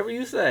do whatever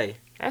you say.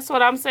 That's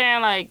what I'm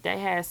saying. Like they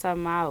had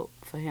something out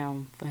for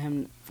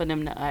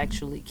them to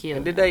actually kill.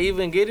 And did him. they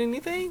even get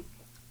anything?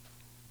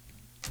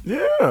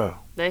 Yeah.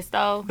 They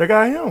stole. They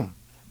got him.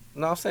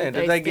 No, I'm saying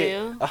Did did they they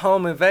steal? get a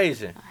home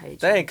invasion? I hate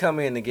They you. ain't come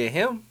in to get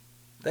him.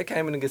 They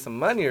came in to get some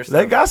money or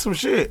something. They got some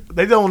shit.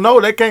 They don't know.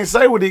 They can't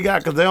say what he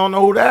got because they don't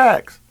know who to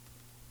ask.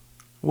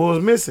 What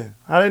was missing?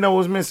 How they know what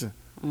was missing?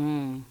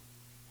 Mm.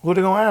 Who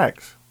they gonna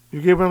ask?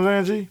 You get what I'm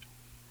saying, G?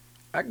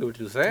 I get what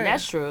you're saying.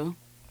 That's true.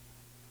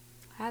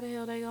 How the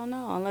hell they gonna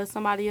know unless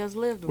somebody else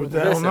lived with They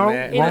him? don't Listen, know.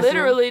 man. He Won't-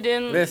 literally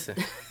didn't. Listen,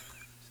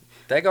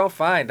 they gonna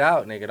find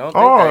out, nigga. Don't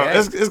think Oh, they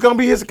ain't. it's gonna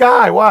be his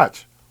guy.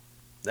 Watch.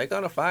 They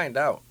gonna find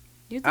out.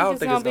 You think I don't it's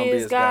think gonna it's gonna be be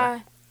his his guy?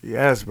 guy.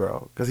 Yes,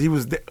 bro. Because he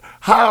was.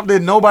 How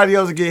did nobody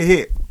else get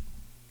hit?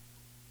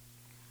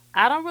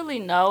 I don't really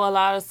know a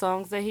lot of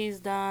songs that he's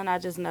done. I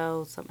just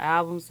know some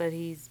albums that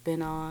he's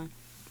been on.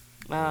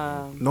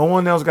 No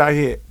one else got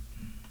hit.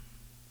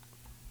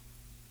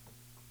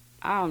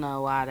 I don't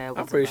know why that was.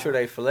 I'm pretty about. sure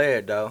they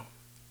fled though.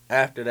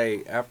 After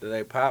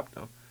they popped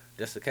them,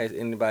 just in case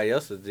anybody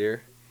else was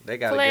there, they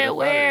gotta get Fled up out of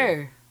there.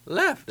 where?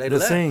 Left. They The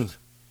left. scene.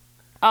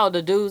 Oh,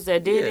 the dudes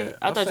that did Yeah, it.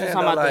 I I'm thought you were saying,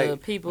 talking though, about the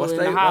like, people once in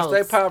they, the house.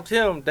 Once they popped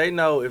him, they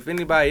know if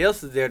anybody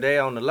else is there, they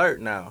on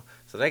alert now.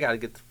 So they gotta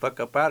get the fuck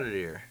up out of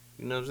there.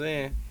 You know what I'm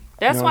saying?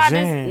 That's You know why what I'm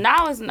this saying?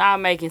 now it's not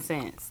making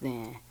sense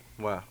then.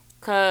 Wow.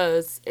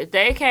 Cause if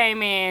they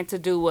came in to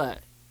do what?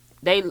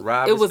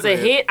 Rob It his was a crib.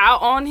 hit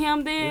out on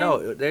him then?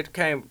 No, they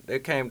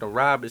came to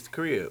rob his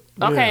crib.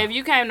 Okay, Yeah. if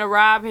you came to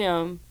rob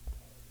him,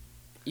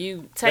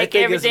 you take think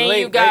it's everything you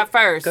linked. got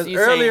first. Because you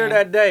earlier saying.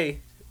 that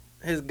day,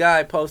 his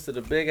guy posted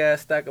a big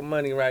ass stack of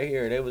money right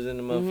here. They was in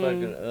the Mm-hmm.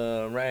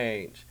 motherfucking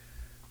range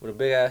with a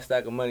big ass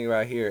stack of money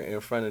right here in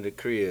front of the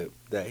crib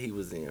that he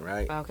was in,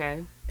 right?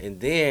 Okay.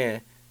 And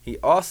then he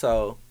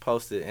also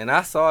posted, and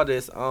I saw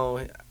this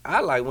on.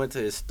 I went to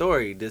his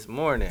story this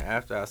morning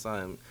after I saw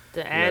him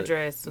The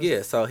address. was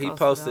Yeah, so he on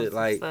posted some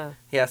like stuff.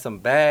 he had some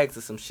bags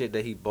or some shit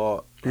that he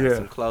bought, like Yeah.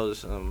 some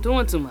clothes,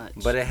 Doing too much.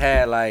 but it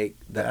had like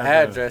the The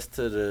address. address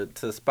to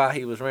the spot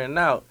he was renting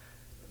out,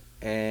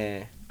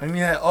 and And he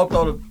had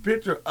uploaded a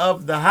picture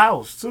of the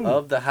house too.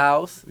 of the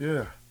house,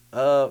 Yeah.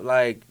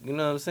 like you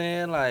know what I'm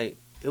saying, like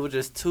it was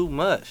just too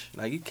much.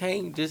 Like you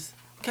can't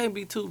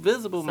be too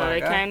visible, So my they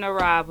guy. came to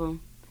rob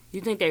him. You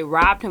think they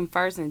robbed him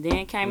first and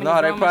then came in No,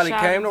 his they room probably and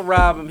shot came to him?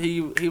 rob him.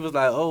 He was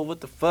like, oh, what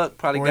the fuck?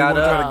 Probably Or he got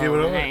wasn't up trying to give it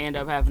and up. they end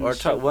up having or to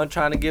shoot. wasn't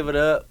trying to give it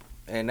up,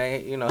 and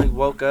they, he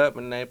woke up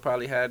and they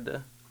probably had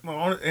to.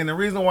 And the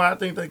reason why I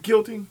think they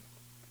killed him,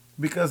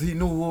 because he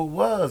knew who it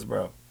was,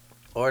 bro.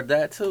 Or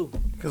that too.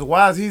 Because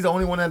why is he the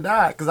only one that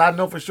died? Because I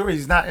know for sure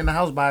he's not in the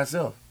house by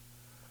himself.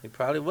 He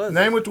probably was.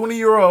 Name a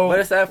 20-year-old. But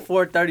it's at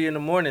 4:30 in the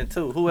morning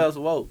too. Who else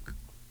woke?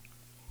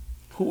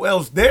 Who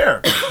else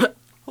there?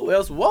 Who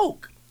else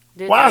woke?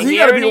 Did Why they is he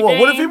hear got to be what? What if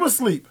he anything? was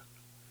asleep?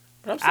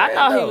 But I'm I saying,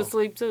 thought he though, was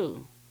asleep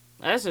too.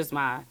 That's just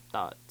my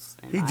thoughts.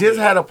 in He my just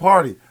head. had a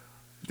party.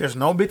 There's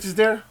no bitches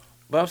there.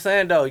 But I'm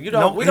saying though, we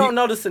No, don't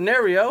know the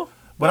scenario.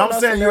 But We I'm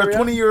don't know saying you're scenario.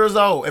 20 years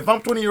old. If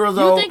I'm 20 years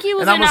You old think he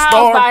was and in I'm the a house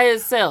star, by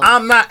himself?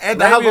 I'm not at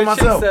the house Maybe by a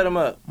chick myself. set him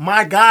up.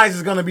 My guys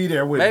is gonna be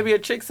there with Maybe me. a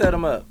chick set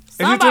him up. If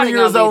you're Somebody 20 years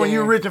gonna be old and there.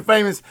 you're rich and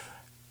famous,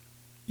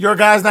 your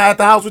guy's not at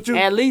the house with you.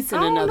 At least in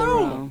I don't another know.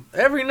 room.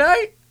 Every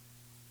night.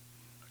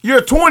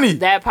 You're 20.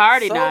 That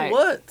party So night.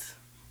 what?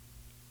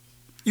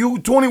 You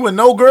 20 with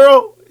no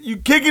girl. You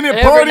kicking it,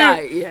 Every partying.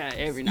 night. Yeah,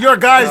 every night. Your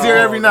guy's there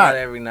No, every not night.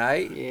 every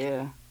night.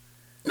 Yeah.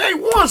 Name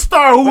one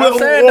star who But I'm who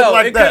saying walk though,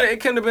 like that. it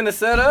couldn't have been a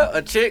setup.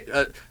 A chick,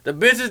 the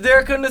bitches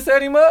there couldn't have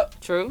set him up.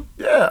 True.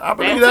 Yeah, I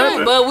believe That that.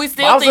 too, but we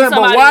still I'm think saying, but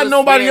somebody why was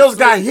nobody there else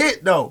got asleep.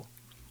 hit though?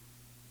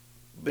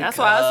 That's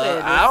why I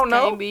said. I don't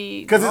know.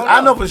 Because I don't I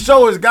know know. for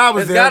sure his guy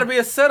was It's there. got to be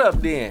a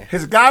setup then.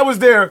 His guy was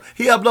there.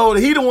 He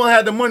uploaded. He the one that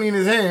had the money in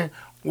his hand.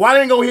 Why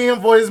didn't go hit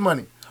him for his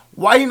money?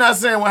 Why he not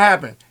saying what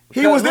happened?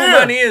 He was there. Who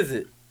money is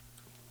it?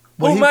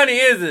 But Who he- money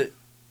is it?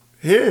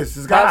 His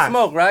Pop guy.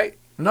 Smoke, right?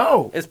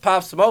 No. It's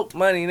Pop Smoke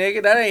money,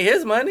 nigga. That ain't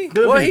his money.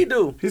 Could What be. he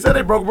do? He said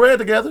they broke bread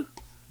together.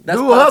 That's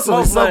Dude Pop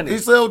hustle. Smoke money. He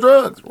sell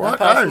drugs. Right? That's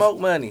Pop Guys. Smoke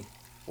money.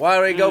 Why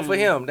do they go for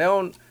him?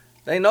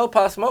 They know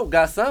Pop Smoke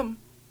got something.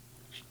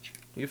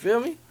 You feel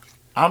me?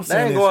 I'm They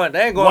saying ain't this. going.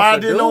 They ain't going. Why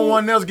for did no dude.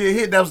 one else get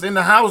hit that was in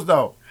the house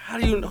though? How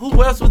do you?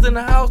 Who else was in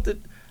the house?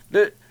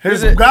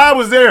 His guy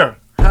was there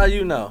How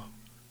you know?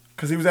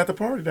 because he was at the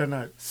party that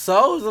night.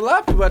 So there's a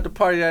lot of people at the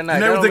party that night.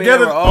 And they That was don't mean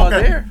together. They were all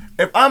Okay. there.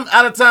 If I'm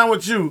out of town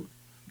with you,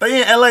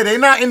 they in LA. They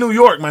not in New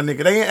York, my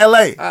nigga. They in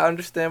LA, I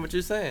understand what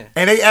you're saying,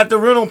 and they at the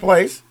rental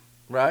place.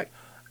 right?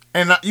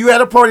 And you had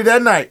a party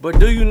that night. But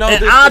do you know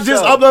And this I for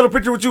just sure? uploaded a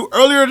picture with you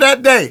earlier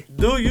that day.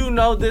 Do you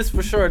know this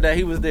for sure that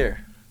he was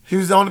there? He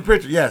was on the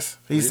picture. Yes,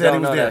 he You said don't he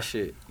was know there. that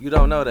shit. You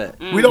don't know that.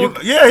 We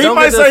don't. Yeah, he don't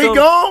might get to say he assume-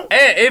 gone.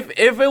 Hey,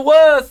 if it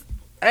was,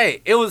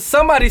 hey, it was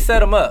somebody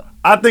set him up.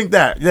 I think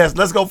that. Yes,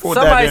 let's go for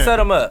Somebody that. set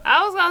him up.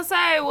 I was gonna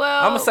say,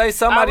 well, I'ma say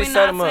somebody are we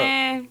set not him up.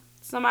 saying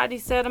Somebody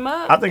set him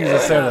up. I think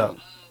it's a setup.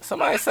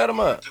 Somebody set him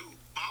up.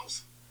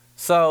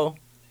 So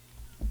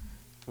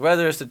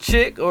whether it's a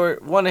chick or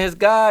one of his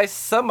guys,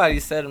 somebody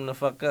set him the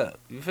fuck up.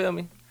 You feel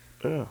me?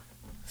 Yeah.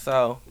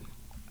 So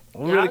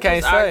we Y'all really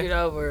can't just argued say.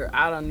 over.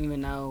 I don't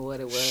even know what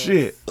it was.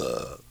 Shit.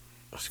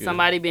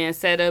 Somebody being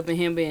set up and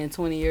him being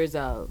 20 years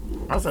old.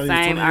 I said he's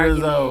Same 20 years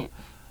argument. old.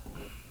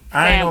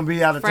 I ain't gonna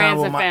be out of town Friends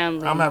with and my.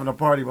 family. I'm having a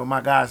party, but my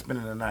guy's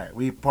spending the night.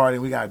 We partying.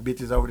 We got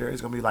bitches over there.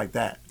 It's gonna be like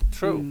that.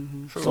 True.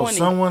 True. So 20.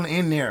 someone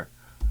in there.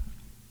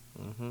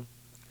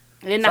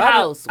 In the So I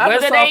house. just- I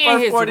Whether just they saw in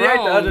First his 48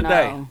 room, the other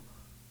day. no.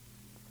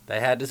 They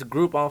had this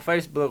group on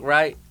Facebook,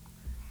 right?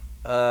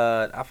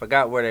 I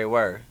forgot where they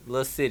were.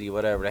 Little city,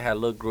 whatever. They had a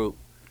little group.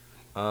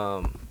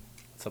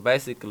 So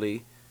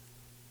basically,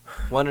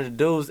 one of the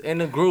dudes in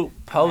the group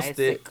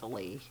posted.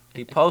 Basically.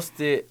 He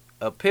posted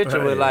a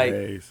picture with like,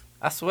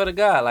 I swear to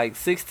God, like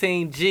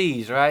 16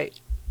 G's, right?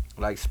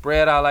 Like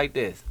spread out like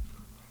this.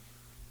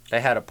 They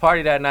had a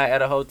party that night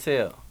at a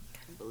hotel.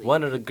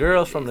 One of the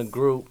girls from the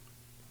group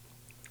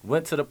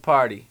went to the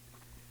party.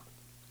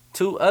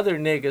 Two other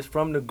niggas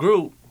from the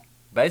group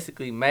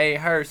basically made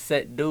her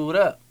set dude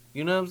up.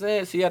 You know what I'm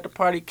saying? She at the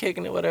party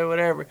kicking it, whatever,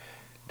 whatever.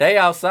 They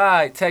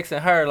outside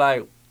texting her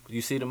like,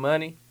 you see the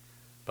money?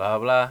 Blah,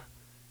 blah.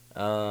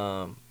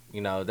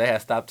 You know, they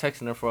had stopped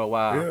texting her for a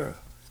while. Yeah.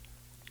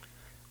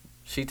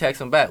 She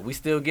texts him back. We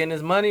still getting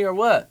his money or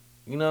what?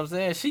 You know what I'm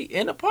saying? She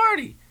in the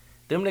party.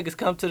 Them niggas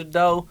come to the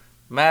door,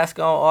 mask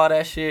on, all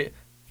that shit.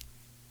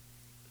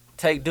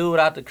 Take dude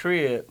out the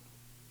crib.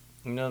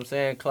 You know what I'm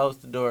saying? Close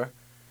the door.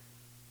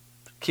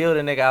 Kill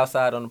the nigga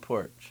outside on the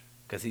porch.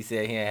 Because he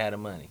said he ain't had the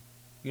money.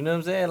 You know what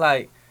I'm saying?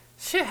 Like,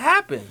 shit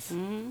happens.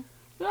 Mm-hmm.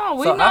 No,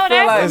 we So I know feel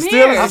that like from it's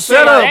here. still a I'm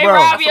setup, they bro. rob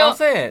That's what your, I'm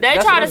saying. They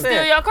That's try what to I'm steal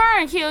saying. your car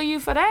and kill you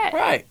for that.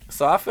 Right.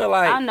 So I feel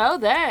like I know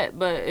that,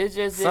 but it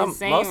just didn't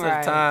seem most right.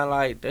 of the time,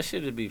 like, that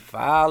shit would be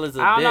foul as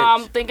a I don't bitch. know.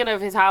 I'm thinking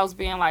of his house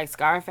being like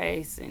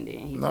Scarface, and then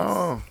he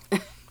No.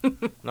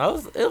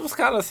 No, it was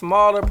kind of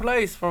smaller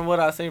place from what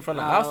I seen from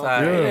the Oh,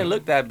 outside. It yeah. didn't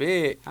look that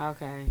big.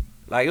 okay.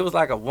 Like it was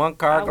like a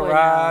 1-car I wouldn't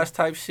garage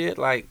type shit.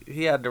 Like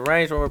he had the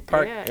Range Rover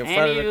parked Yeah, in and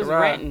front of he the was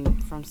garage.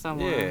 renting from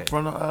someone. Yeah.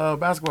 From the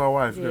basketball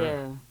wife, girl.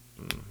 Yeah.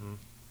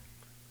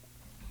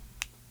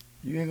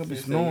 You ain't gonna be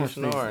She said snoring. you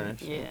snoring.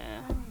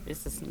 Yeah.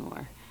 It's a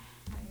snore.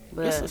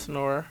 It's a But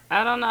snorer.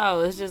 I don't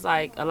know. It's just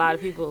like a lot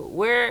of people.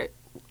 Where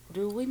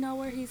do we know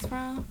where he's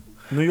from?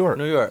 New York.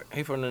 New York.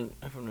 He from New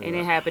And it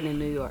York. happened in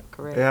New York,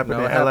 correct? It happened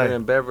No, in it L.A. happened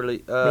in Beverly.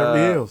 Beverly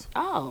Hills.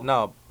 Oh.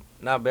 No,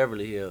 not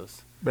Beverly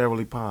Hills.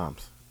 Beverly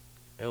Palms.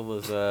 It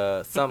was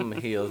something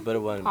Hills, but it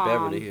wasn't Palm.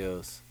 Beverly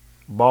Hills.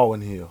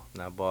 Baldwin Hill.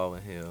 Not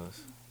Baldwin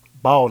Hills.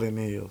 Baldwin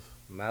Hills.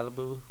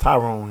 Malibu.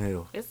 Tyrone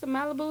Hill. It's the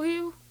Malibu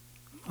Hill?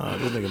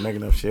 This nigga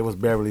making up shit. It was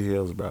Beverly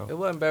Hills, bro. It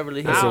wasn't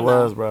Beverly Hills. Yes, I it don't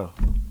know. was, bro.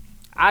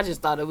 I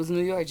just thought it was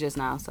New York just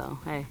now, so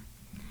hey.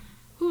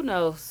 Who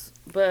knows?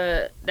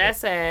 But that's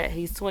sad.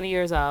 He's 20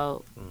 years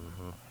old.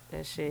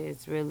 That shit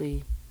is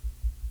really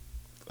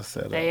I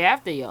said they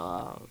after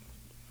y'all.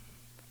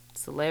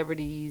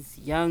 Celebrities,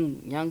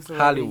 young celebrities.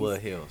 Hollywood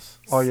Hills.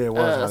 Oh yeah, it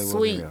was Hollywood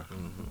sweet.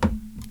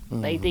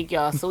 Hill. They think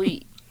y'all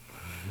sweet.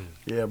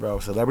 Yeah, bro.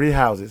 Celebrity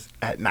houses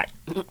at night.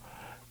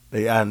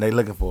 They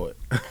looking for it.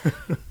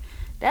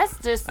 That's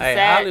just Hey,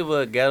 sad.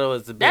 Hollywood ghetto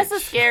is the bitch. That's the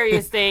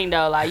scariest thing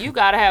though. Like you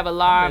gotta have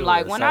alarm.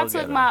 Like when I so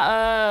took ghetto.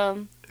 my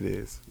It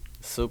is.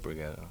 Super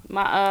ghetto.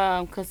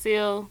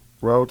 conceal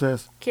Road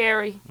test.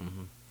 carry,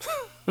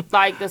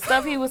 like the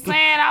stuff he was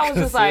saying, I was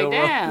just like,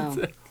 Conceal road damn,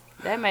 test.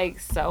 that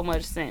makes so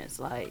much sense.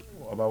 Like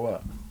About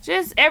what?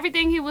 just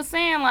everything he was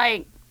saying,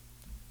 like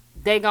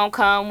they gonna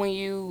come when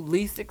you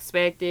least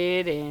expect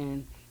it,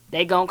 and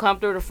they gonna come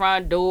through the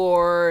front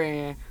door,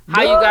 and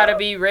how you gotta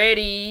be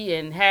ready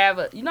and have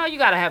a, you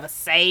gotta have a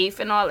safe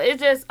and all.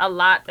 It's just a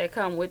lot that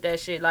come with that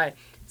shit. Like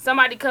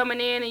somebody coming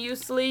in and you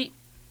sleep,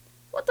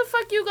 what the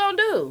fuck you gonna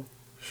do?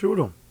 Shoot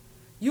them.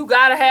 You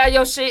gotta have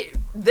your shit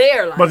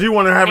there, like. But you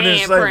want to have it in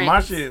safe. handprints. My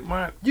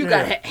shit. You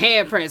got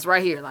handprints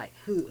right here, like.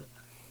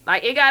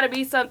 Like it gotta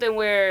be something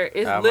where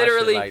it's Ah, my shit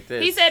literally. like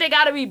this. He said it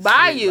gotta be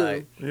by Shit you.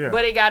 like- Yeah.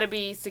 But it gotta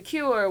be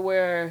secure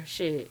where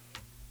shit,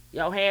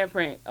 your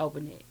handprint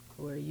open it.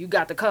 Where you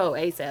got the code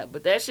ASAP.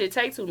 But that shit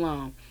take too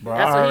long. Bro,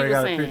 That's I what he already was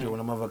got saying. a picture when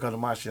a motherfucker come to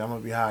my shit. I'm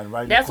gonna be hiding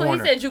right That's in the what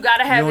corner. he said. You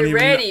gotta have You don't it even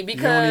ready know, You don't even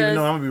because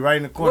know I'm gonna be right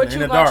in the corner what in you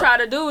the gonna dark. try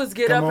to do is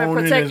get Come up and on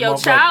in, protect this your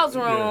motherfucker. child's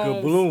Yeah, good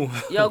rooms, balloon.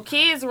 your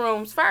kids'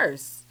 rooms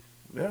first.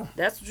 Yeah.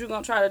 That's what you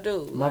gonna try to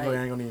do. Motherfucker Like,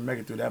 ain't gonna even make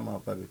it through that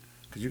motherfucker.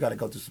 Cause you gotta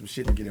go through some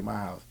shit to get in my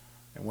house.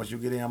 And once you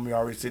get in, I'm gonna be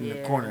already sitting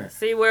in the corner.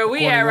 See where we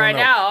corner at you right don't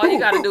know. now. All you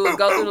gotta do is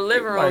go through the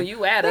living room. Like,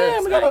 You at damn,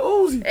 us. we got Like, a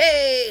Uzi.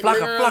 hey,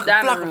 living room,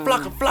 dining room.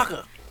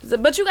 flocka.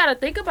 But you gotta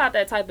think about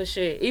that type of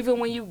shit. Even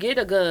when you get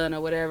a gun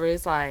or whatever,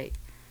 it's like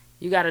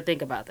you gotta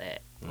think about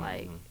that.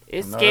 Like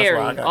it's No, that's scary.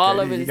 why I got All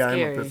KD. of it He is got him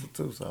a scary. pistol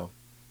too, so.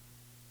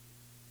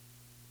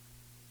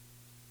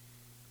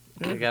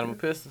 They got him a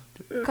pistol.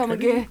 Come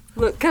again.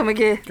 Look, come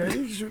again. KD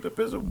can shoot the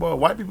pistol. Boy,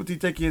 white people teach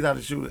their kids how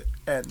to shoot it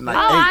at night.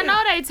 Oh, I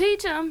know they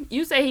teach him.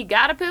 You say he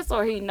got a pistol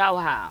or he know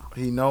how?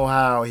 He know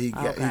how he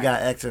got Okay.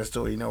 access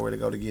to it. He know where to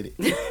go to get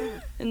it.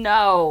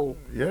 No.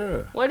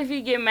 Yeah. What if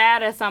you get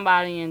mad at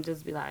somebody and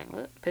just be like,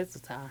 "Look,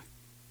 pistol time"?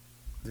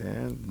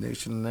 Then they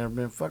should have never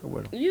been fucking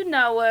with him. You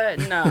know what?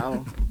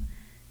 No.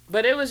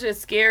 But it was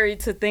just scary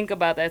to think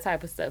about that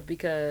type of stuff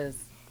because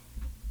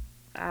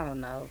I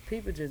don't know.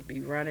 People just be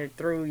running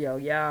through your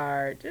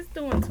yard, just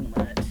doing too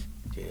much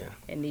Yeah.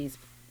 in these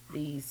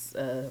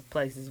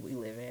places we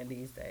live in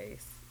these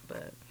days.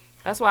 But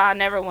that's why I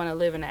never want to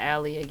live in the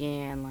alley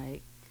again.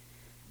 Like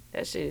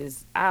that shit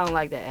is. I don't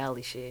like that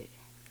alley shit.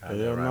 Hell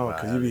no,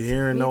 because you be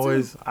hearing Me too.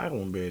 noise. I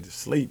won't be able to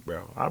sleep,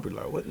 bro. I'll be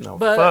like, what in the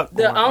But fuck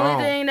the going only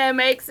on? thing that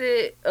makes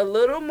it a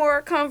little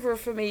more comfort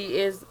for me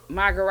is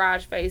my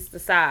garage face the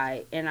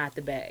side and not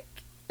the back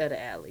of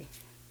the alley.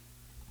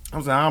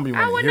 I'm saying I don't be I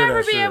wanting would to hear never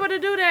that be shit. able to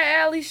do that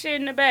alley shit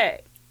in the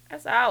back.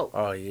 That's out.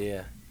 Oh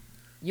yeah.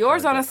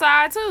 Yours on the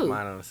side too.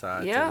 Mine on the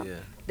side Yeah. too. Yeah.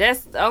 That's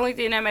the only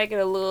thing that make it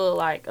a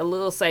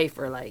little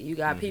safer. Like you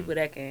got people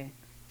that can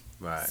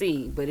Right.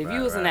 see. But if you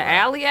Right, was in right,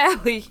 the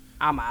alley,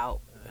 I'm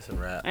out. That's a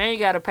wrap. And you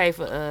gotta pay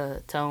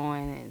for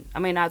towing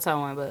and not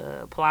towing,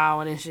 but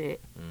plowing and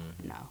shit.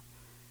 No,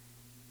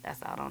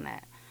 that's out on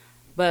that.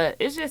 But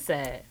it's just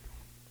sad.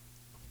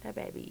 That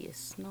baby is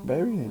snoring.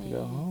 Baby need to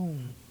go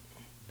home.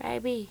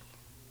 Baby,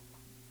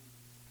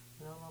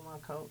 No on my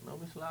coat. No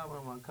be slobbing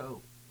on my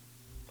coat.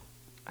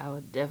 I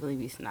would definitely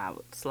be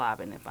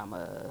slobbing if I'm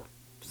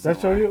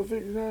That's your heel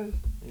figure, guys?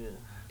 Yeah.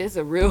 It's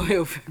a real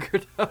heel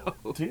figure though.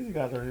 Teasy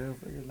got her heel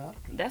figure now.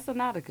 That's a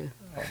Nautica.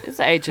 It's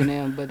a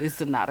H&M, but it's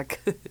a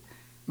Nautica.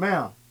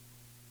 Ma'am,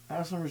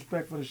 have some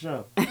respect for the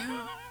show.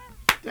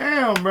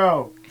 Damn,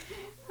 bro.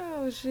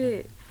 Oh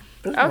shit.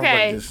 This motherfucker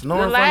Okay, just the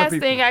snoring in front of last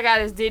people. thing I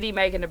got is Diddy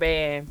making the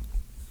band.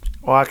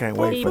 Oh, I can't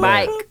wait Diddy for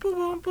Mike.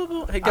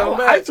 that. Hey, I go I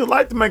back. used to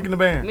like to make in the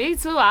band. Me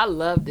too. I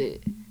loved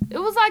it. It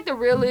was like the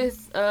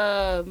realest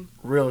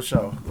Real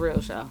show. real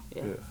show.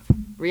 Yeah. Yeah.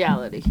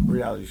 Reality.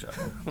 Reality show.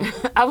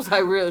 I was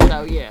like real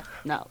show. Yeah.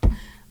 No.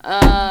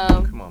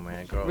 Come on,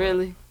 man. Grow up.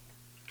 Really.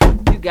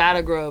 You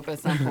gotta grow up at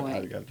some I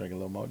point. gotta drink a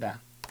little more down.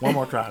 One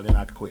more try, then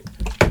I can quit.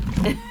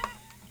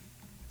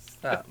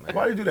 Stop, man.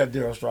 Why you do that,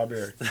 Daryl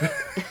Strawberry?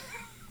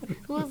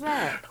 Who is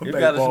that? You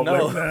got his Baseball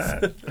nose.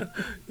 player.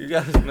 You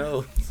got his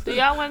nose. Do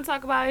y'all want to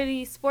talk about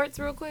any sports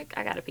real quick?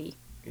 I gotta pee.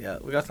 Yeah,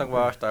 we gotta talk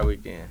about All-Star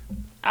Weekend.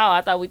 Oh,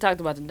 I thought we talked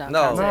about the dunk No,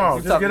 contest. No, we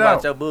just talking get about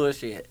out. your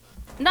bullshit.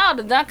 No,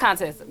 the dunk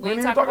contest. We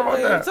didn't talk talk about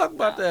We that. ain't talk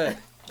about that.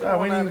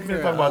 Nah, we didn't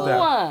even talk Who about that.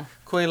 won?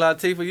 Queen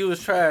Latifah, you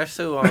was trash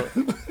too. On,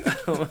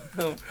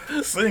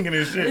 Singing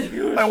and shit.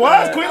 Like,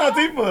 why is Queen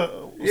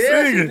Latifah yeah,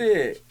 she singing?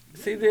 did.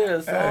 She did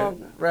a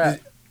song rap.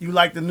 You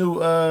like the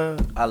new,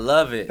 I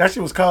love it. that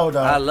shit was cold,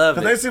 though. I love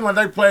it. Because they seemed like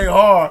they played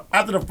hard.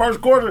 After the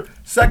first quarter,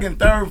 second,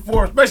 third,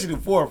 fourth, especially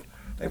the fourth,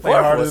 they played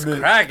Fourth hard was as a bitch.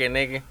 cracking,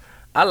 nigga.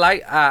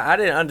 I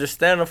didn't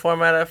understand the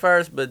format at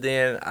first, but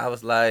then I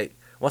was like,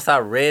 once I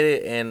read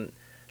it and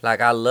like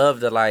I love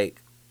the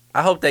like,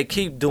 I hope they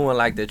keep doing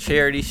like the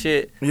charity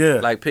shit, Yeah.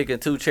 like picking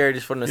 2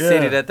 charities from the Yeah.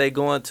 city that they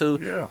going to.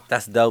 Yeah.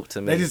 That's dope to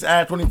me. They just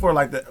add 24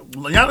 like that.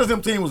 Giannis'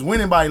 them team was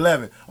winning by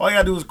 11. All you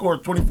got to do is score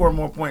 24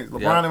 more points.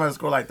 LeBron Yeah. them had to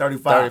score like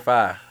 35.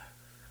 35.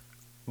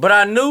 But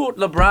I knew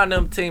LeBron and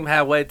them team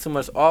had way too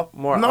much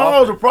more.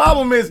 No, the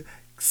problem is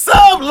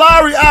sub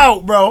Larry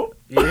out, bro.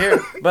 You hear?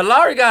 But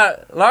Larry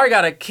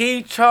got a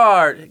key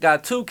charge.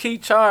 Got 2 key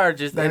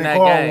charges They in didn't that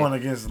call game. one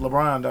against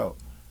LeBron, though.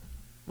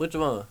 Which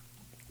one?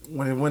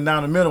 When it went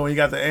down the middle and he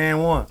got the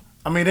and one.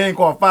 I mean, they didn't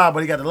call 5,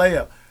 but he got the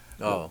layup.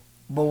 Oh,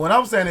 But what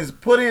I'm saying is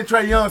put in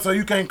Trae Young so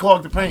you can't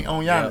clog the paint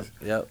on Giannis.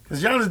 Yep.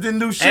 Because Giannis didn't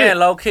do shit. And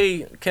low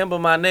key, Kimba,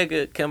 my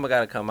nigga, Kimba got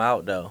to come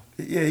out though.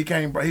 Yeah, he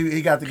came.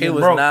 He got to He get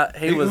was broke. not-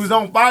 he He was- was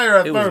on fire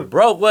at He was first.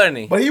 broke, wasn't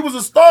he? But he was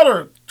a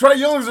starter. Trae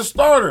Young's a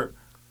starter.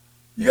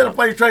 You got to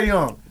play Trae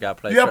Young. Got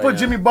to play. You got to Trae put Young.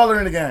 Jimmy Butler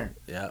in the game.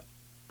 Yep.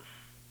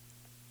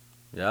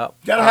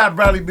 You got to have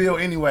Bradley Beal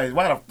anyways.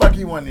 Why the fuck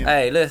he wasn't in?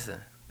 Hey, listen,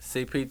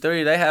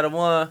 CP3, they had a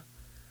one.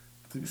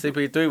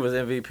 CP3 was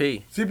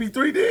MVP.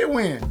 CP3 did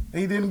win.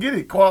 He didn't get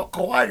it.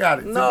 Kawhi got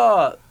it.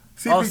 No.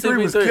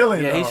 CP3 was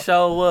killing. Yeah, he dog.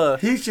 sure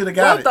was. He should have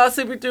Well, got I it. thought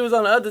CP3 was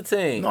on the other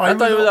team. No, I he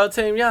thought he was was on- on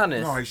Team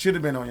Giannis. No, he should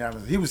have been on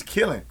Giannis. He was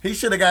killing. He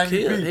should have got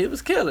MVP. He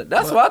was killing.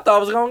 That's what I thought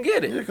was going to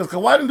get Yeah, it. because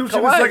Kawhi didn't do shit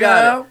in the Kawhi second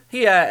got half. it.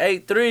 He had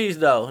 8 threes,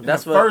 though. In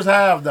That's the what. first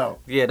half, though.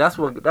 Yeah, that's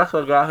what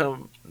got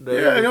him. The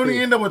Yeah, he MVP. only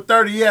ended up with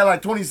 30. He had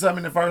like 20-something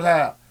in the first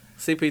half.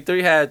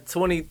 CP3 had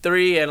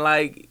 23 and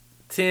like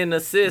 10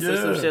 assists or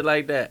some Yeah. shit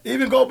like that.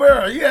 Even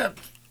Gobert, yeah.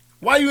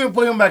 Why you didn't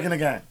put him back in the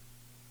game?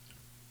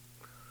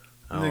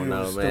 I don't Nigga know,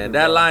 was man. stupid,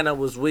 That bro. lineup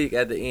was weak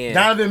at the end.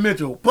 Donovan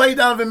Mitchell. Play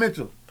Donovan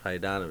Mitchell. Play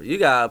Donovan. You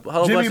got a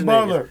whole Jimmy bunch of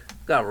Butler.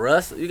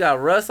 niggas. You got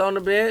Russ on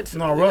the bench.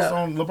 No, You Russ got-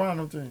 on LeBron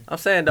no team. I'm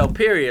saying though,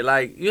 period.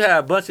 Like you had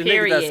a bunch of niggas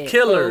Period, that's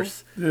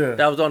killers Yeah.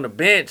 that was on the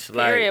bench.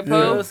 Like Period, you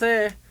know Pooh. what I'm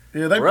saying?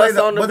 Yeah, they Russ played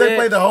the, on the but they bench.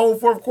 played the whole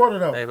fourth quarter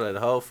though. They played the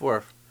whole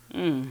fourth.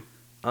 Mm.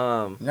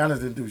 Giannis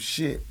didn't do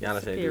shit.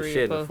 Giannis didn't do Period,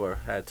 shit in the Pooh. fourth.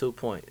 Had 2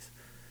 points.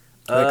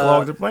 They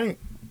clogged the paint.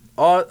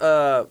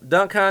 All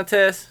dunk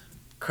contest,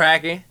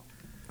 cracking.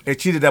 They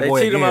cheated that They boy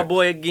cheated again. my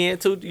boy again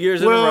 2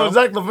 years in a row. Well,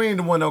 Zach LaVine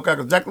the one though,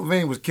 because Zach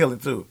LaVine was killing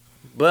too.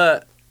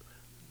 But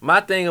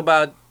my thing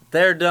about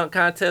their dunk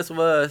contest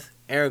was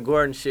Aaron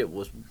Gordon shit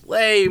was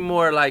way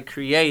more like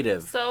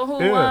creative. So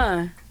who Yeah.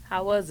 won?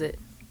 How was it?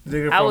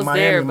 Nigga I from was Miami.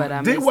 there, but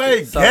I D missed Wade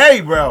it. So-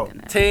 gay, bro.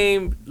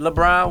 Team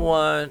LeBron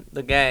won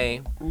the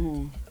game.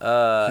 Mhm.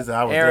 She said,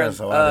 "I was Aaron, there,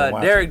 so I didn't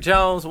watch Derrick it."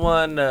 Jones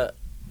won the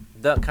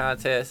dunk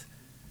contest.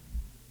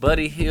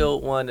 Buddy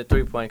Hield won the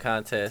 3-point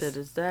contest. To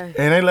this day.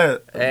 And they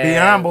let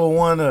And- Biombo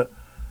won the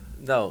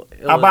No, it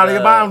was, Abadi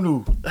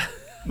Bamdu.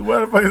 What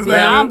the fuck is Yeah,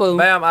 that? Bambu.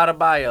 Bam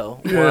Adebayo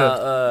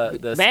Yeah. won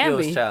the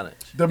Bambi. skills challenge.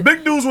 The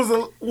big dudes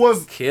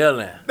was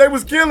Killing, they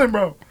was killing,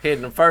 bro.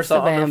 hitting the first It's a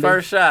on the Bambi.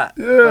 first shot.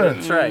 Yeah. For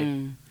the tray.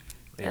 Mm.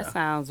 Yeah. That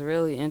sounds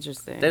really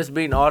interesting. They was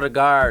beating all the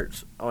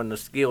guards on the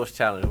skills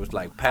challenge. It was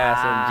like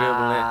passing,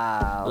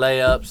 Wow. dribbling,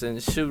 layups,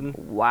 and shooting.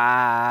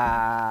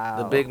 Wow.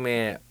 The big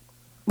man.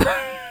 in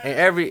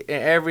every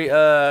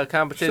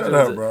competition, Shut it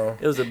was, up, bro.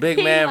 it was a big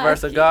man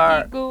versus a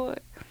guard.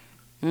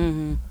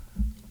 Mm-hmm.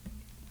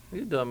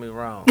 You doing me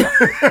wrong.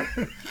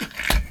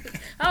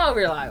 I'm over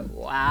here like, All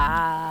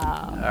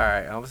wow.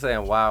 right, I'm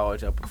saying wow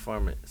at your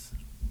performance.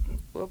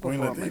 What Queen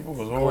performance? Latifah was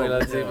Queen horrible. bro.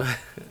 Latifah.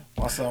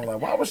 My son was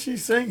like, why was she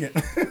singing?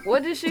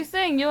 What did she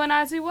sing?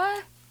 UNITY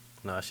what?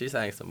 No, she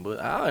sang some.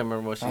 I don't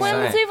remember what she Queen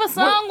sang. Latifah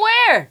song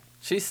where?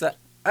 She sang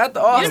at the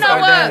All You know Star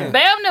what? game.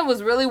 Bamna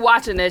was really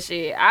watching that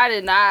shit. I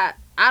did not.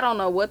 I don't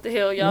know what the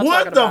hell y'all What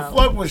talking the about.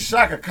 fuck was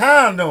Shaka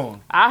Khan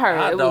doing? I heard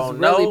I it was don't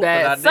know, really but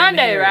I bad. didn't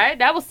Sunday, hear it. right?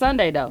 That was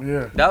Sunday though.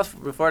 Yeah. That was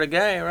before the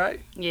game, right?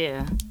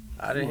 Yeah.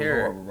 I didn't hear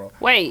it. Horrible, bro.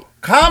 Wait,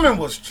 Common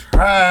was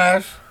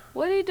trash.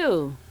 what did he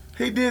do?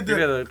 He did You the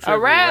did a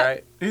tribute, rap?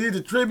 right? he did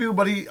the tribute,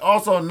 but he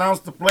also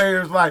announced the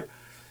players like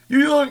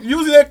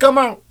usually they come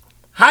out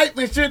hype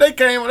and shit.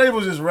 They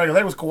was just regular.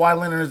 They was Kawhi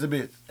Leonard as a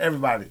bitch.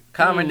 Everybody.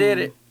 Common did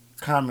it.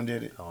 Common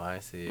did it. Oh, I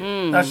see it.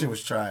 Mm. That shit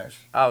was trash.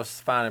 I was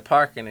finding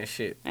parking and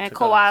shit. And to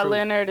go to Kawhi True.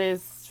 Leonard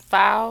is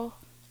foul.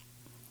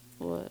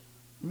 What?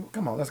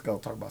 Come on, let's go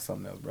talk about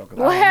something else, bro. 'cause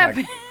What I don't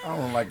happened? Like, I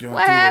don't like your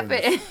What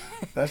happened?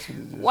 That shit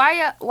is just.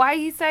 Why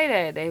you say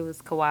that? They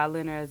was Kawhi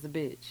Leonard as a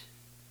bitch.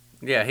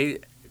 Yeah,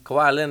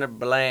 Kawhi Leonard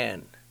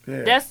bland.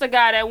 Yeah. That's the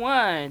guy that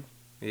won.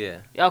 Yeah.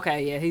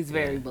 Okay, yeah, he's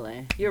very Yeah.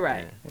 bland. You're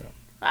right.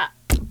 Yeah.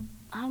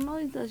 I don't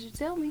know. Does you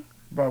tell me?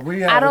 But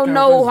we I don't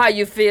know how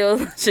you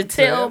feel. Should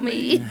tell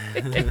me.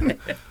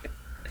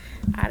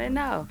 I didn't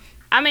know.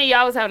 I mean,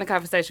 y'all was having a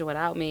conversation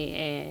without me,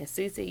 and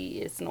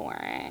Cece is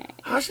snoring.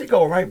 How she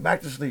go right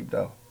back to sleep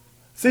though?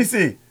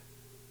 Cece.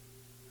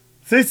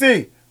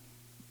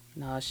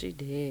 No, she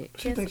did.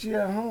 She thinks she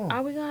at home.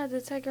 Are we gonna have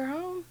to take her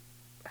home?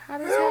 How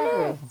does Hell that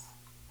no. happen?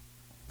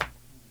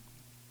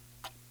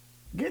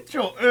 Get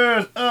your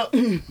ears up.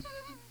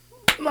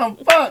 No,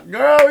 fuck,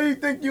 girl. Where you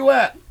think you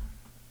at?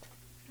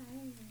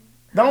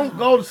 Don't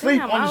go to sleep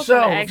Damn, on I the was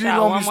show finna if ask you y'all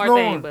gonna one be more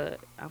snoring. thing, but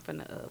I'm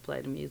finna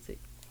play the music.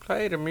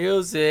 Play the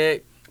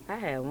music. I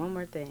had one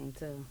more thing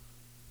too.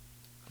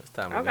 It's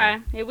time Okay,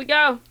 here we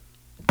go.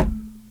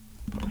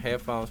 to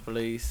headphones,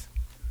 please.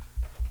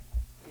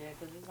 Yeah,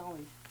 because there's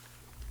only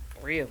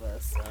 3 of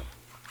us.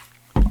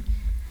 So.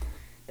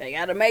 They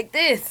gotta make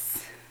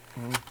this.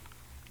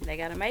 They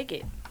gotta make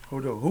it. Who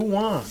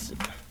won?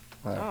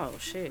 Oh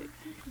shit.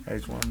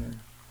 H1 man.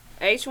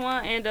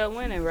 H1 end up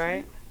winning,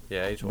 right?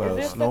 Yeah, each Bro, one.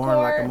 this the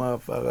snoring like a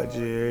chord? motherfucker,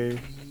 Jerry.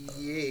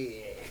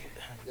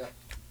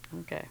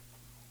 Okay.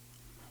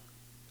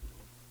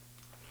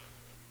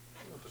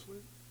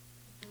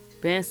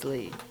 Ben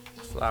sleep.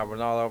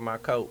 Slobbering all over my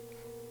coat.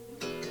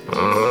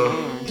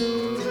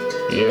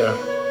 Yeah.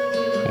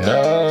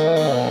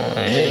 No,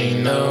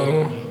 hey,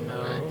 no.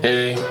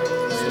 Hey,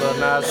 Slow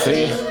now,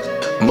 see.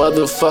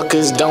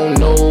 Motherfuckers don't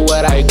know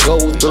what I go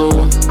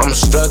through. I'm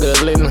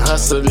struggling,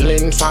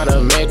 hustling, trying to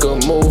make a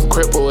move.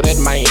 Crippled at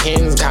my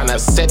hands, kinda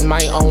set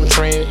my own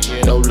trend.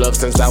 No love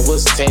since I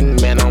was 10,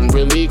 man, I'm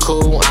really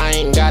cool. I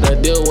ain't gotta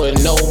deal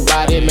with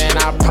nobody, man,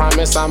 I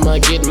promise I'ma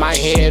get my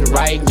head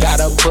right.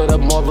 Gotta put up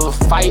more of a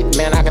fight,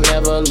 man, I can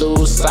never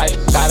lose sight.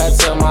 Gotta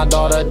tell my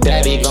daughter,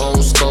 daddy gon'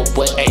 scope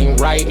what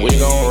ain't right. We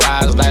gon'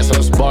 rise like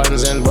some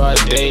Spartans in broad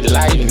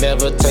daylight.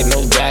 Never take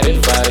no bad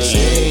advice.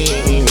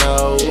 You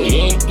know,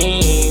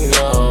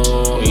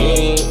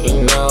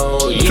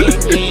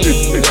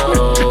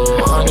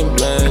 honey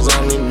bands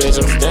on me, bitch,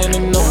 I'm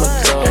standing on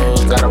my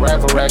toes. Got a rack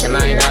for rack and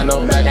I ain't got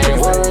no back, I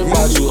ain't worried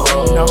about you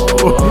hoes.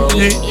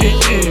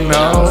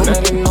 No.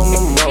 Standing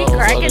on my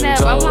cracking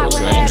up, I'm like, toes. what I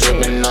ain't happened?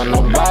 tripping on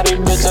nobody,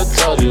 bitch, I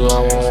told you I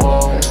won't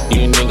want.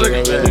 You niggas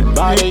ain't really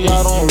body,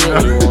 y'all don't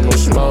really want no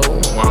smoke.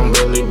 I'm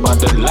really about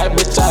the life,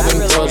 bitch, I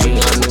done told you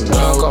I'm the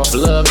dog. Off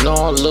love,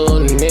 no little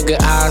nigga,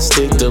 I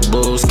stick to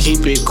booze.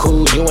 Keep it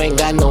cool, you ain't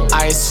got no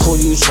ice, who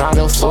you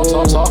tryna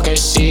fool? Talking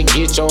shit,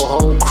 get your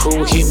whole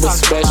crew hit with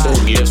special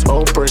gifts.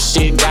 Oprah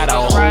shit, got a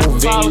whole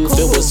venue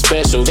filled with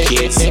special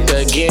kids. Think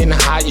again,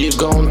 how you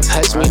gon'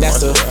 touch me,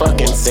 that's a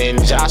fucking sin.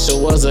 Joshua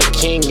was a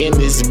king in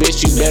this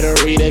bitch, you better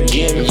read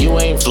again. You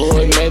ain't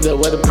Floyd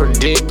Mayweather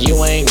predict,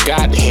 you ain't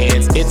got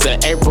hands. It's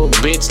an April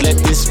bitch, let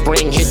this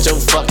spring hit your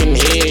fucking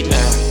head.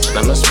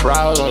 I'ma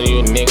sprout on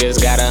you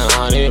niggas, got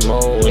 100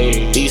 more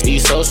ways.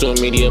 These social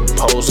media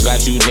posts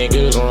got you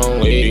niggas wrong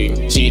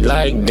way. She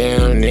like,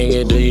 damn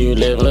nigga, do you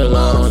live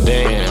alone?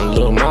 Damn,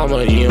 little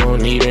mama, you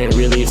don't even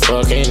really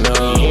fucking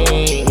know. You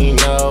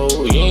ain't know,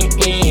 you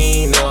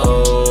ain't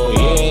know,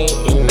 you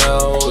ain't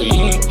know,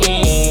 you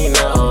ain't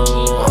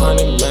know.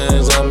 100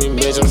 bands on me,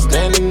 bitch, I'm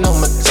standing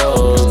on my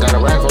toes. Got a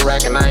rack for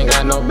rack and I ain't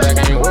got no back, I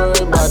ain't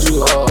worried about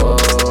you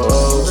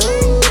hoes.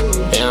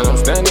 And I'm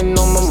standing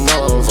on my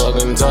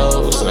motherfucking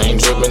toes. I ain't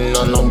tripping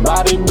on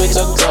nobody, bitch, I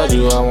told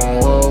you I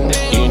won't roll.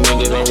 You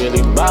niggas ain't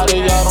really bout it,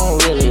 y'all don't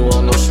really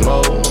want no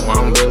smoke.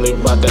 I'm really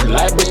about that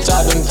life, bitch,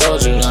 I done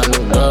told you I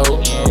know go.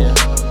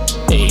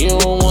 And you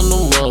don't want no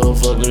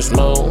motherfucking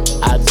smoke.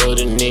 I told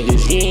the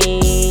niggas, you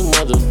ain't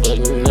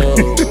motherfucking know.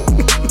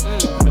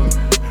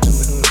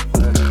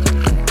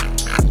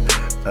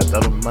 I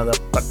told him,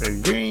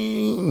 motherfucker, you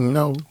ain't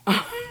know.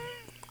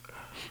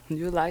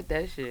 You like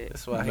that shit.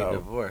 That's why No. he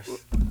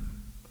divorced.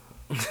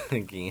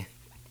 Again.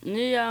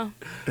 Yeah.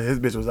 His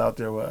bitch was out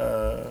there with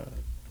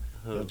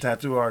the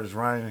tattoo artist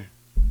Ryan.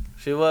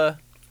 She was?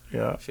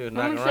 Yeah, She was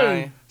Let me knocking see.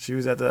 Ryan. she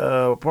was at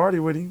the party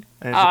with him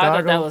in Oh, I Chicago.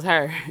 thought that was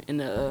her in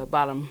the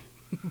bottom.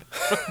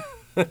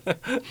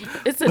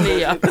 It's a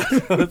Neo.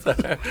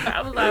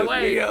 I was like,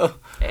 wait. Yo,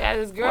 They had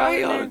this girl why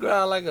he in on the there.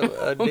 ground like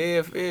a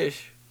dead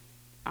fish?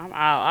 I'm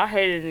out. I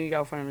hated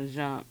Neo from the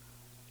jump.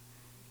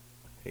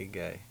 He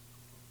gay.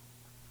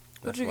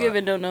 What That's you why-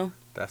 giving, Duno?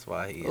 That's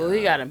why he. Well,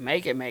 he gotta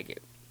make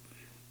it.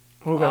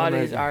 Who got All to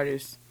these make it?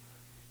 artists.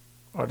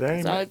 Oh, they ain't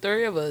It's only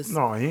 3 of us.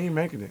 No, he ain't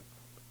making it.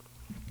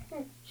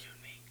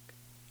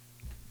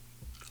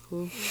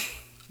 Who?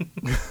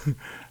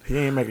 He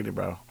ain't making it,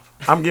 bro.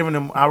 I'm giving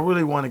him. I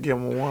really want to give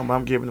him a 1, but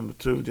I'm giving him a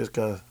 2 just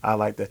cause I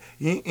like that.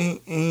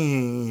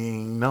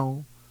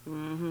 No,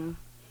 Mm-hmm.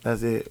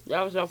 that's it.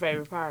 That was your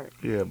favorite part.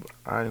 Yeah, but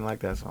I didn't like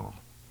that song.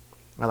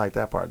 I like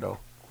that part though.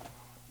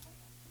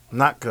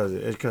 Not cause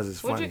it's funny.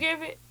 What'd you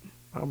give it?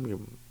 I'm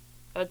giving.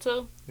 A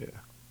 2? Yeah.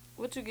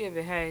 What you give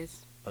it,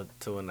 Hayes? A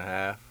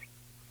 2.5.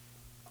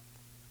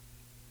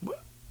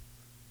 What?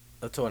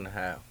 A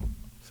 2.5.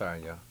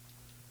 Sorry, y'all.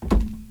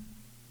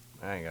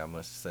 I ain't got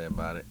much to say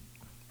about it.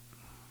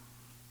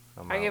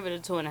 I give it a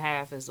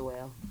 2.5 as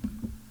well.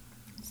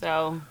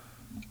 So,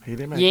 He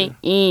didn't make You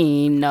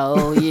ain't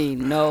know, you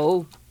ain't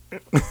know.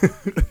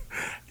 it.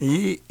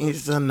 He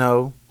needs to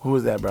know. Who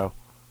is that, bro?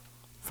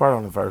 Fart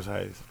on the first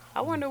haze.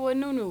 I wonder what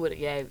Nunu would have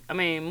gave. I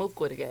mean, Mook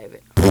would have gave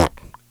it.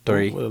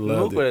 3. Would've Mook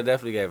loved it. would have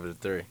definitely gave it a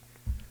 3.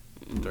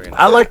 3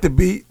 I like the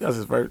beat. That's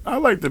his first. I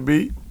like the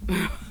beat.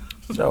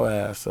 Shut your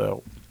ass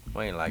up.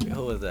 We ain't like it.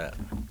 Who was that?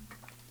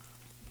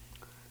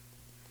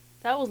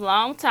 That was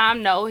long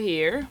time no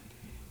here,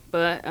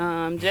 but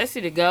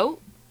Jesse the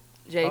Goat,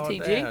 Oh,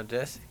 JTG. damn,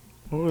 Jesse.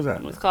 Who was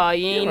that? It's called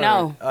You Ain't weren't-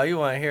 Know. Oh, you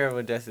want to hear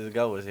when Jesse the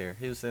Goat was here?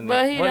 He was sitting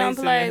But there. he Wasn't done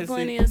sitting in played his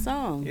plenty seat? of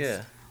songs.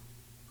 Yeah.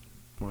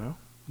 Well,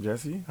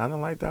 Jesse, I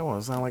didn't like that one.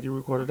 It sounded like you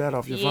recorded that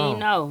off You your phone. Ain't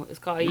Know. It's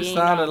called You You Ain't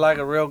sounded Know. like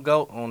a real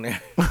goat on there.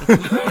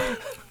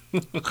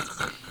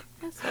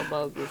 That's so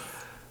bogus.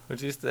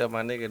 But you still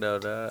my nigga though,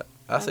 dog.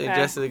 I seen Okay.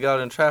 Jesse the Goat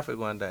in traffic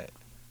one day.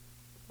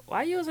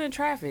 Why you was in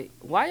traffic?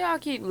 Why y'all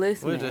keep We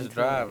listening? were just to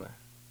driving.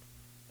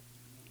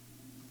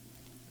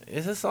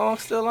 Is the song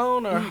still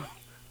on or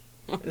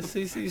is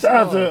CC Shout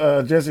out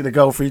snoring? to Jesse the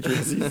Go featuring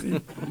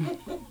CC.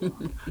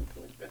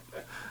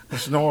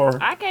 Snore.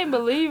 it? I can't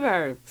believe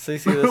her.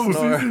 CC the Who's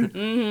snore. CC?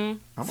 Mm-hmm.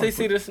 I'm about to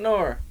CC the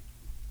snore.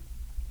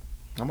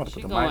 I'm about to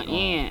She put the going mic on.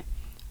 in.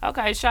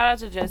 Okay, shout out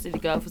to Jesse the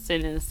Goat for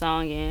sending the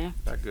song in.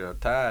 That girl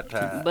tired.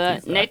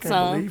 But next I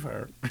song. can't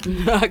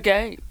believe her.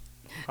 Okay.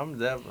 I'm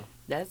Deborah.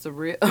 That's a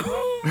real.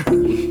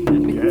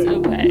 Me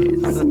too,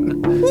 Pass.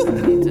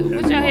 Me too.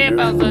 Put your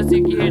headphones on so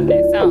you can hear the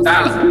next song.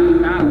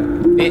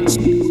 Bitch.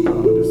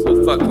 What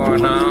the fuck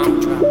going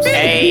on?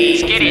 Hey,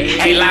 get it.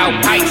 Hey,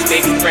 loud pipes,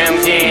 big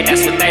rims, yeah,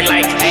 that's what they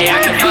like. Hey,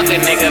 I can fuck a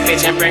nigga,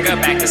 bitch, and bring her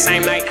back the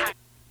same night.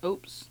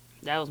 Oops,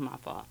 that was my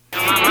fault.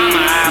 On my mama,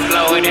 I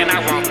blow it and I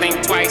won't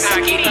think twice.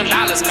 I keep the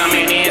dollars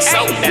coming in,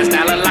 so that's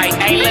dollar light.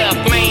 Hey, lil'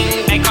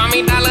 fling, they call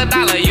me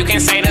dollar, you can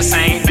say the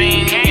same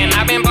thing. And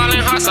I've been ballin'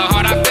 hard so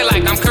hard, I feel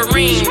like I'm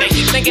Kareem. They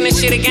keep thinking this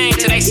shit a game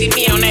till they see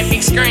me on that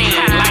big screen.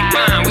 Like,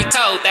 fine, we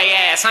told they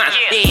ass, huh?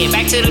 Yeah,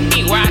 back to the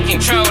beat where I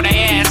control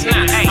they ass,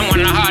 nah. I'm one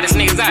of the hardest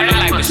niggas out, they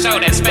like to show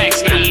that's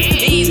facts, nah.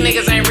 These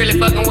niggas ain't really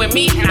fucking with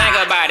me, think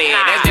about it.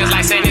 That's just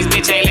like saying this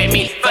bitch ain't let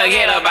me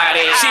forget about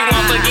it. She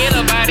won't forget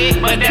about it,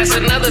 but that's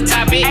another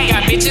topic.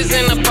 Got bitches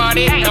in the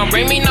party, don't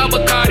bring me no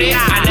Bacardi.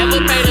 I never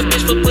paid a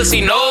bitch for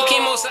pussy, no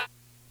chemo.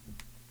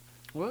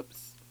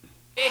 Whoops.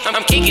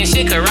 I'm kicking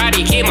shit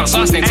karate, kid, my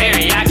sauce and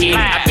teriyaki.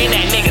 I been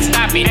that nigga,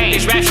 stop it.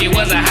 This rap shit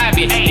was a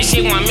hobby. This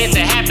shit wasn't meant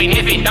to happen.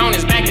 If it don't,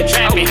 it's back to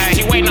trapping.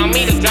 She waiting on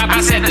me to drop. I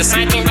said the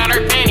same thing about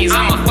her panties.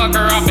 I'ma fuck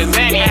her off as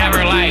Zanny. Have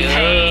her like,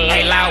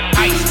 hey, loud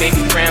pipes, big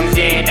rims,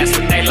 yeah, that's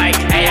what they like.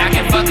 Hey, I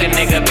can fuck a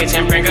nigga, bitch,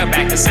 and bring her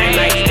back the same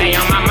night. Hey,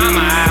 on my mama,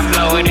 I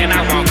blow it and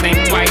I won't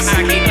think twice.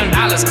 I keep them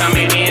dollars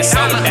coming in,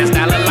 so that's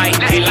dollar light.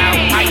 Hey, loud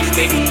pipes,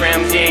 big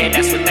rims, yeah,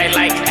 that's what they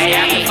like. Hey,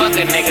 I can fuck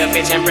a nigga,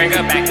 bitch, and bring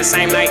her back the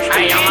same night.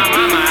 Hey, on my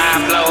mama,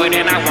 I blow it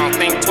and I won't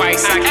think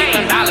twice. I keep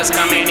them dollars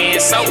coming in,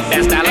 so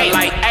that's dollar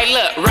light. Hey,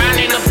 look,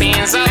 riding in the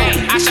Benzo,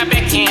 I shop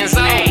at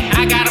Kenzo.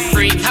 I got a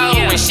freak hoe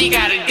and she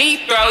got a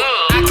deep throat.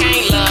 I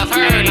can't love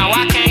her, no,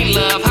 I can't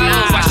love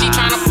hoes. Why she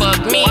tryna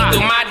fuck me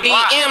through my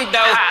DM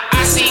though?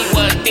 I see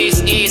what this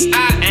is,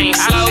 I ain't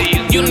slow.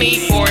 You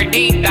need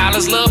 $40,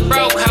 little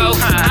broke hoe.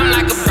 I'm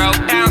like a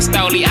broke down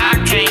stoley, I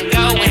can't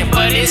go. And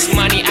for this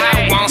money,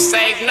 I won't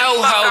save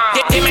no hoe.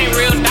 Them ain't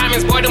real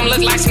diamonds, boy, them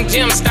look like some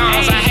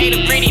gemstones. I hate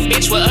a pretty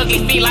bitch with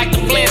ugly feet like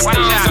the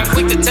Flintstones. I'm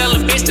quick to tell a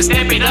bitch to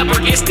step it up or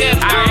get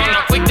stepped on.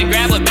 I'm quick to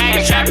grab a bag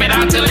and trap it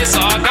out till it's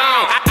all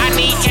gone. I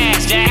need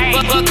cash, Jack.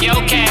 Fuck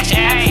your cash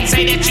app.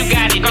 Say that you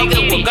got it,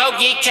 nigga. Well, go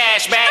get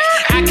cash back.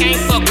 I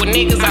can't fuck with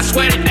niggas. I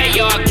swear that they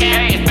all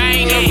cap. If I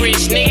ain't a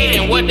rich nigga,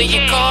 then what do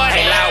you call it?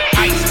 Hey, loud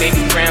pipes, big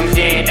rims,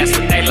 yeah, that's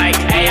what they like.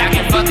 Hey, I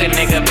can fuck a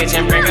nigga, bitch,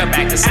 and bring her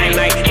back the same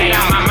night. Hey,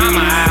 on my mama,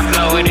 I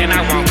blow it and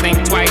I won't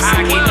think twice.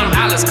 I keep them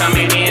dollars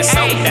coming in,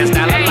 so that's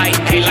dollar light.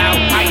 Hey, loud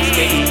pipes,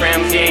 big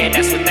rims, yeah,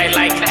 that's what they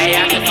like. Hey,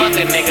 I can fuck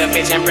a nigga,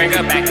 bitch, and bring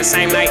her back the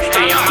same night.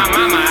 Hey, on my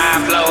mama,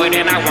 I blow it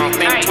and I won't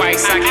think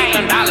twice. I keep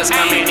them dollars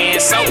coming in,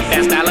 so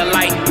that's dollar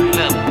light.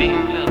 Little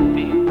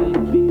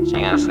bitch, she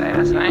gonna say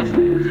the same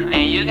thing.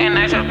 And you can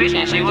ask your bitch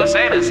and she will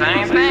say the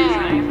same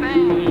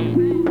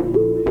thing.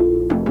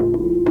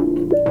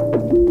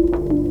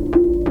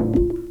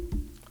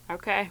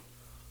 Okay.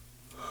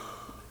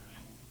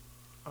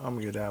 I'm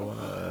gonna give that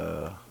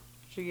one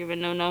Should give it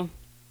no. I'm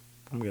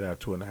gonna give that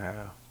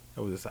 2.5. It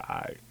was just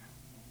alright.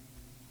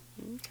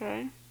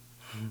 Okay.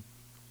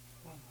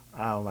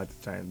 I don't like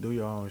to change. Do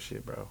your own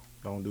shit, bro.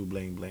 Don't do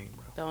bling bling,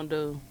 bro. Don't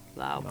do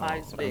loud No,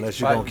 pipes, big. unless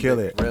you gonna kill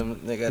it. Rim,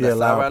 nigga, Yeah, that's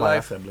loud our pipe. I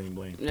life. said bling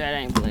bling. That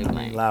ain't bling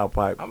bling. Loud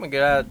pipe. I'm gonna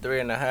get out of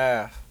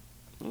 3.5.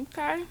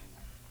 Okay.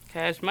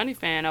 Cash Money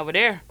fan over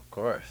there. Of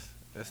course,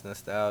 it's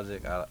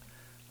nostalgic.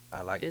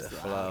 I like It's the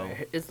flow.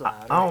 louder. It's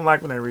louder. I don't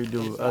like when they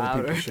redo It's other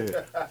louder. people's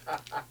shit.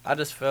 I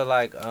just feel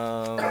like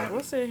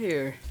What's in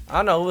here? I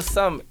don't know. It was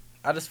some.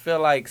 I just feel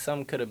like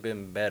some could have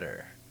been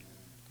better.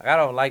 Like I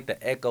don't like the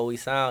echoey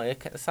sound.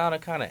 It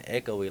sounded kind of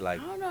echoey. Like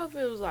I don't know if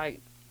it was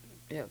like.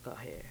 Yeah, go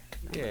ahead.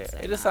 I'm yeah, gonna say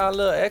it just no. sounded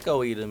a little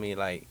echoey to me.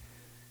 Like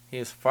he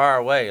was far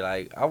away.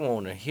 Like I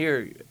want to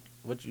hear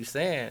what you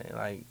saying.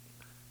 Like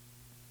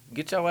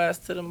get your ass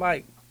to the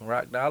mic,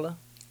 Rock Dollar.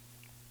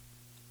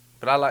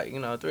 But I like,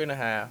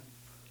 3.5.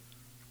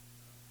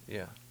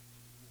 Yeah.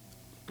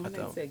 When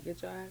they said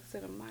get your ass to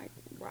the mic,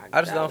 Rock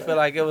I just don't Dollar. feel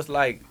like it was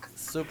like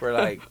super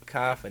like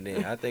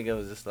confident. I think it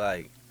was just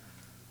like,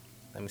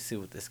 let me see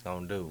what this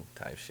gonna do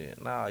type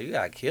shit. No, you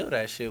gotta kill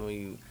that shit when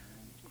you.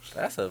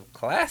 That's a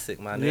classic,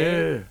 my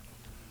nigga.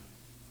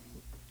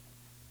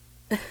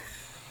 Yeah.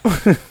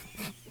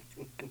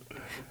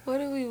 What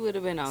if we would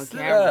have been on Sit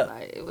camera? up.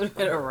 Like, it would have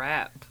been a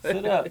rap.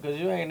 Sit up, cause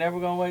you ain't never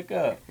gonna wake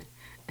up.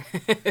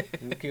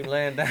 You keep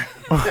laying down.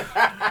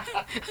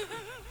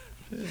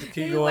 Just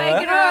keep He going.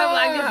 waking her up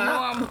like it's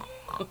normal.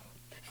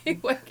 He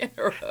waking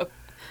her up.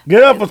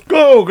 Get up for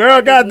school,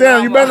 girl.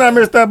 Goddamn, you better not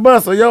miss that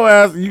bus or your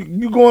ass,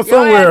 you going Your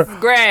somewhere. ass is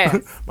grass.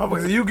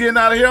 Motherfucker, you getting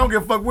out of here, I don't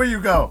give a fuck where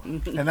you go.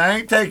 And I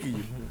ain't taking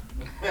you.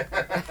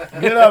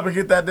 Get up and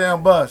get that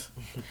damn bus.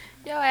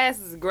 Your ass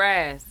is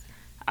grass.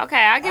 Okay,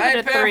 I give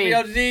it a 3.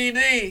 your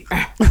GED.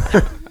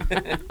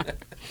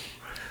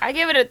 I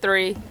give it a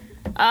 3.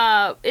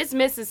 It's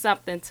missing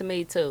something to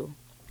me too.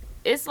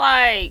 It's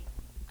like,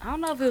 I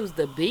don't know if it was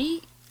the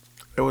beat.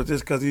 It was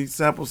just because he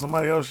sampled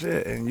somebody else's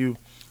shit. And if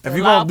The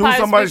you're going to do Loud Pipes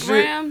somebody's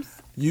Big shit,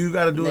 Rims. you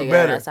got to do it Nigga,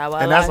 better. that's how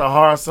I And that's like a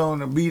hard song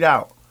to beat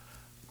out.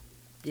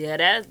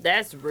 Yeah,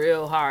 that's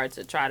real hard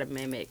to try to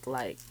mimic.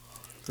 Like,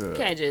 you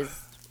can't just.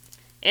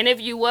 And if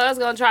you was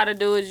gonna try to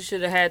do it, you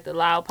should have had the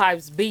Loud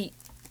Pipes beat.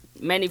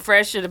 Manny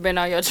Fresh should have been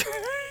on your.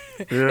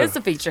 Yeah. It's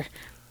a feature.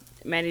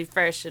 Manny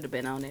Fresh should have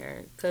been on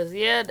there. Cause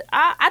yeah,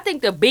 I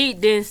think the beat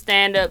didn't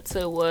stand up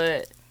to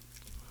what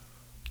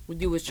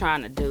you was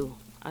trying to do.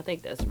 I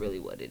think that's really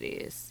what it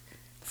is.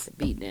 The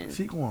beat didn't.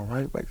 She going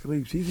right back to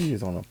sleep. She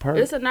is on a perk.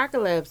 It's a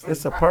narcolepsy.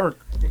 It's a perk.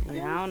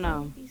 Yeah, I don't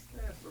know.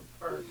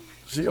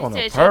 She on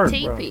a said perk,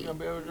 she bro. TP. Gonna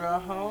be able to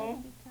drive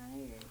home.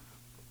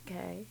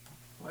 Okay.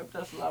 Wipe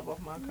that slop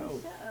off my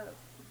coat.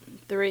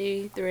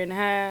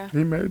 3.5.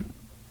 He made it.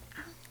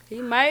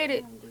 He made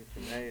it.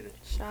 Made it.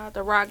 Shout out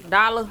to Rock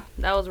Dollar.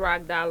 That was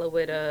Rock Dollar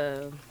with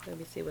let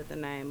me see what the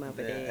name of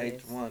it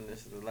is. H1.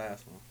 This is the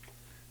last one.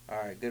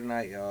 All right. Good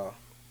night, y'all.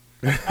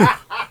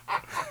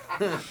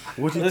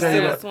 What you Listen tell you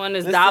to about? This one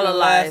is Listen to Dollar the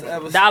last Life.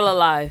 episode. Dollar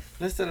Life.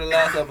 Listen to the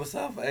last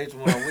episode for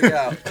H1. We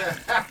out.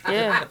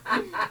 Yeah.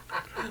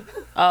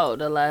 Oh,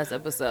 the last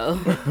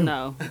episode.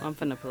 No, I'm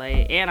finna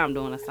play it. And I'm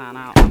doing a sign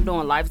out. I'm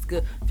doing Life's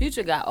Good.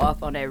 Future got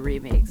off on that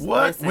remix.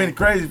 What? Listen. Went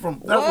crazy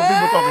from. That's what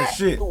people talking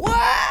shit.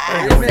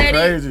 What? Went Said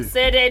crazy.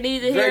 said they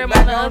need to hear Drake him on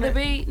back the on other it?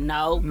 beat.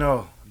 No.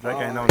 No, Drake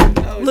ain't on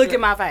it. No, Look at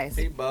my face.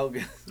 He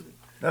bogus.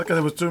 That's because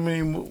it was too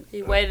many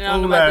He waited on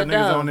fool him ass at the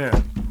niggas door. on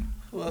there.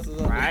 Who else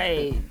is on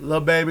Right.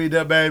 Lil Baby,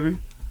 Da Baby,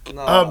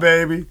 No.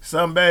 Baby,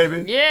 Some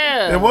Baby,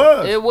 Yeah. It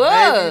was. It Baby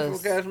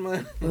was. from Cash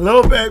Money.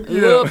 Lil Baby,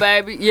 yeah. Little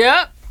baby.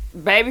 Yep.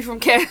 Baby from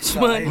Cash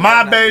No, Money. he-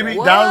 My Baby,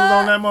 What? Dollars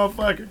on that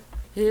motherfucker.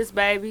 His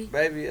baby.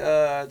 Baby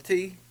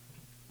T.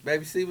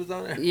 Baby C was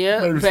on there.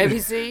 Yep. Baby Baby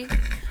C. C.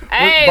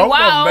 Hey, both of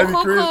wow, them,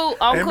 on Baby Chris Cuckoo,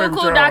 on and Baby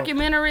Cuckoo Charles.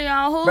 documentary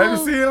on Hulu. Baby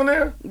C on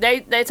there?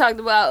 They talked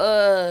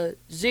about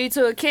G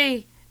to a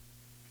Key.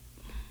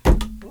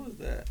 Who was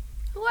that?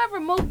 Whoever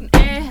moved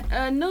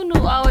and Nunu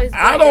always.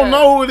 I don't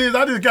know who it is.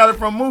 I just got it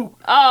from Mook.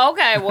 Oh,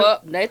 okay. Well,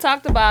 they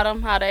talked about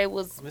him, how they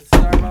was. Mr.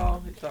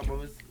 Starball? He talking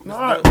about Mr. No,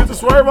 Mr.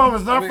 Swerve on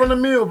is not from the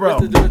mill, bro.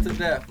 Mr. Do It to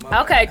Death.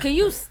 My Okay, can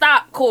you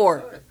stop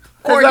Core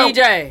that-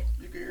 DJ?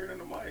 You can hear it in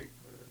the mic.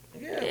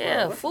 bad.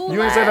 Yeah, fool.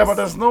 You ain't say that about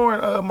ass. that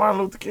snoring,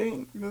 Martin Luther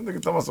King? This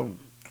nigga talking about some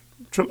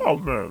chill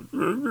out, man.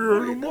 What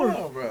you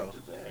doing, bro?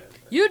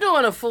 You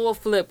doing a full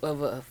flip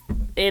of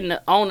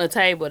on the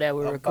table that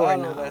we're A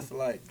recording bottle on. that's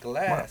like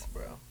glass,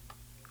 bro.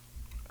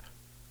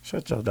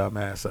 Shut your dumb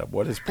ass up.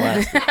 What is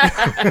plastic?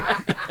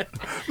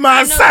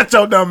 Man, shut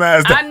your dumb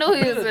ass I down. knew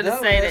he was gonna Dumbass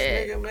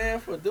say nigga, man,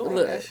 for doing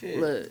that. that shit.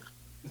 Look.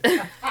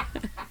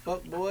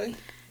 Fuck boy.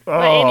 Oh,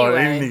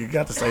 anyway. any nigga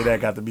got to say that,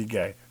 got to be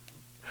gay.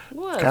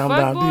 What? Calm fuck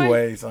down, boy?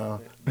 D-Way, son.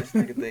 This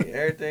nigga think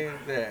everything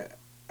is that.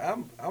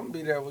 I'm gonna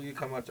be there when you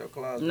come out your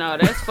closet. No,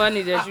 that's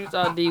funny that you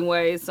thought D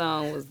Wade's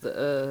song was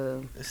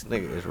the This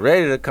nigga is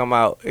ready to come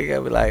out. He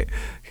gotta be like,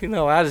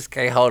 I just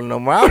can't hold it no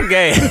more. I'm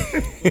gay. Any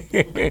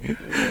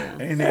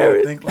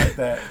nigga think like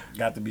that,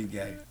 got to be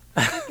gay.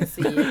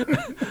 see it.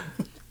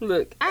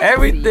 Look, I can see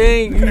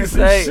Everything you Can't see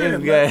say shit,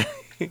 is gay.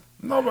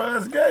 No, but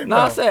that's gay, No, bro.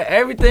 I said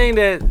everything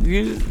is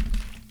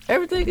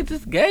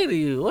just gay to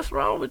you. What's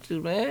wrong with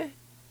you, man?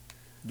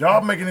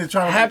 Y'all making it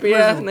trying to Happy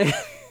ass nigga.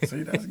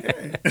 See, that's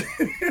gay.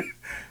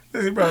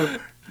 Listen, bro,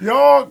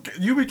 y'all,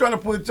 you be trying to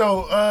put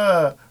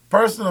your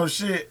personal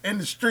shit in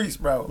the streets,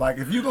 bro. Like,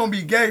 if you gonna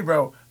be gay,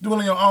 bro, do it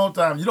on your own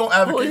time. You don't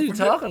advocate What are you for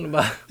talking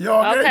about?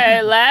 Y'all gay Okay,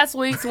 people. last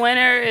week's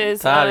winner is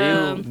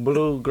Tired of you,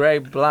 blue, gray,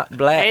 black.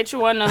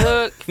 H1 The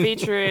Hook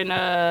featuring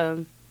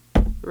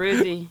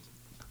Rizzy.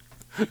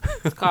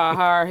 It's called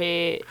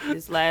Hardhead.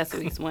 It's last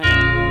week's winner.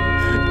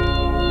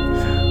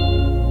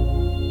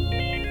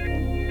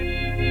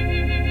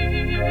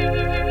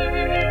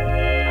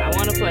 I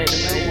want to play the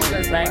new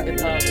one. Same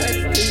guitar.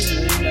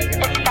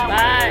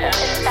 Bye,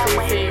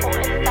 CC.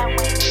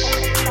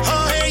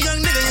 Oh, hey, young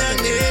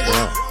nigga,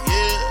 yeah.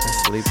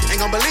 Sleeping. Ain't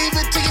gon' believe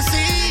it till you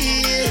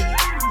see it.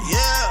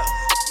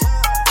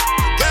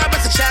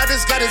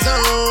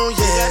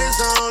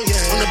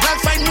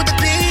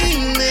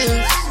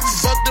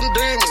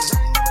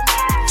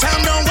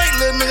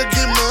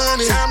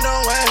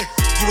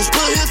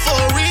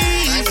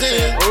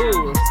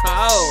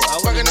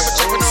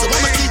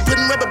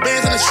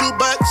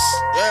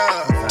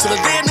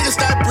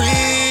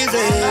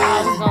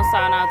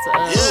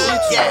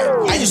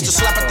 Yeah, I used to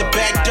slap at the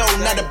back door,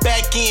 now the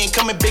back end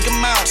come in big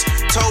amounts.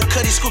 Told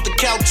Cuddy scoot the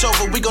couch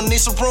over, we gon' need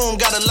some room,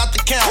 got a lot to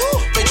count.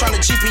 They tryna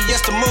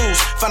GPS the moves,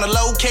 find a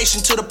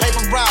location to the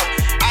paper route.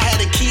 I had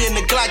a key in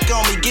the Glock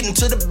on me, getting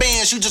to the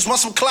bands, you just want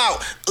some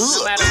clout.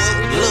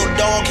 Little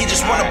dog, he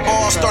just want a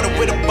ball, started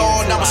with a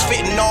ball, now it's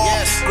fitting all.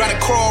 Grab a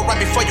crawl right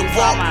before you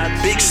walk,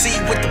 Big C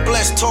with the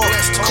blessed talk.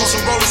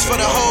 Cruising rollers for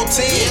the whole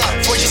team,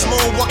 for just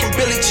moonwalking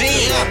Billie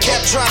Jean.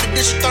 Cap driving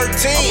this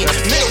 13,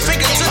 middle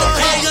finger to the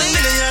police. Young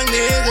nigga,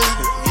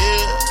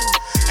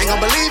 yeah. Ain't gon'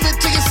 believe it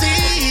till you see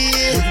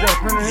it.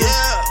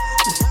 Yeah.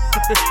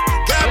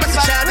 God, but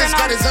the child has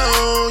got his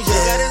own,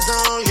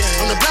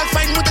 yeah. On the block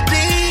fighting with the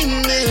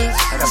demons.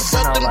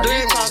 Suck them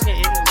demons.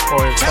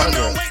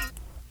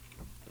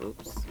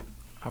 Oops.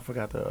 I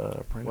forgot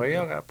the print. Well, you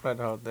don't gotta play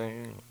the whole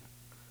thing.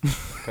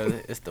 Cause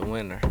it's the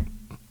winner.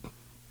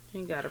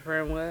 You gotta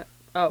print what?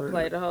 Oh,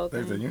 play the whole They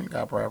thing. said you ain't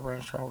got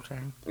print show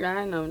chain.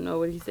 I don't know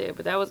what he said,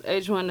 but that was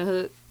H1 The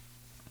Hook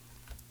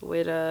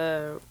with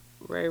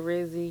Ray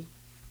Rizzy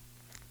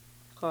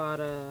called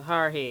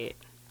Hardhead.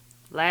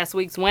 Last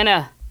week's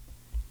winner.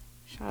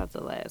 Shout out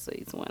to last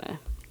week's winner.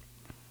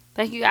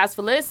 Thank you guys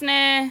for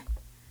listening.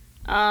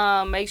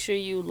 Make sure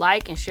you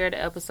like and share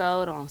the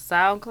episode on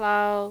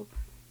SoundCloud.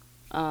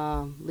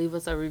 Leave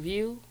us a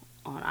review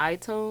on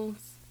iTunes.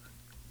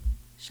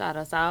 Shout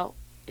us out.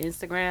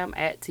 Instagram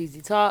at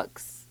TZ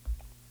Talks.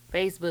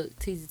 Facebook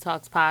TZ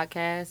Talks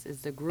Podcast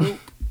is the group.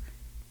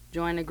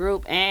 Join the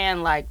group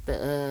and like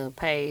the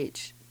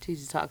page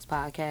TZ Talks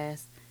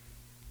Podcast.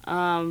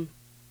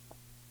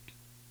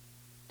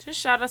 Just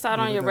shout us out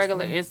on your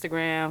regular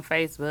Instagram,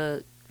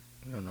 Facebook.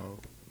 You know.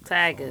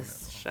 Tag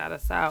us. Shout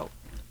us out.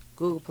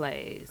 Google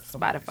Play,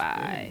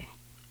 Spotify.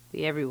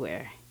 We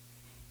everywhere.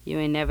 You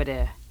ain't never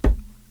there.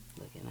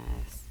 Looking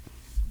nice.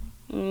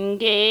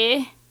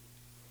 Okay.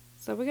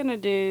 So we're going to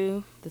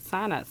do the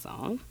sign-out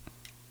song.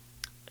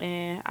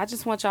 And I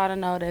just want y'all to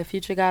know that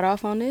Future got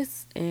off on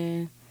this.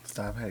 And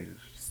Stop haters.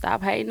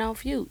 stop hating on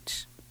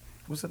Future.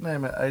 What's the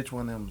name of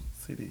H1M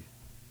CD?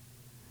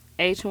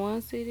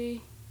 H1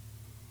 CD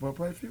Well,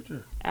 play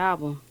Future.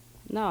 album.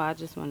 No, I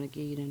just want to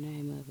give you the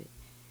name of it.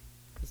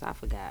 Because I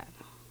forgot.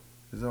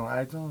 Is it on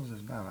iTunes?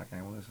 If not, I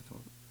can't listen to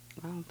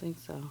it. I don't think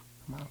so.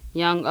 Come on.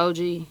 Young OG.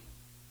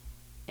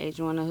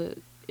 H1 The Hook.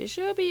 It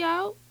should be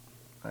out.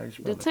 How you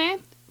spell The it?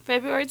 10th.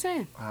 February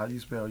 10th. How do you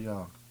spell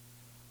young?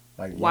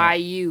 Like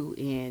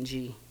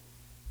Y-U-N-G.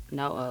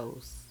 No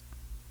O's.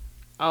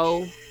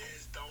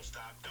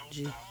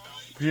 O-G.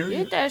 Period.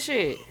 Get that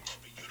shit.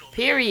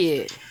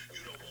 Period.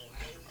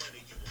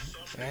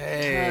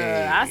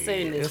 Hey, I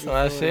seen this That's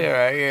my before. shit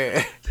right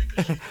here.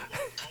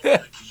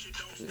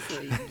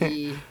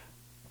 Yeah.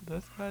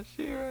 That's my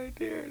shit right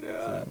there, See what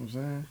dog. I'm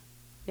saying?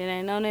 It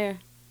ain't on there.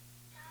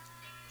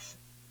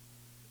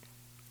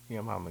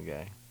 Your mama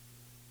guy.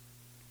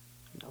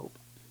 Nope.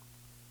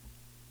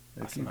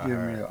 They That's keep what I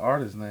giving me heard. an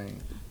artist name.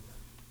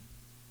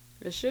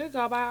 It should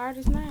go by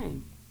artist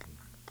name.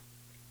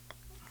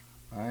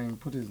 I ain't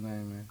put his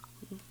name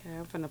Okay,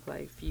 I'm finna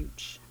play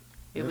Future.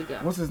 Here in. we go.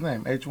 What's his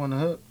name? H1 The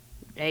Hook?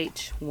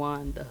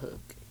 H1 The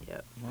Hook.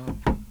 Yep. Well,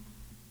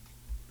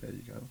 there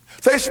you go.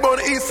 Say she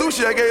wanna eat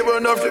sushi, I gave her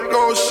enough to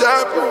go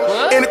shopping.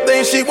 What?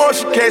 Anything she wants,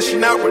 she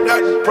cashing out without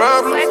the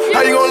problems. Say cute.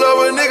 How you gonna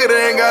love a nigga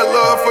that ain't got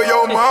love for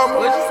your mama?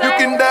 What you You say?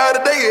 can die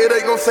today, it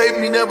ain't gonna save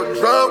me, never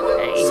drama.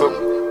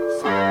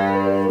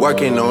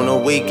 Working on the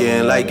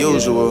weekend like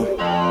usual.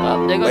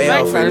 Oh, there goes Way Drake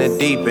off in the first.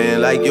 deep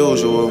end like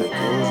usual.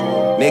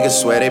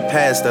 Niggas swear they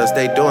passed us,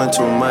 they doing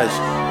too much.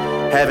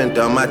 Haven't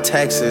done my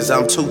taxes,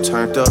 I'm too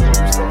turned up.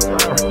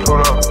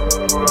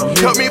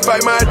 Help me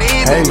fight my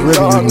Hey, demons, really,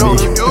 dog, know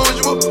the really.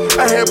 usual.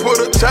 I had put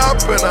a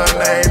chop in her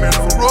name in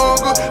a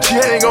Ruger. She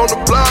hang on the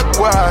block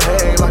while I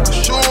hang like a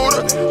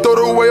shooter.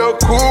 Throw away a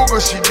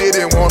cougar, she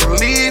didn't wanna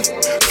leave.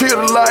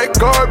 Feel like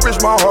garbage,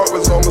 my heart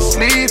was on my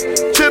sleeve.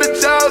 Should've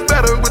jobs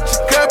better with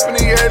your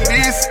company at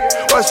least.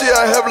 Why should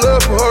I have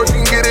love for her,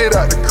 you can get it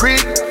out the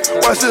creek?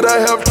 Why should I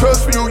have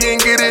trust for you, you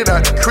ain't get it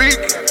out the creek?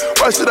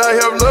 Why should I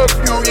have love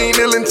for you, you ain't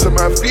kneeling to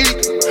my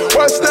feet?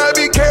 Why should I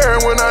be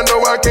caring when I know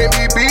I can't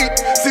be beat?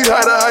 See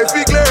how the ice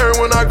be glaring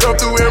when I come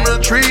through and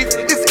retreat.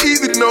 It's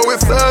easy to know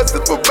it's us,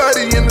 if a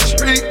body in the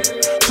street.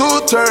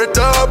 Two turned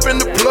up in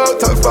the plug,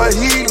 talk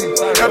Swahili.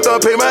 After I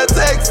pay my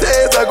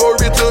taxes, I go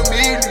rich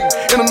immediately.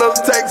 In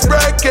another tax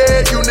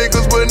bracket, you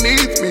niggas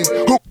beneath me.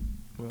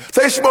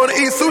 Say she wanna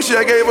eat sushi,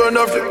 I gave her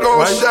enough to go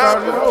Why you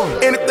started shopping.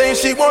 over? Anything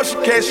she wants, she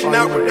cashing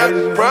out without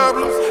the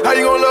problems. How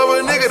you gonna love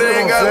a nigga that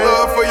ain't got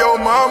love for your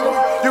mama?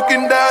 You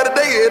can die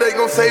today, it ain't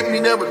gonna save me,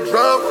 never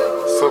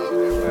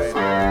drama.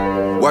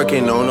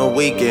 Working on the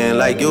weekend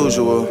like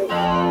usual.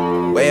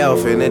 Way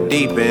off in the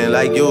deep end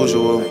like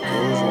usual.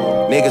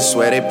 Niggas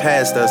swear they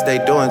passed us, they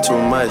doing too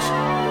much.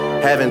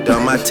 Haven't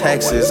done my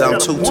taxes, I'm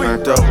too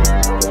turned up.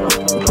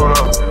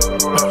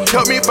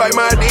 Help me fight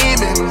my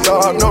demons,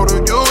 dog, know the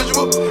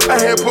usual. I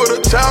had put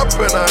a chop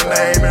in her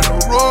name in a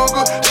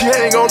Ruger. She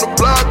hang on the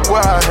block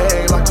while I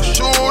hang like a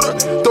shooter.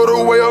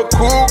 Throw away a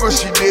cougar,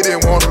 she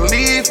didn't wanna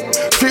leave.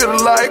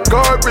 Treated like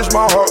garbage,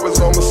 my heart was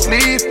on my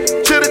sleeve.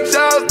 Should've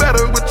jobs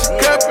better with your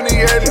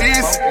company at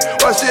least.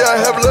 Why should I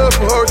have love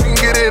for her, you can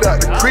get it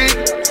out the creek?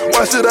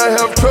 Why should I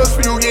have trust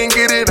for you, you ain't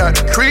get it out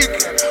the creek?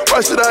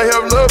 Why should I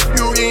have love for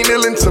you, you ain't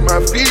kneeling to my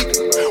feet?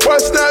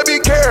 Why should I be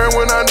caring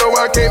when I know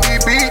I can't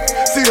be beat?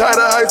 See how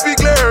the ice be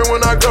glaring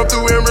when I come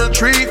through and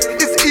retreat.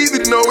 It's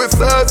easy to know it's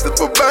us if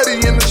a body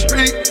in the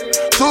street.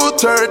 Two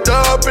turned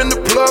up in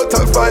the plug,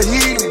 talk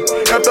Swahili.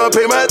 After I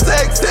pay my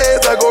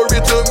taxes, I go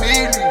rich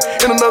immediately.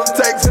 In another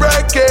tax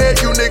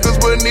bracket, you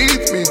niggas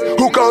beneath me.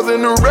 Who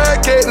causing the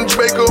racket in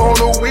Jamaica on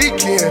the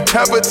weekend?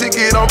 Have a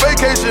ticket on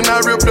vacation,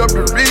 I ripped up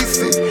the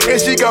receipt. And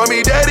she called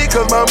me daddy,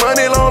 cause my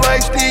money long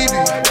like Stevie.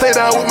 Stay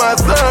down with my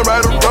son,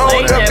 right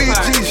around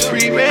FBG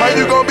Street. How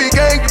you gon' be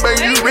gangster,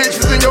 baby? You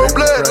riches in your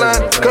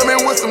bloodline.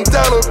 Coming with some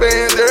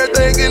Taliban,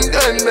 everything getting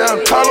done now.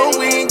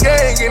 Halloween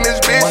gang in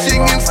this bitch, she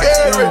getting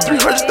scary.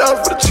 $300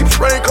 for the cheap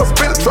spray, cause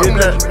spin the truck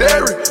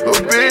legendary.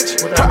 Little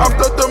bitch, I off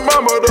the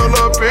mama, the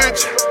little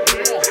bitch.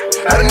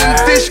 I done eat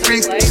fish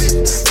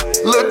grease.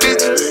 Little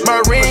bitch, my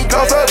ring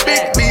costs a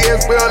big B as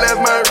well as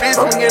my wrist.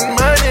 I'm getting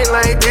money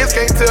like this,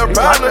 can't tell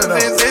problems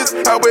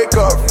exist. I wake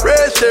up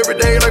fresh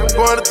every day like I'm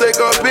going to take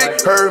a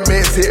pic.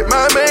 Hermes hit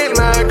my main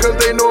line cause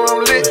they know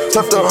I'm lit.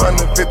 Tough the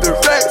 150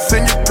 racks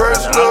in your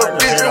purse, little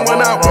bitch. And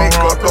when I wake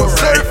up, go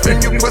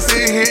surfing, you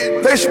pussy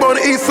hit. Say she wanna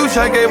eat sushi,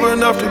 I gave her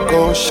enough to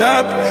go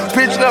shopping.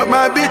 Pitching up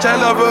my bitch,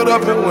 I love her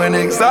up and went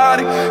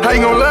exotic. How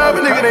you gon' love a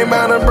nigga, they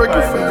bound to break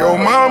it for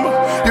your mama.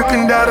 You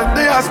can die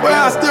today, I swear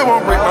I still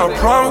won't break my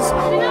promise.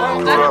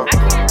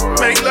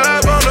 Make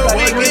love on the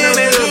weekend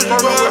as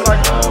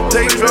usual.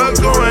 Take drugs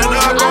going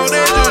up on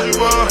that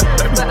usual.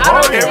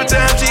 Every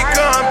time she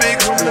come, big.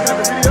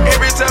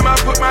 Every time I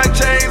put my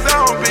chains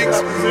on, big.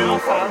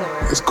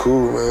 It's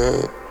cool,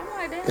 man.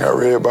 Got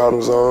red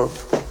bottoms on.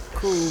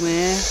 Cool,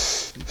 man.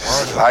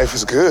 Life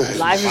is good.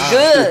 Life is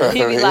good.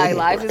 He be like,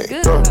 life is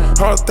good.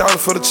 $100,000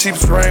 for the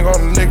cheapest ring on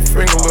the nigga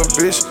finger, little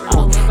bitch.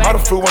 I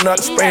done flew one out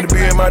to Spain to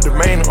be in my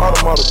domain,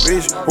 automata,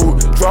 bitch. Ooh,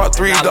 dropped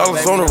 $3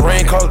 on the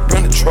ring, called it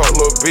been the truck,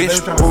 little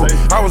bitch. Ooh,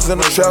 I was in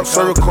the trap,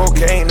 serving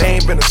cocaine, they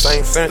ain't been the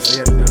same since.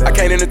 I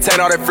can't entertain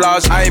all that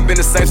flaws, I ain't been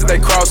the same since they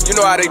crossed. You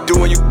know how they do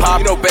when you pop,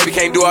 you know baby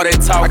can't do all that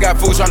talk. I got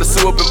fools trying to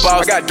sue up in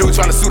Boston, I got dudes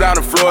trying to sue down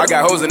the floor. I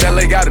got hoes in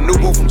LA, got a new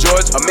boo from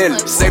Georgia. $1 million,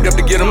 saved up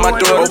to get on my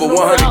door. Over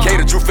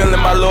 100K to Drew feeling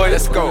my lawyer,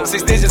 let's go.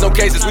 6 digits on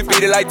cases, we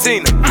beat it like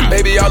Tina.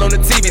 Baby, all on the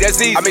TV,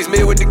 that's easy. I mix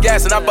meal with the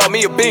gas and I bought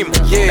me a Beamer.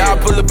 Yeah, now I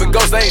pull up and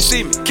ghost, they ain't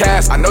see me.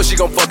 Cass, I know she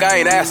gon' fuck,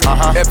 I ain't asking.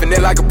 Effing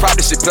it like a prop,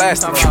 this shit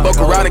plastic. Fuck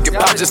around and get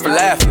popped just for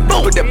laughing.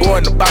 Put that boy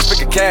in the box,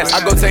 pick a cash. I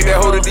go take that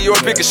hoe to Dior,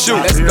 pick a shoe.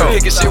 Let's go.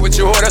 Kickin' shit with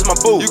your whore, that's my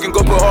boo. You can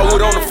go put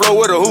hardwood on the floor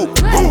with a hoop.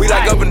 We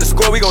like up in the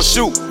score, we gon'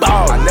 shoot.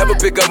 I never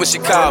pick up when she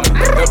call me.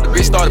 Help the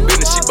bitch start a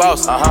business, she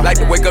boss. Like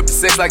to wake up to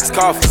sex like it's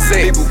coffee.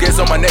 People gets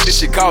on my neck,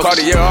 this shit cost.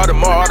 Cartier, all the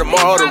more,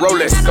 all the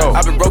Rolex.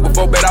 I been broke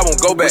before, bet I won't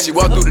go back. When she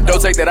walk through the door,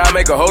 take that, I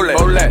make a hole at.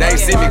 They ain't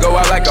see me go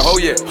out like a hoe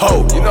yet.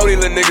 Ho, you know these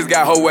little niggas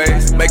got hoe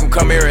ways. Make them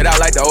come here and out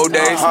like the old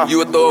days.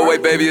 You a throwaway,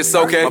 baby, it's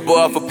okay. My boy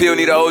off a pill,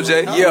 need a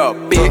OJ. Yeah,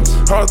 bitch.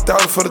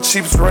 $100,000 for the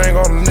cheapest ring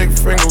on the nigga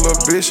finger, little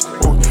bitch.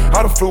 Ooh,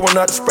 I done flew one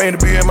out to Spain to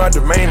be in my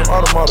domain,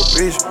 automata,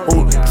 bitch.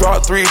 Ooh,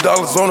 dropped $3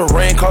 on the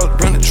ring, called it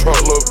been the truck,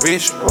 little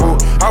bitch. Ooh,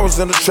 I was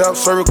in the trap,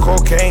 serving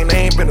cocaine,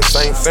 they ain't been the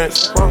same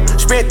since.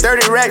 Spent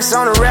 30 racks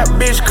on a rap,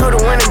 bitch, coulda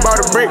went and bought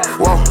a brick.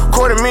 Whoa,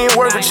 $250,000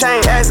 worth of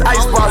chain, ass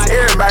ice box,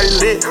 everybody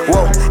lit.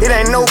 Whoa, it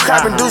ain't no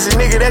cop inducing,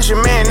 nigga, that's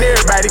your man,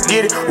 everybody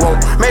get it. Whoa,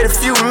 made a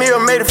few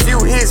mil, made a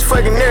few hits,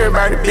 fucking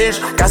everybody,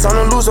 bitch. Got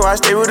something to lose, so I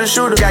stay with a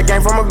shooter. Got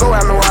game from a go,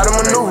 I know how to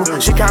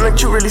maneuver. She kinda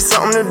cute, really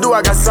something to do.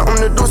 I got something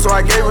to do, so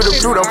I gave her the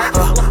Pluto.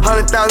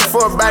 100,000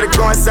 for a body,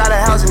 go inside the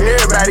house and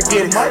everybody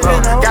get it.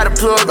 Got a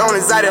plug on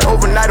inside it,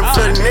 overnight I'm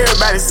flooding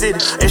everybody city.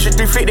 Extra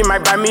 350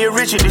 might buy me a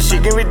Richie. This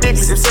shit get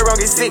ridiculous if Sir gon'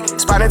 get sick.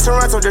 Spot in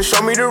Toronto, just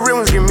show me the real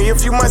ones. Give me a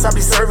few months, I'll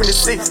be serving the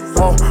 6.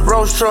 Whoa,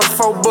 Rolls truck,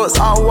 $4,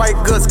 all white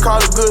guts, call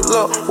it good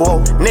luck.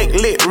 Whoa, neck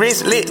lit,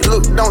 wrist lit,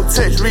 look, don't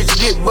touch, reach,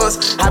 get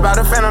bust. How about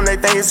a Phantom, they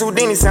think it's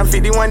Houdini.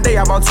 751 day,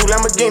 I bought 2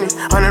 Lamborghinis.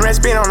 100 rand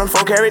spin on them,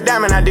 4 carat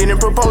diamond. I didn't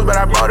propose, but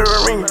I bought her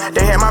a ring.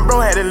 They had my bro,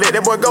 had to let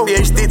that boy go. Yeah,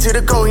 he stick to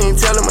the code, he ain't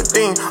tell him a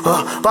thing.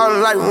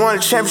 Ballin' like we won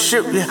a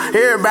championship, yeah,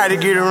 everybody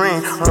get a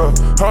ring.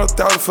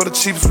 $100,000 for the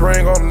cheapest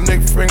ring on the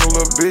nigga finger,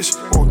 little bitch.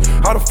 Ooh,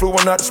 I done flew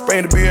one out to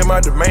Spain to be in my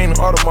domain,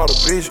 automata,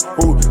 bitch.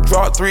 Ooh,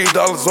 dropped $3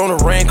 on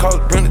the ring,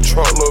 called it been the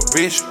truck, little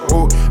bitch.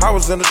 Ooh, I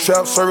was in the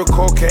trap, serving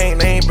cocaine,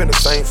 they ain't been the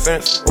same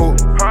since. Ooh,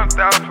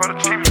 $100,000 for the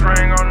cheapest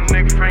ring on the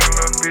nigga finger,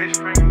 little bitch.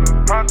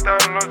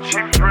 $100,000 for the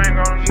cheapest ring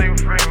on the nigga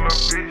finger,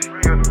 little bitch.